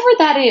whatever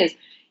that is.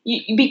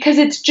 Because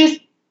it's just,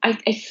 I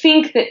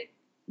think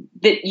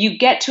that you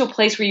get to a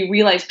place where you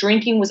realize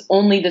drinking was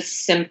only the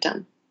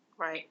symptom.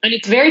 Right. And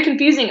it's very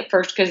confusing at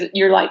first, because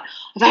you're like,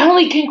 if I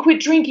only can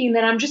quit drinking,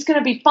 then I'm just going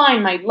to be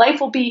fine. My life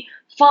will be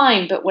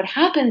fine. But what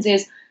happens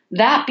is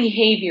that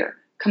behavior,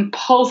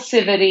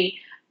 compulsivity,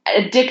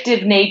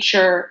 addictive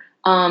nature,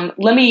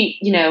 let me,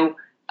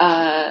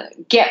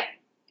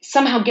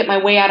 get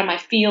my way out of my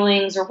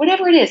feelings or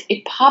whatever it is.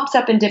 It pops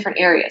up in different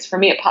areas. For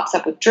me, it pops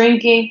up with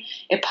drinking.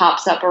 It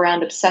pops up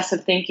around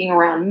obsessive thinking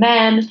around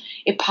men.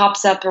 It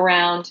pops up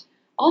around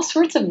all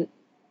sorts of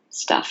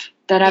stuff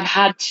that I've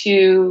had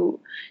to,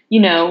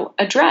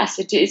 address.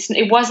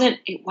 It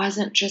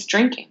wasn't just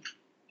drinking.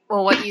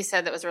 Well, what you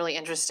said that was really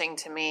interesting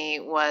to me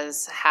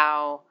was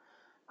how,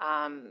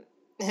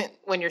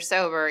 when you're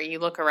sober, you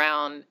look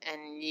around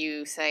and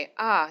you say,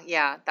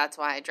 yeah, that's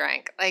why I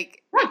drank.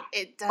 Like,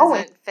 it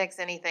doesn't fix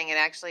anything. It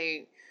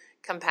actually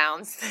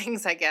compounds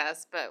things, I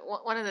guess. But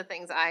one of the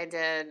things I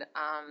did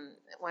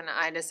when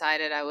I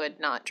decided I would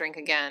not drink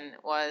again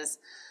was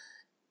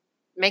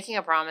making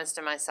a promise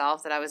to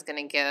myself that I was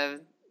going to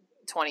give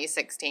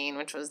 2016,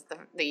 which was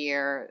the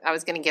year, I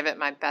was going to give it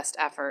my best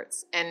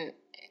efforts and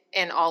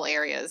in all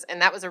areas.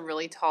 And that was a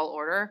really tall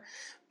order.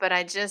 But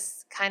I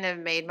just kind of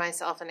made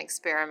myself an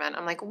experiment.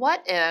 I'm like,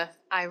 what if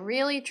I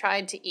really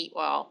tried to eat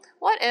well?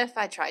 What if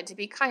I tried to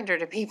be kinder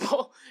to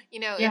people?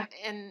 Yeah.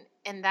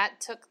 And that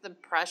took the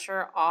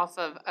pressure off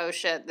of, oh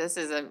shit, this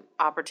is an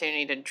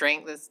opportunity to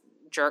drink. This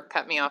jerk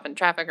cut me off in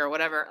traffic or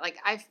whatever. Like,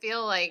 I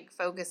feel like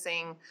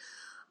focusing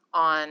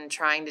on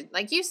trying to,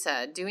 like you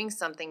said, doing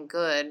something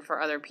good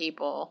for other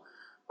people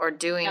or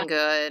doing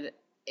good,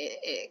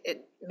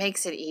 it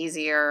makes it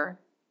easier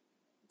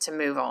to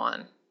move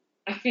on.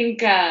 I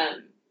think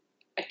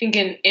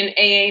in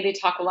AA, they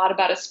talk a lot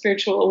about a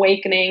spiritual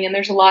awakening, and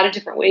there's a lot of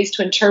different ways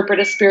to interpret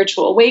a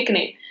spiritual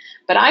awakening.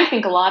 But I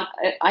think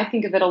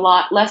of it a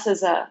lot less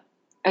as a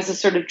as a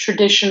sort of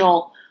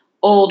traditional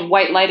old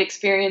white light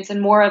experience,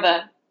 and more of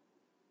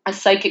a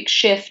psychic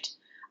shift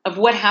of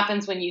what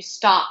happens when you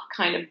stop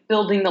kind of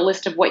building the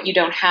list of what you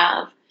don't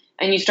have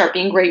and you start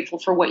being grateful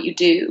for what you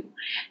do.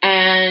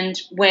 And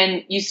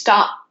when you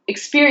stop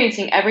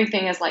experiencing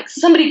everything as like,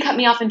 somebody cut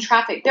me off in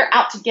traffic, they're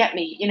out to get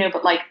me,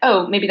 but like,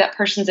 oh, maybe that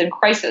person's in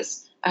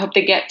crisis. I hope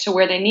they get to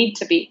where they need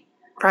to be.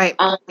 Right.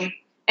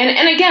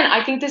 And again,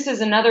 I think this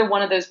is another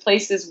one of those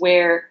places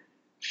where,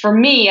 for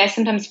me, I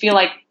sometimes feel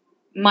like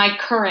my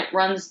current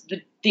runs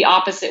the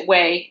opposite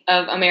way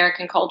of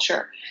American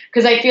culture.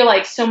 Because I feel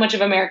like so much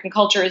of American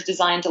culture is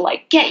designed to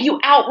like get you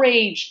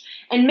outraged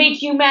and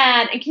make you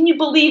mad. And can you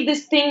believe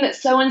this thing that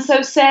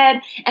so-and-so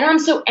said? And I'm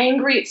so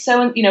angry at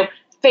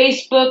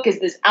Facebook is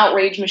this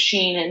outrage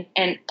machine,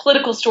 and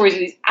political stories are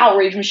these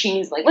outrage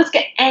machines. Like, let's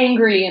get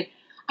angry. And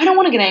I don't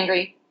want to get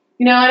angry.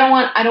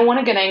 I don't want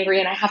to get angry,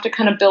 and I have to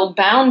kind of build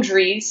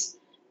boundaries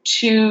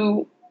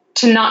to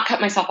not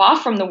cut myself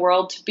off from the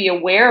world, to be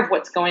aware of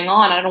what's going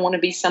on. I don't want to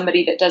be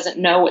somebody that doesn't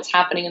know what's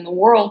happening in the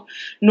world,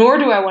 nor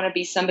do I want to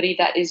be somebody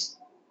that is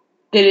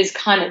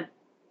kind of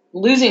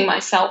losing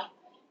myself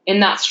in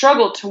that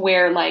struggle to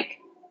where like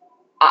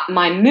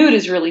my mood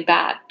is really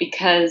bad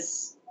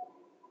because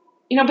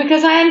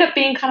I end up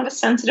being kind of a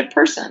sensitive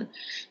person.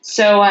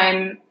 So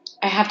I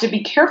have to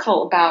be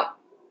careful about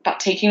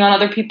taking on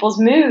other people's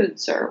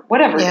moods or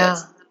whatever it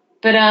is.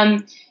 But,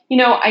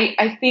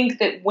 I think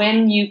that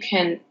when you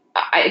can,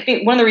 I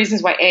think one of the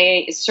reasons why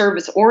AA is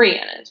service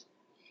oriented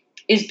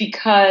is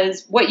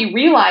because what you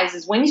realize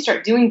is when you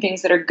start doing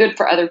things that are good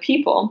for other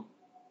people,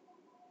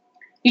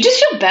 you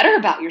just feel better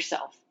about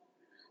yourself.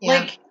 Yeah.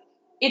 Like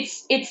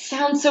it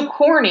sounds so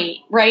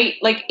corny, right?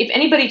 Like if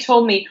anybody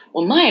told me,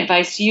 well, my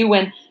advice to you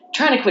when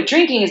trying to quit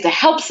drinking is to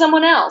help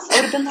someone else, I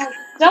would have been like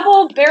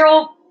double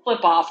barrel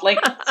flip off. Like,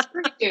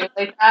 screw you.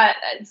 Like that,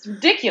 it's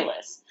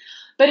ridiculous.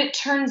 But it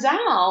turns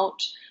out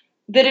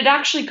that it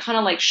actually kind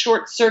of like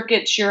short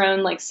circuits your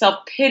own like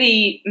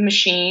self-pity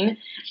machine.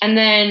 And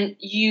then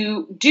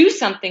you do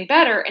something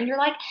better and you're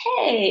like,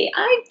 hey,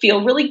 I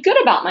feel really good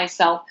about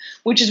myself,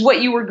 which is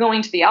what you were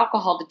going to the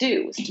alcohol to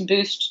do, was to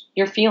boost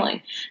your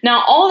feeling.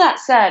 Now, all that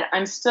said,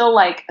 I'm still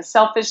like a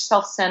selfish,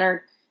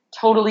 self-centered,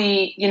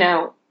 totally,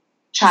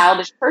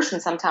 childish person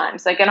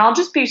sometimes. Like, and I'll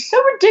just be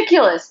so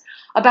ridiculous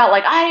about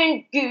like,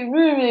 I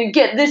didn't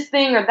get this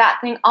thing or that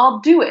thing. I'll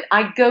do it.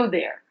 I go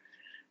there.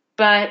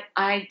 But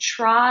I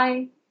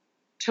try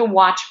to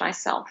watch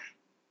myself.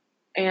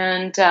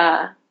 And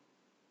I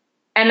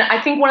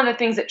think one of the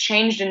things that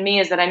changed in me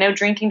is that I know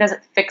drinking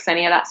doesn't fix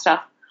any of that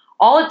stuff.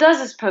 All it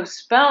does is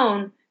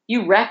postpone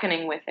you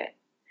reckoning with it.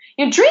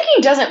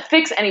 Drinking doesn't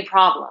fix any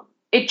problem.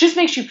 It just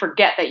makes you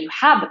forget that you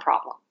have the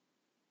problem.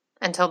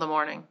 Until the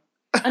morning.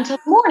 Until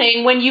the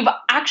morning when you've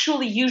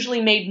actually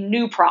usually made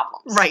new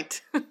problems.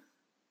 Right.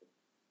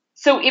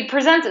 So it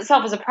presents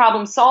itself as a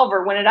problem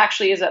solver when it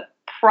actually is a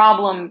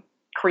problem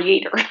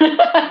creator.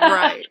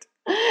 Right.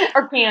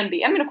 Or can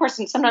be. I mean, of course,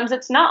 sometimes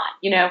it's not,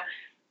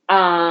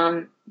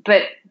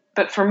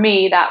 but for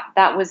me,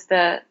 that was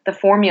the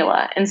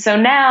formula. And so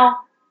now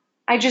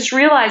I just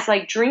realized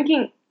like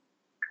drinking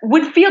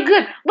would feel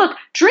good. Look,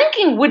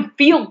 drinking would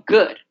feel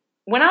good.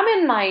 When I'm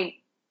in my,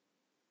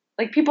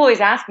 like people always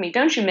ask me,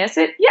 don't you miss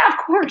it? Yeah, of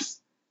course.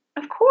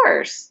 Of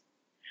course.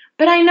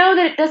 But I know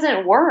that it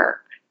doesn't work.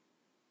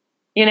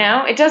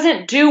 It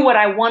doesn't do what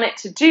I want it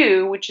to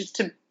do, which is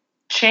to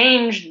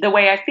change the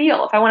way I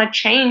feel. If I want to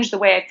change the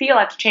way I feel,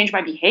 I have to change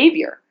my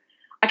behavior.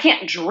 I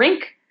can't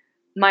drink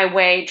my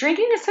way.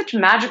 Drinking is such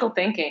magical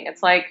thinking.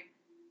 It's like,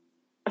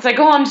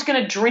 oh, I'm just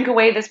going to drink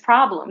away this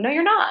problem. No,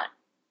 you're not.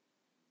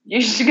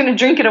 You're just going to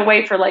drink it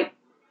away for like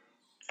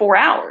 4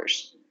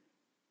 hours.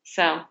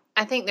 So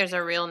I think there's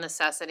a real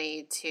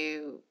necessity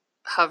to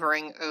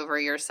hovering over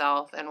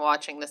yourself and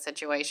watching the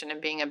situation and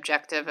being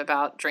objective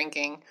about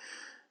drinking.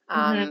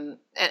 And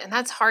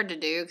that's hard to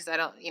do because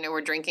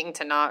we're drinking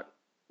to not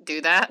do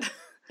that.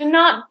 To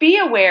not be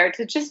aware,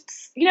 to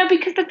just,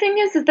 because the thing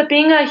is that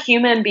being a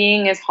human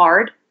being is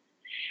hard.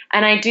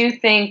 And I do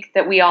think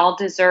that we all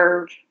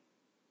deserve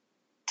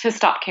to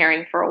stop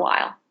caring for a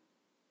while,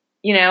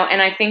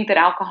 and I think that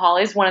alcohol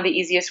is one of the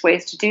easiest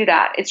ways to do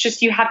that. It's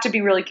just, you have to be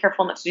really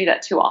careful not to do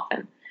that too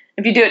often.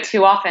 If you do it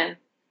too often,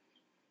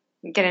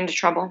 you get into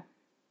trouble.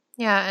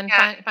 Yeah, and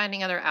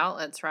finding other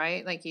outlets,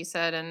 right? Like you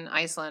said in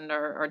Iceland,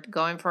 or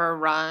going for a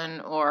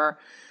run, or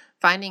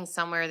finding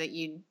somewhere that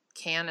you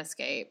can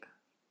escape.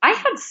 I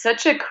had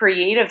such a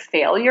creative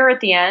failure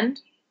at the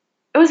end.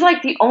 It was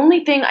like the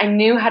only thing I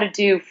knew how to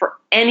do for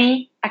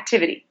any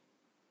activity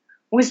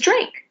was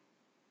drink.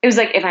 It was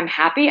like, if I'm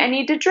happy, I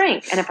need to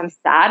drink. And if I'm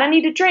sad, I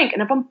need to drink.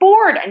 And if I'm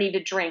bored, I need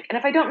to drink. And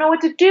if I don't know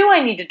what to do,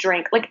 I need to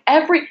drink. Like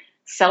every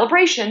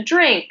celebration,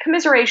 drink,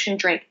 commiseration,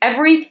 drink.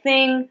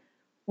 Everything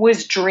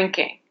was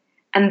drinking.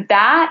 And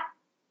that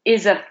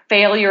is a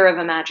failure of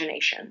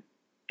imagination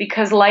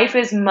because life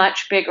is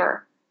much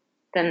bigger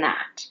than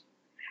that.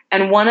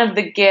 And one of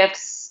the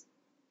gifts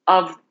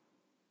of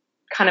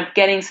kind of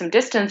getting some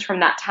distance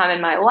from that time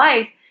in my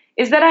life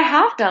is that I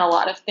have done a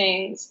lot of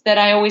things that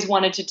I always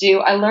wanted to do.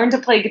 I learned to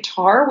play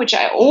guitar, which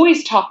I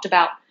always talked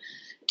about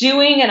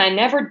doing, and I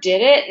never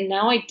did it, and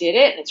now I did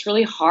it, and it's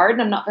really hard,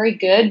 and I'm not very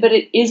good, but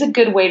it is a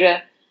good way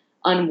to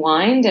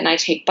unwind, and I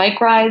take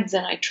bike rides,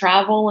 and I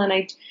travel, and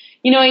I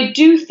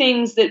do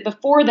things that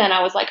before then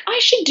I was like, I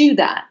should do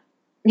that.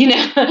 Do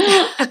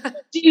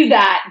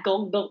that.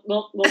 Go, go,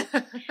 go, go.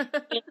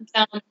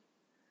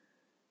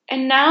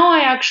 And now I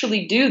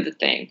actually do the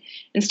thing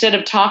instead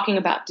of talking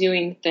about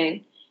doing the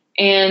thing.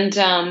 And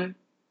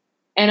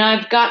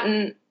I've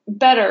gotten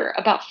better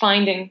about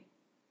finding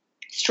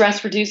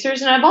stress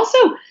reducers. And I've also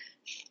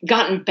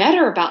gotten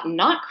better about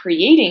not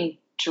creating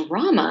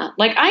drama.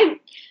 Like, I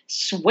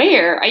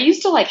swear, I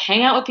used to like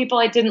hang out with people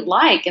I didn't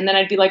like. And then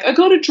I'd be like, I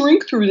got to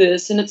drink through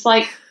this. And it's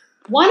like,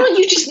 why don't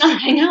you just not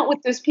hang out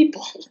with those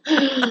people?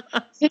 You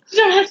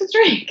don't have to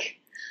drink.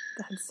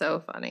 That's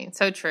so funny.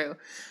 So true.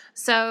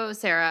 So,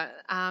 Sarah,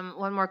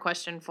 one more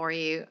question for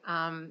you.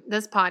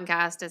 This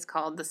podcast is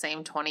called The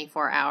Same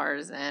 24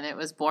 Hours, and it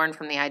was born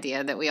from the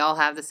idea that we all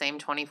have the same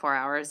 24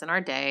 hours in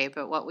our day,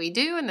 but what we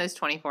do in those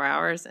 24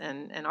 hours,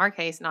 and in our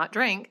case, not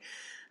drink,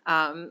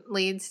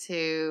 leads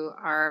to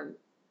our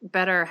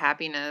better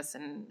happiness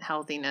and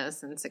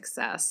healthiness and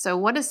success. So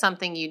what is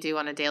something you do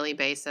on a daily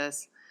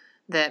basis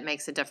that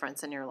makes a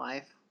difference in your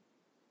life?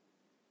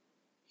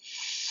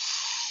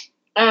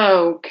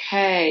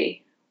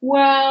 Okay.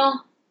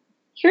 Well,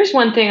 here's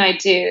one thing I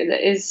do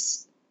that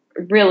is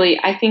really,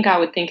 I think I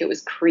would think it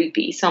was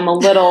creepy. So I'm a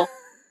little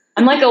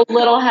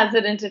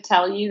hesitant to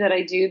tell you that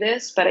I do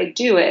this, but I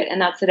do it. And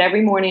that's that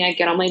every morning I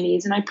get on my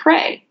knees and I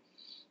pray.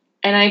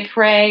 And I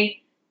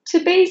pray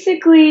to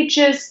basically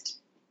just,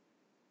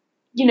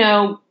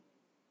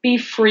 be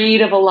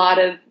freed of a lot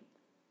of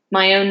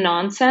my own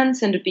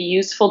nonsense and to be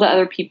useful to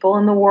other people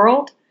in the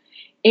world.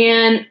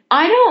 And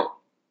I don't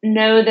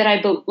know that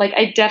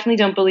I definitely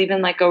don't believe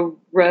in like a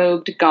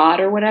robed God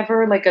or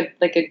whatever, like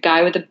a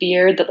guy with a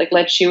beard that like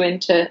lets you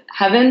into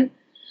heaven.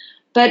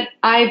 But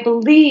I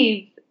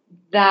believe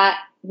that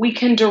we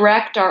can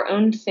direct our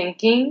own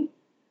thinking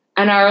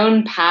and our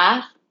own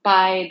path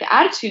by the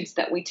attitudes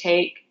that we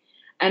take.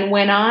 And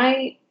when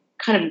I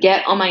kind of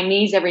get on my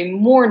knees every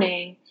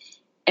morning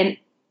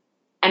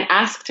and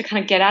ask to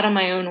kind of get out of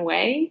my own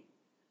way,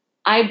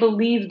 I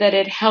believe that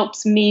it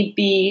helps me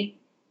be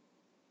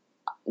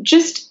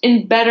just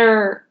in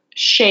better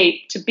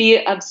shape, to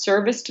be of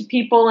service to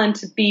people and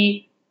to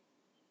be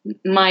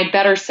my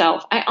better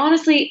self. I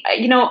honestly,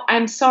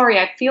 I'm sorry.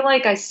 I feel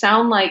like I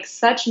sound like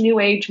such new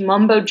age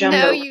mumbo jumbo.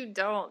 No, you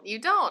don't. You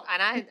don't.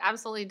 And I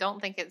absolutely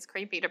don't think it's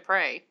creepy to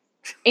pray.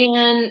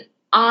 And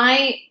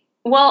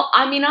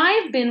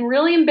I've been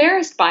really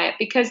embarrassed by it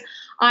because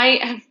I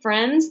have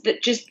friends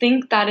that just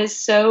think that is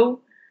so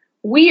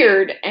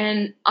weird.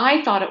 And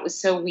I thought it was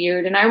so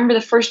weird. And I remember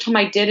the first time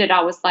I did it,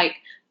 I was like,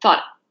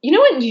 thought,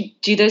 when you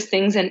do those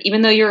things and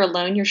even though you're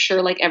alone, you're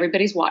sure like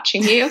everybody's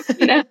watching you,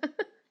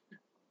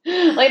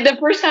 Like the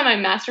first time I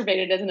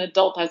masturbated as an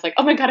adult, I was like,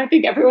 oh my God, I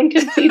think everyone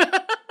can see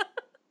that.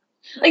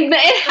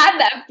 It had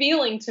that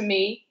feeling to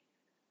me.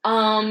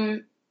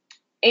 But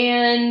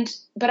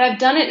I've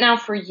done it now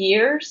for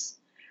years,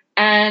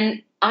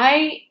 and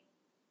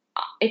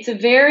it's a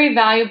very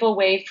valuable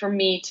way for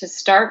me to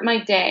start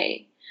my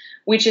day,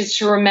 which is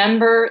to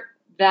remember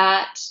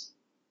that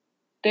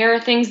there are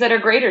things that are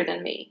greater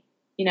than me.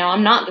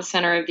 I'm not the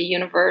center of the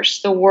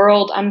universe, the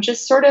world. I'm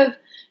just sort of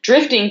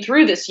drifting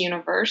through this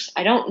universe.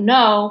 I don't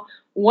know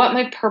what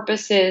my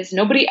purpose is.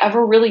 Nobody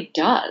ever really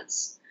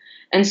does.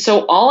 And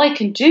so all I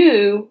can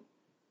do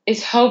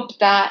is hope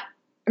that,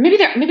 or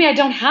maybe I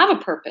don't have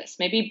a purpose.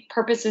 Maybe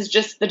purpose is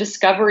just the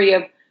discovery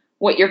of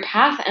what your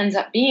path ends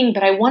up being,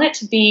 but I want it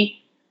to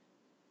be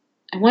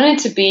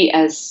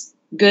as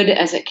good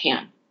as it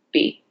can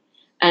be.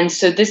 And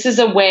so this is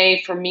a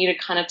way for me to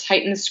kind of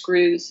tighten the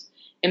screws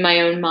in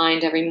my own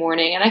mind every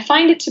morning. And I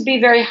find it to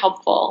be very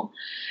helpful.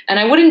 And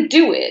I wouldn't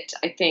do it,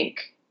 I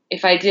think,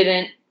 if I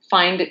didn't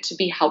find it to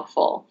be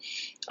helpful.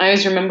 I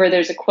always remember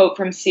there's a quote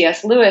from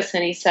C.S. Lewis,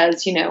 and he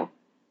says,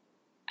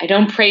 I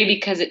don't pray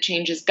because it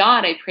changes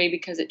God. I pray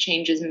because it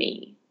changes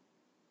me.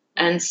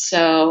 And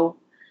so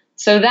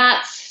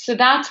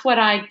that's what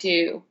I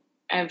do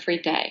every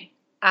day.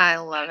 I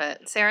love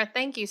it. Sarah,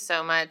 thank you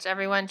so much.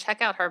 Everyone,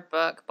 check out her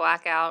book,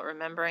 Blackout,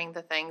 Remembering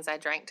the Things I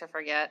Drank to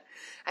Forget.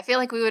 I feel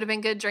like we would have been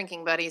good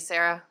drinking buddies,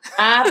 Sarah.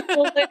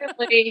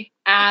 Absolutely.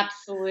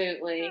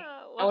 Absolutely.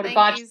 Well, I would have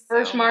bought your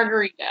first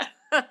margarita.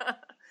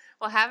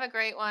 Well, have a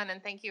great one,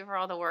 and thank you for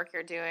all the work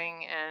you're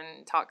doing,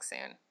 and talk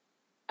soon.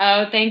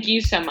 Oh, thank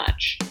you so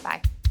much.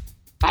 Bye.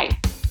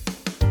 Bye.